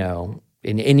this,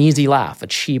 an easy laugh, a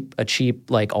cheap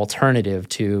alternative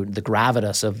to the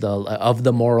gravitas of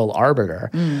the moral arbiter.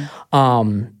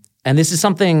 And this is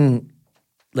something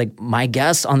my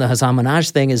guess on the Hasan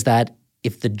Minhaj thing is that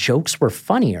if the jokes were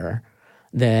funnier,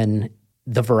 then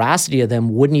the veracity of them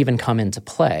wouldn't even come into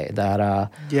play. That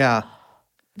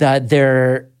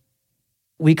they're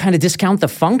we kind of discount the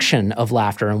function of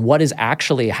laughter and what is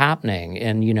actually happening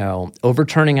and,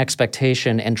 overturning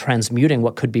expectation and transmuting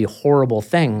what could be horrible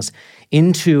things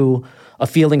into a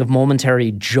feeling of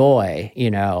momentary joy,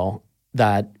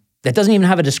 that doesn't even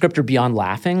have a descriptor beyond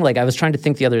laughing. Like I was trying to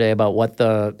think the other day about what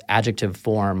the adjective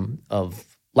form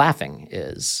of laughing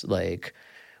is. Like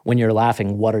when you're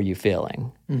laughing, what are you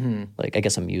feeling? Mm-hmm. Like I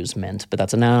guess amusement, but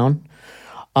that's a noun.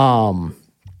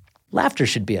 Laughter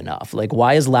should be enough. Like,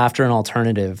 why is laughter an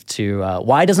alternative to,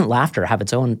 why doesn't laughter have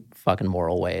its own fucking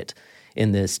moral weight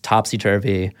in this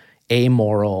topsy-turvy,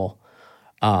 amoral,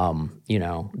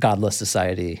 godless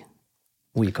society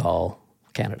we call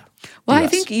Canada? Well, US. I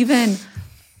think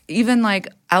even like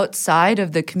outside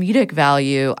of the comedic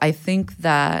value, I think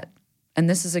that, and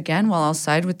this is again, while I'll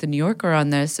side with the New Yorker on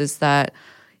this, is that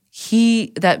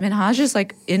that Minhaj is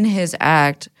like in his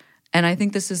act, and I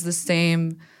think this is the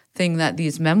same thing that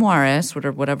these memoirists,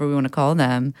 or whatever we want to call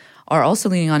them, are also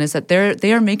leaning on, is that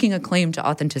they are making a claim to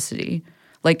authenticity.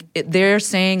 Like they're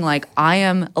saying, like, I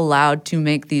am allowed to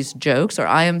make these jokes, or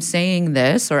I am saying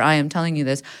this, or I am telling you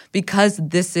this because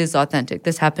this is authentic.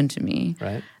 This happened to me,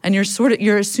 right? And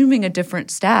you're assuming a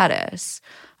different status.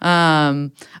 I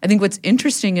think what's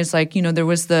interesting is like there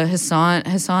was the Hasan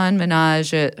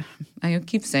Minhaj. I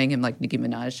keep saying him like Nicki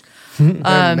Minaj.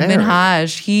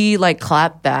 Minhaj, he like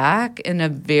clapped back in a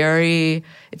very.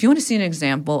 If you want to see an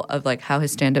example of like how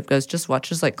his stand up goes, just watch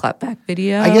his like clapback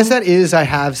video. I guess that is. I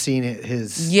have seen it.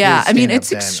 His I mean, it's stand-up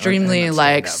then, extremely or not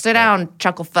like stand-up, sit but- down,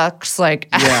 chuckle fucks, like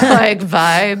like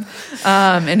vibe,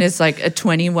 and it's like a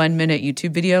 21-minute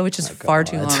YouTube video, which is far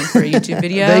too long for a YouTube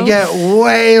video. They get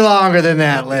way longer than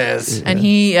that, Liz. And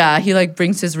he like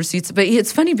brings his receipts, but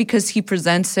it's funny because he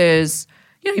presents his,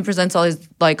 he presents all his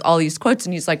like all these quotes,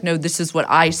 and he's like, no, this is what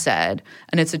I said,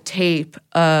 and it's a tape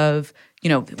of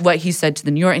what he said to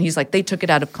the New York, and he's like, they took it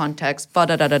out of context, da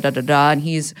da da da da da, and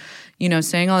he's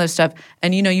saying all this stuff,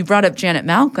 and you brought up Janet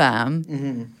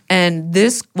Malcolm, and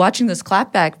watching this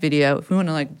clapback video, if we want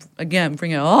to like again bring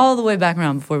it all the way back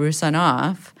around before we sign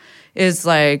off, is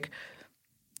like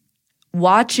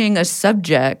watching a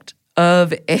subject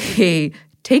of a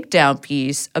takedown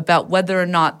piece about whether or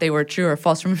not they were true or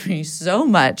false, reminding me so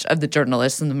much of The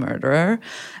Journalist and the Murderer,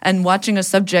 and watching a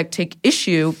subject take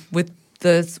issue with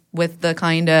the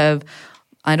kind of,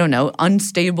 I don't know,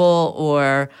 unstable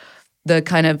or the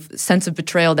kind of sense of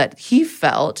betrayal that he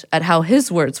felt at how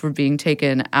his words were being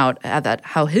taken out, at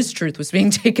how his truth was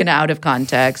being taken out of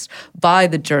context by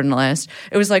the journalist.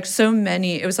 It was like so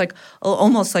many, it was like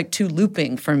almost like too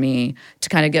looping for me to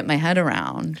kind of get my head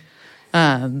around.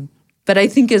 But I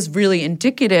think is really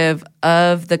indicative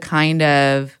of the kind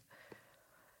of,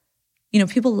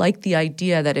 people like the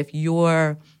idea that if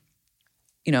you're,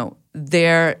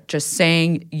 they're just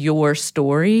saying your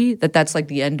story, that's like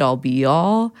the end all be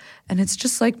all. And it's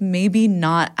just like maybe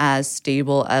not as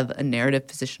stable of a narrative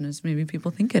position as maybe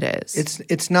people think it is.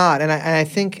 It's not. And I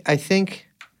think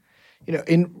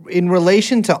in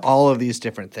relation to all of these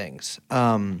different things,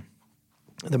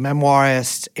 the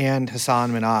memoirist and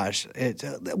Hasan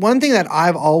Minhaj, one thing that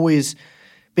I've always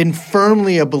been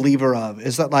firmly a believer of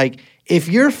is that, like, if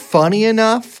you're funny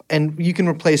enough, and you can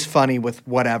replace funny with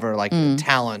whatever, like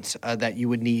talent that you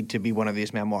would need to be one of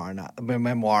these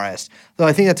memoirists, though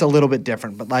I think that's a little bit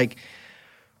different. But like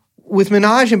with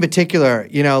Minhaj in particular,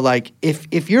 like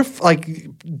if you're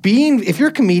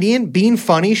a comedian, being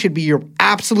funny should be your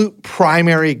absolute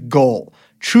primary goal.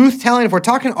 Truth telling, if we're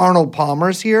talking Arnold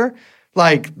Palmer's here,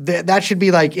 like that should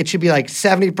be like, it should be like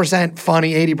 70%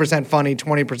 funny, 80% funny,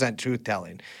 20% truth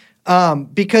telling.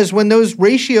 Because when those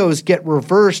ratios get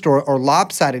reversed or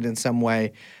lopsided in some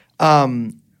way,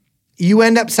 you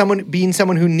end up being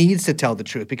someone who needs to tell the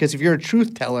truth. Because if you're a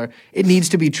truth teller, it needs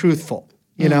to be truthful.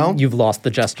 You've lost the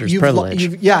jester's privilege.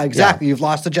 Exactly. You've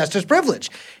lost the jester's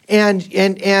privilege, and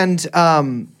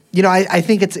I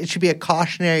think it should be a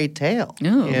cautionary tale.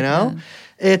 Yeah.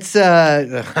 It's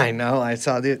I know I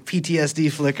saw the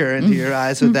PTSD flicker into your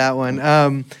eyes with that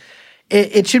one.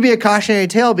 It should be a cautionary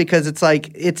tale because it's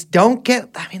like that's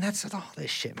all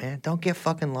this shit, man. Don't get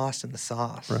fucking lost in the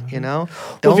sauce, Well,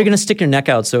 if you're going to stick your neck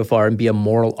out so far and be a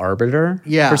moral arbiter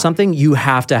for something, you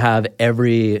have to have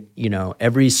every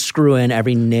screw in,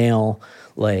 every nail,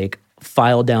 like,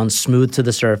 filed down smooth to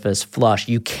the surface, flush.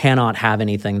 You cannot have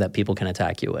anything that people can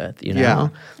attack you with, Yeah.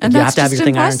 And you that's have to have just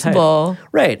everything impossible. iron tight.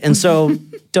 Right. And so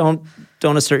don't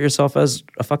assert yourself as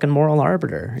a fucking moral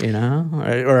arbiter,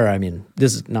 Or I mean,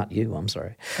 this is not you, I'm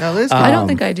sorry. No, Liz, I don't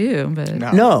think I do, but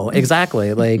No,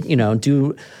 exactly. Like,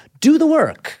 do the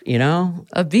work,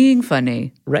 of being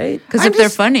funny. right? Because if they're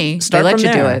funny, they let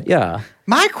you do it. Yeah.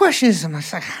 my question is, I'm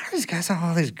just like, how do these guys have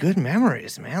all these good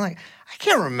memories, man? Like, I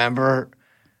can't remember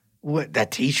what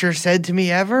that teacher said to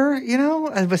me ever,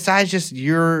 and besides just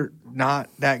you're not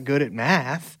that good at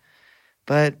math.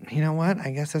 But you know what?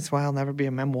 I guess that's why I'll never be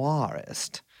a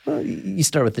memoirist. Well, you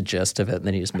start with the gist of it, and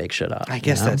then you just make shit up. I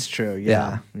guess that's true.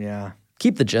 Yeah.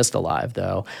 Keep the gist alive,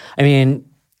 though. I mean,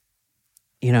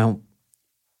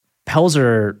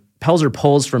 Pelzer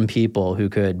pulls from people who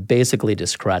could basically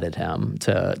discredit him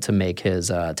to make his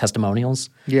testimonials.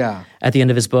 Yeah. At the end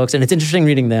of his books, and it's interesting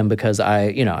reading them because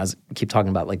I keep talking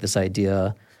about like this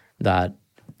idea that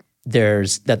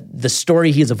the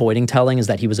story he's avoiding telling is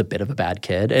that he was a bit of a bad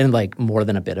kid, and like more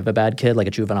than a bit of a bad kid, like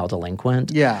a juvenile delinquent.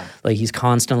 Yeah. Like he's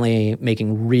constantly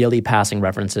making really passing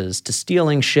references to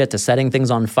stealing shit, to setting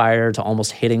things on fire, to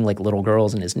almost hitting like little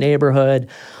girls in his neighborhood,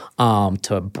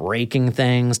 to breaking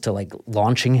things, to like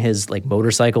launching his like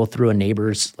motorcycle through a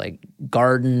neighbor's like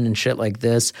garden and shit like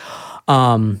this.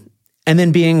 And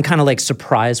then being kind of like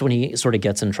surprised when he sort of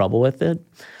gets in trouble with it.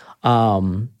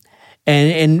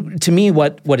 And to me,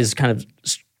 what is kind of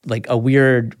like a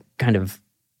weird kind of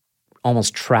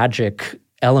almost tragic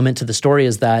element to the story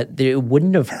is that it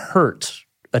wouldn't have hurt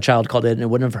A Child Called It, and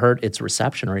it wouldn't have hurt its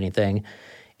reception or anything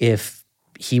if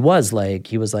he was like,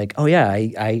 oh yeah,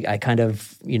 I kind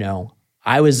of,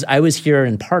 I was here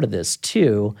in part of this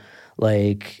too.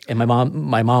 Like, and my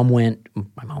mom went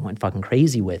fucking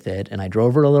crazy with it, and I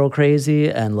drove her a little crazy,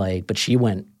 and like, but she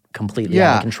went completely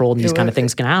uncontrolled, and these kind of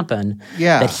things can happen.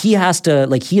 Yeah. That he has to,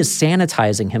 like, he is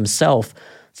sanitizing himself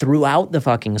throughout the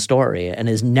fucking story and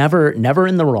is never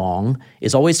in the wrong,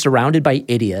 is always surrounded by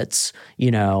idiots,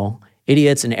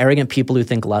 idiots and arrogant people who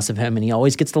think less of him, and he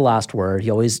always gets the last word.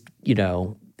 He always,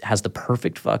 has the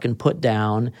perfect fucking put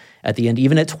down at the end,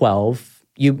 even at 12.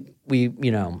 We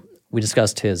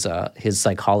discussed his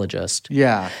psychologist.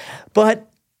 Yeah. But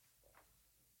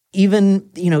even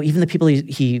the people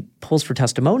he pulls for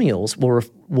testimonials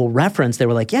will reference. They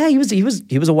were like, yeah, he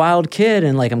was a wild kid,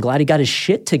 and like I'm glad he got his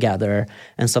shit together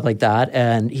and stuff like that.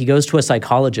 And he goes to a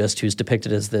psychologist who's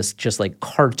depicted as this just like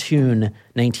cartoon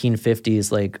 1950s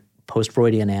like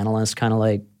post-Freudian analyst, kind of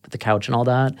like with the couch and all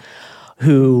that,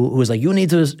 who was like, you need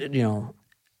to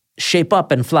shape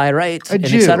up and fly right, and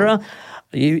etc.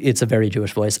 It's a very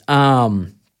Jewish voice.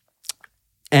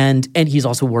 And he's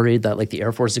also worried that like the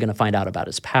Air Force is going to find out about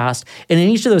his past. And in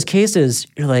each of those cases,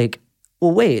 you're like,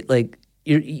 well, wait, like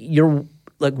you're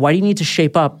like, why do you need to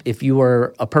shape up if you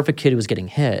were a perfect kid who was getting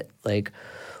hit? Like,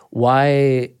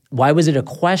 why was it a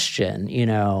question?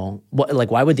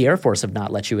 Why would the Air Force have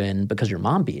not let you in because your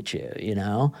mom beat you?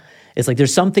 It's like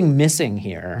there's something missing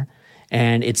here,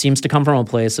 and it seems to come from a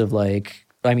place of like,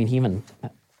 I mean,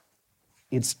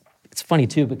 it's funny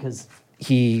too because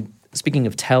he. Speaking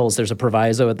of tells, there's a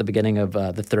proviso at the beginning of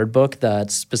the third book that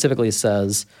specifically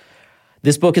says,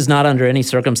 this book is not under any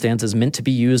circumstances meant to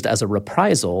be used as a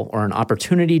reprisal or an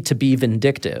opportunity to be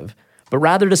vindictive, but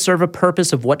rather to serve a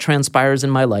purpose of what transpires in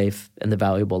my life and the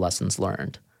valuable lessons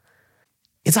learned.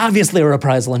 It's obviously a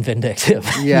reprisal and vindictive.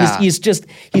 Yeah.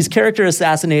 he's character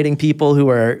assassinating people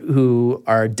who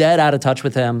are dead out of touch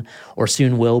with him or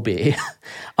soon will be.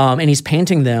 And he's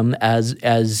painting them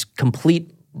as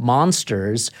complete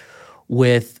monsters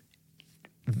with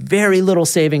very little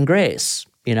saving grace,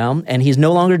 and he's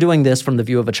no longer doing this from the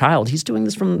view of a child. He's doing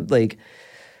this from the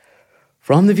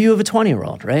view of a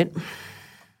 20-year-old, right?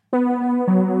 I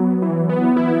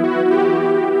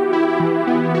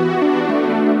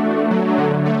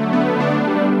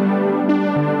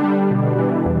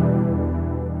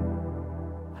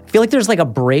feel like there's like a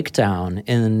breakdown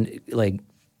in the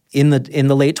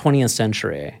late 20th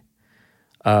century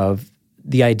of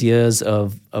the ideas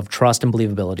of trust and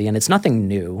believability, and it's nothing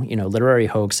new. Literary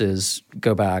hoaxes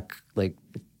go back like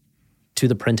to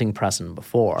the printing press and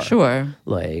before. Sure.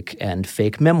 Like, and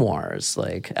fake memoirs,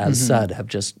 like as said, have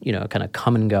just kind of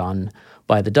come and gone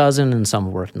by the dozen, and some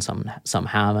have worked and some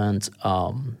haven't.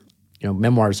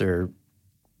 Memoirs are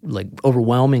like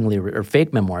overwhelmingly, or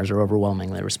fake memoirs are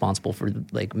overwhelmingly responsible for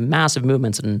like massive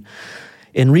movements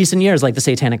in recent years, like the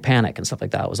Satanic Panic and stuff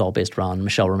like that, was all based around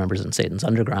Michelle Remembers and Satan's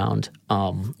Underground,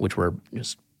 which were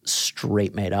just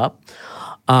straight made up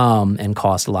and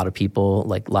cost a lot of people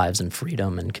like lives and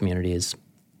freedom and communities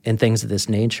and things of this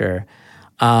nature.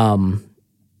 And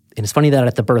it's funny that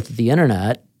at the birth of the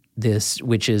internet,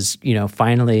 which is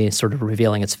finally sort of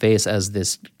revealing its face as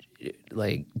this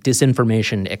like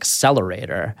disinformation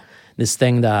accelerator, this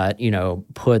thing that,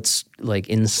 puts like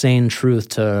insane truth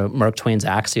to Mark Twain's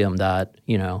axiom that,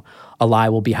 a lie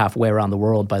will be halfway around the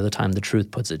world by the time the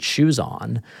truth puts its shoes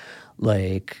on.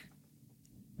 Like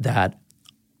that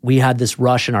we had this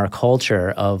rush in our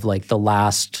culture of like the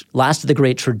last of the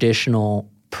great traditional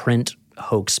print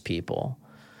hoax people.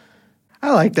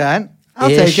 I like that. I'll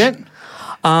take it.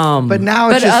 But now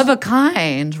but it's just, of a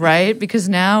kind, right? Because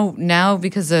now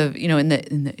because of in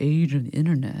the age of the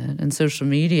internet and social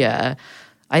media,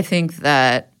 I think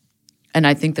that, and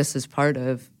I think this is part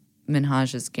of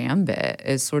Minhaj's gambit,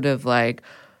 is sort of like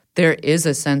there is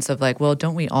a sense of like, well,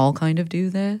 don't we all kind of do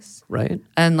this? Right.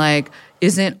 And like,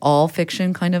 isn't all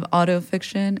fiction kind of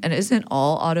autofiction? And isn't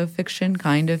all autofiction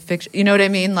kind of fiction? You know what I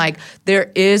mean? Like, there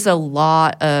is a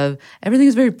lot of, everything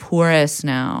is very porous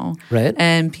now. Right.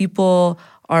 And people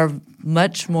are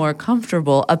much more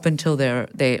comfortable up until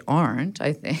they aren't,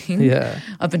 I think. Yeah.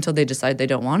 Up until they decide they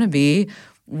don't want to be,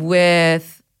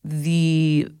 with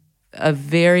a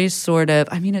very sort of,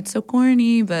 I mean, it's so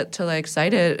corny, but to like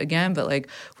cite it again, but like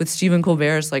with Stephen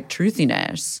Colbert's like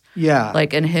truthiness. Yeah.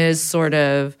 Like in his sort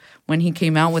of, when he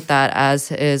came out with that as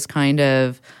his kind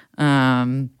of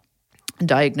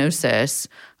diagnosis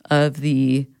of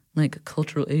the like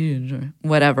cultural age or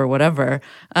whatever.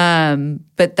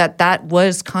 But that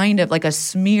was kind of like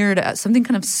something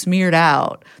kind of smeared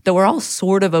out, that we're all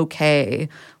sort of okay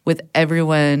with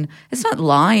everyone. It's not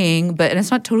lying, and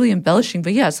it's not totally embellishing,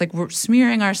 but yeah, it's like we're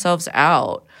smearing ourselves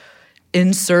out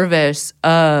in service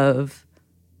of,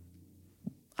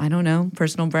 I don't know,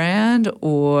 personal brand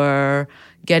or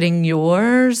getting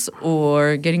yours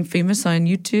or getting famous on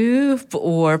YouTube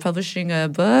or publishing a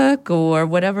book or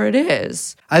whatever it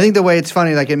is. I think the way it's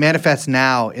funny, like it manifests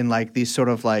now in like these sort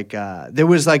of like, there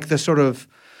was like the sort of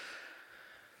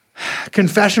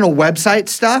confessional website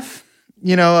stuff,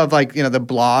 of like, the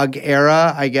blog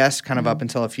era, I guess, kind of up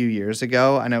until a few years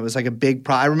ago. And it was like a big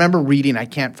I remember reading, I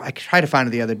tried to find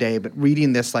it the other day, but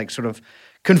reading this like sort of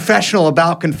confessional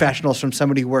about confessionals from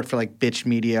somebody who worked for like Bitch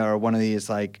Media or one of these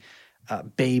like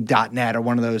Babe.net or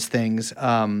one of those things,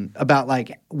 about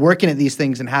like working at these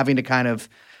things and having to kind of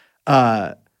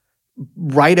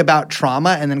write about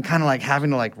trauma and then kind of like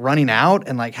having to like running out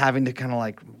and like having to kind of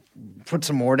like put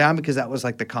some more down because that was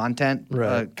like the content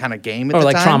kind of game at the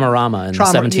like time. Trauma-rama in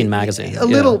 17 magazine. A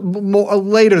little more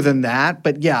later than that,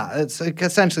 but yeah, it's like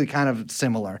essentially kind of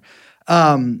similar.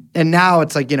 And now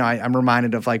it's like, I'm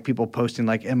reminded of like people posting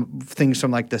like things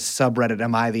from like the subreddit,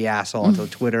 Am I the Asshole, onto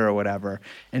Twitter or whatever,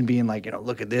 and being like,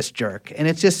 look at this jerk. And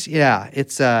it's just,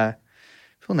 it's,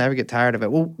 people never get tired of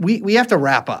it. Well, we have to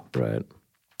wrap up. Right.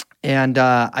 And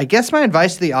I guess my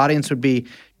advice to the audience would be,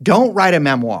 don't write a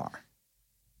memoir.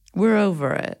 We're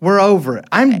over it. We're over it.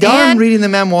 I'm done reading the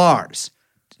memoirs.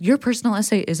 Your personal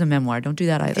essay is a memoir. Don't do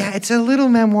that either. Yeah, it's a little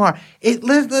memoir.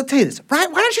 Let's tell you this. Why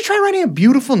don't you try writing a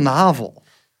beautiful novel?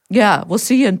 Yeah, we'll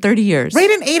see you in 30 years.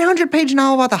 Write an 800-page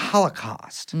novel about the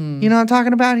Holocaust. You know what I'm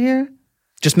talking about here?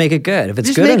 Just make it good. If it's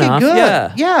Just good make enough, it good.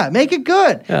 yeah. Yeah, make it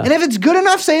good. Yeah. And if it's good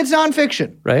enough, say it's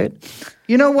nonfiction. Right?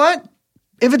 You know what?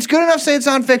 If it's good enough, say it's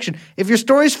nonfiction. If your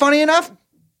story's funny enough,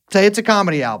 say it's a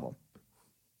comedy album.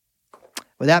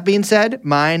 With that being said,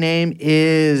 my name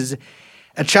is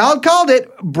A Child Called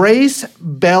It, Brace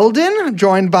Belden,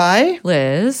 joined by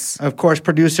Liz. of course,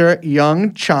 producer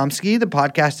Young Chomsky. The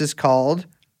podcast is called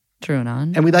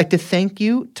Truanon. And we'd like to thank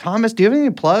you. Thomas, do you have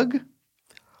anything to plug?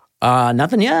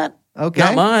 Nothing yet. Okay.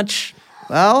 Not much.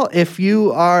 Well, if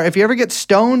you ever get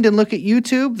stoned and look at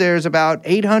YouTube, there's about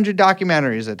 800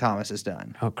 documentaries that Thomas has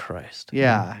done. Oh, Christ.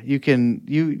 Yeah, you can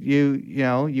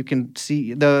you can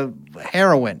see the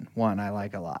heroin one I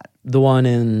like a lot. The one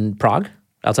in Prague?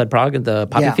 Outside Prague at the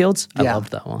poppy fields? I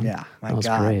loved that one. Yeah, my that was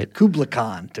God. great. Kubla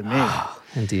Khan to me.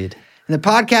 Indeed. And the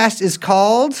podcast is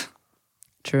called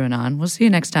Truanon. We'll see you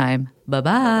next time.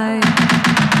 Bye-bye. Let's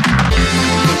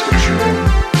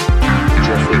get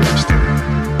Jeffrey Epstein.